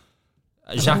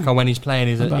 Xhaka when he's playing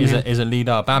is a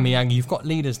leader. Aubameyang, you've got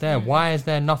leaders there. Why is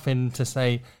there nothing to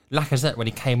say... Lacazette when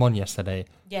he came on yesterday.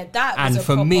 Yeah, that was and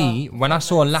for me, when I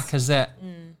saw Lacazette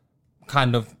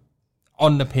kind of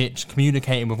on the pitch,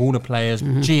 communicating with all the players,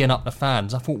 geeing up the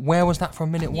fans, I thought, where was that from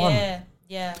minute one?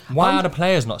 Yeah. Why are the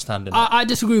players not standing up? I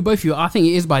disagree with both of you. I think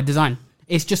it is by design.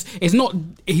 It's not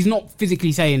he's not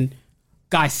physically saying,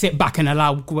 guys, sit back and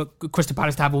allow Crystal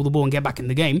Palace to have all the ball and get back in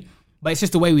the game. But it's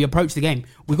just the way we approach the game.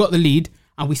 We got the lead.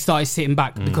 And we started sitting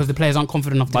back because the players aren't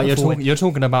confident enough to go forward. You're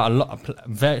talking about a lot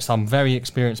of some very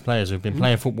experienced players who've been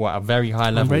playing football at a very high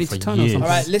level for years. All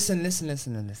right, listen.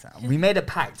 We made a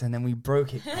pact and then we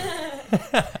broke it.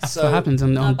 So what happens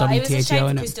on WTHL, it was a shame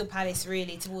for Crystal Palace,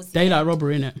 really, towards the daylight end.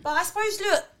 robbery, innit? But I suppose,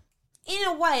 look, in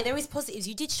a way, there is positives.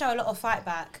 You did show a lot of fight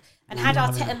back. And had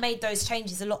Arteta made those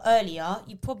changes a lot earlier,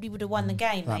 you probably would have won the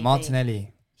game, maybe.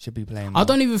 Martinelli should be playing. I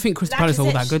don't even think Crystal Palace are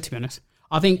all that good, to be honest.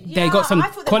 I think they got some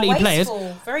quality players.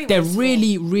 They're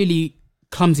really, really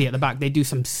clumsy at the back. They do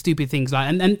some stupid things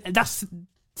and that's the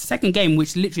second game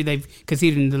which literally they've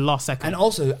conceded in the last second. And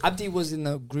also, Abdi was in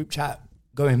the group chat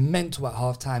going mental at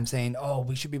half time saying,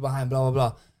 we should be behind, blah, blah,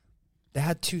 blah. They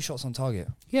had 2 shots on target.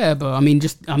 Yeah, but I mean,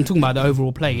 I'm talking about the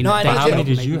overall play. How many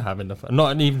did you have in the...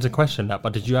 Not even to question that,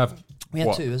 but did you have... We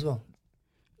had 2 as well.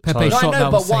 Pepe shot that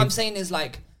was but what I'm saying is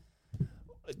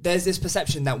there's this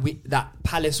perception that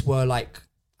Palace were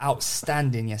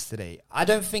outstanding yesterday. I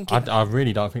don't think I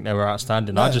really don't think they were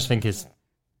outstanding. No. I just think it's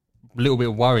a little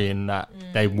bit worrying that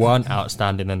they weren't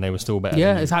outstanding and they were still better.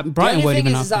 Yeah, it's happened. Brighton weren't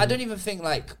even. I don't even think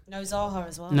no Zaha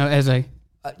as well. No Eze.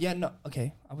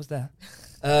 Okay, I was there.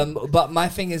 But my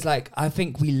thing is I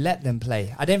think we let them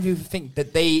play. I don't even think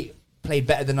that they played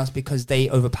better than us because they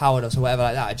overpowered us or whatever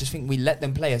like that. I just think we let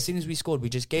them play. As soon as we scored, we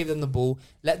just gave them the ball,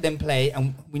 let them play,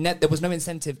 and there was no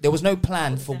incentive. There was no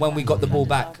plan for when we got the ball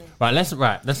back. Let's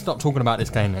stop talking about this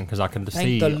game then, because I can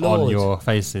see on your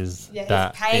faces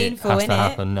that it has to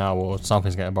happen now or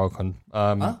something's getting broken.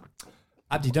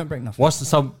 Abdi, don't break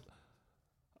nothing.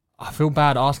 I feel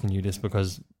bad asking you this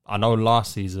because I know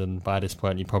last season by this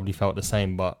point you probably felt the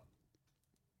same, but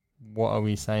what are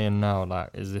we saying now?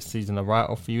 Like, is this season a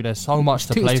write-off for you? There's so much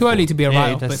to play for. It's too early to be a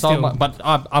write-off, there's but so still. much, but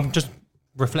I'm just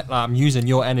I'm using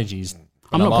your energies.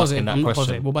 I'm when not asking positive. that I'm not question.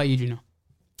 positive. What about you, Junior?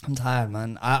 I'm tired,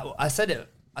 man. I said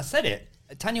it.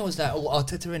 Tanya was like, "Oh,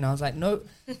 Arteta in." I was like, "No."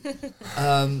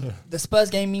 The Spurs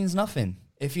game means nothing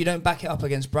if you don't back it up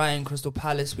against Brighton, Crystal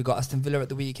Palace. We got Aston Villa at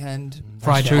the weekend.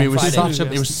 That's true. It was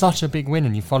Friday. it was such a big win,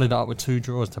 and you followed it up with 2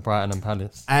 draws to Brighton and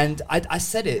Palace. And I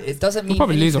said it. It doesn't mean We'll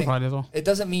probably lose on anything. Friday as well. It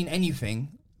doesn't mean anything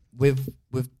with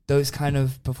those kind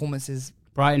of performances.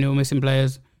 Brighton who are missing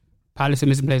players. Palace are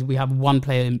missing players. We have one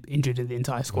player injured in the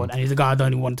entire squad, and he's a guy I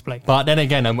don't even want to play. But then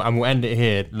again, and we'll end it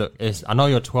here. Look, I know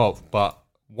you're 12th, but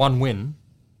one win,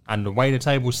 and the way the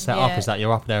table's set up is that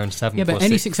you're up there in 7th. Yeah, but or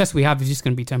any 6th. success we have is just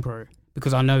going to be temporary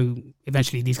because I know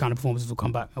eventually these kind of performances will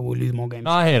come back and we'll lose more games.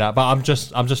 I hear that, but I'm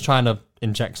just trying to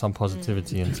inject some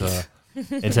positivity into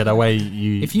the way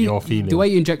you're feeling. The way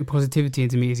you inject positivity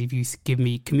into me is if you give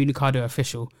me Comunicado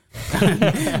official.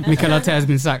 Mikel Arteta has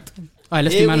been sacked. All right,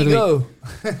 let's do man of the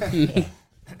week.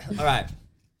 All right,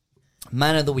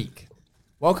 man of the week.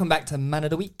 Welcome back to man of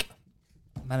the week.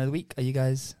 Man of the week. Are you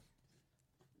guys?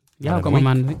 Yeah, I've got my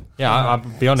man of the week. Yeah, I'll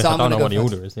be honest. So I I'm don't know gonna what the go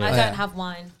order first. is. I Yeah. don't have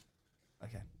mine.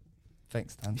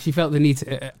 Thanks, Dan. She felt the need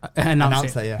to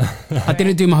announce that, it. yeah. I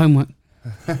didn't do my homework.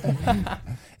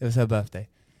 It was her birthday.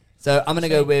 So I'm going to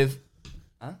go with...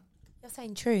 You're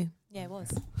saying true. Yeah, it was.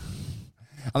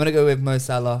 I'm going to go with Mo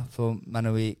Salah for man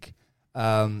of the week.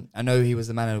 I know he was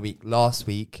the man of the week last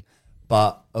week,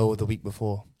 the week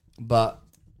before. But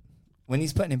when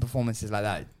he's putting in performances like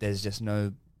that, there's just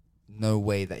no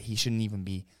way that he shouldn't even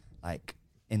be like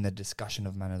in the discussion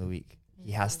of man of the week.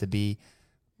 He has to be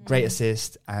great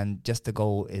assist, and just the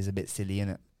goal is a bit silly,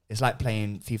 innit? It's like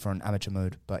playing FIFA on amateur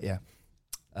mode. But yeah,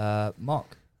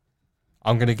 Mark.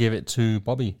 I'm going to give it to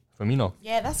Bobby Firmino.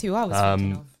 Yeah, that's who I was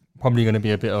thinking of. Probably going to be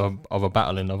a bit of a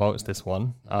battle in the votes, this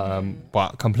one.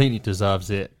 But completely deserves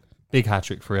it. Big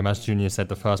hat-trick for him. As Junior said,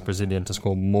 the first Brazilian to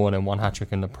score more than one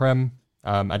hat-trick in the Prem.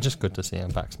 And just good to see him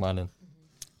back smiling.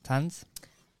 Tans?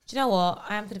 Do you know what?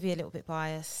 I am going to be a little bit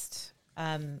biased.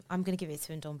 I'm going to give it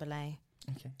to Ndombele.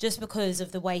 Okay. Just because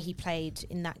of the way he played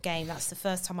in that game. That's the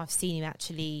first time I've seen him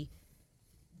actually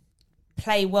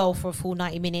play well for a full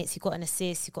 90 minutes. He got an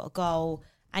assist, he got a goal,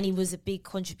 and he was a big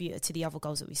contributor to the other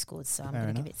goals that we scored. So I'm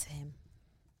going to give it to him.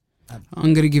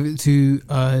 I'm going to give it to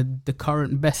the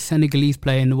current best Senegalese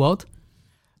player in the world,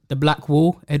 the Black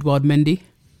Wall, Edouard Mendy.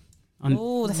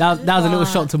 Ooh, that was a little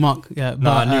shot to Mark. Yeah, No,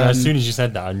 but, I knew as soon as you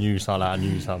said that, I knew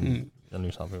something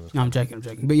was No, I'm joking.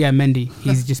 But yeah, Mendy,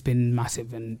 he's just been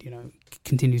massive and,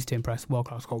 continues to impress.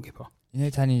 World-class goalkeeper.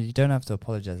 Tanya, you don't have to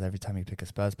apologise every time you pick a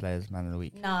Spurs player as man of the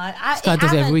week. No, I This guy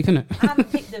does it every week, innit? I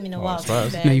haven't picked them in a while.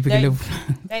 Spurs. No, you pick a little.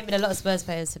 There ain't been a lot of Spurs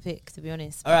players to pick, to be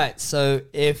honest. All right, so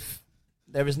if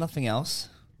there is nothing else,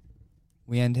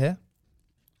 we end here.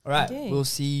 All right, We do. we'll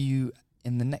see you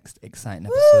in the next exciting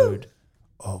episode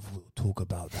of We'll Talk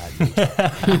About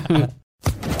That.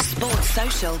 Sports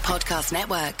Social Podcast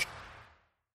Network.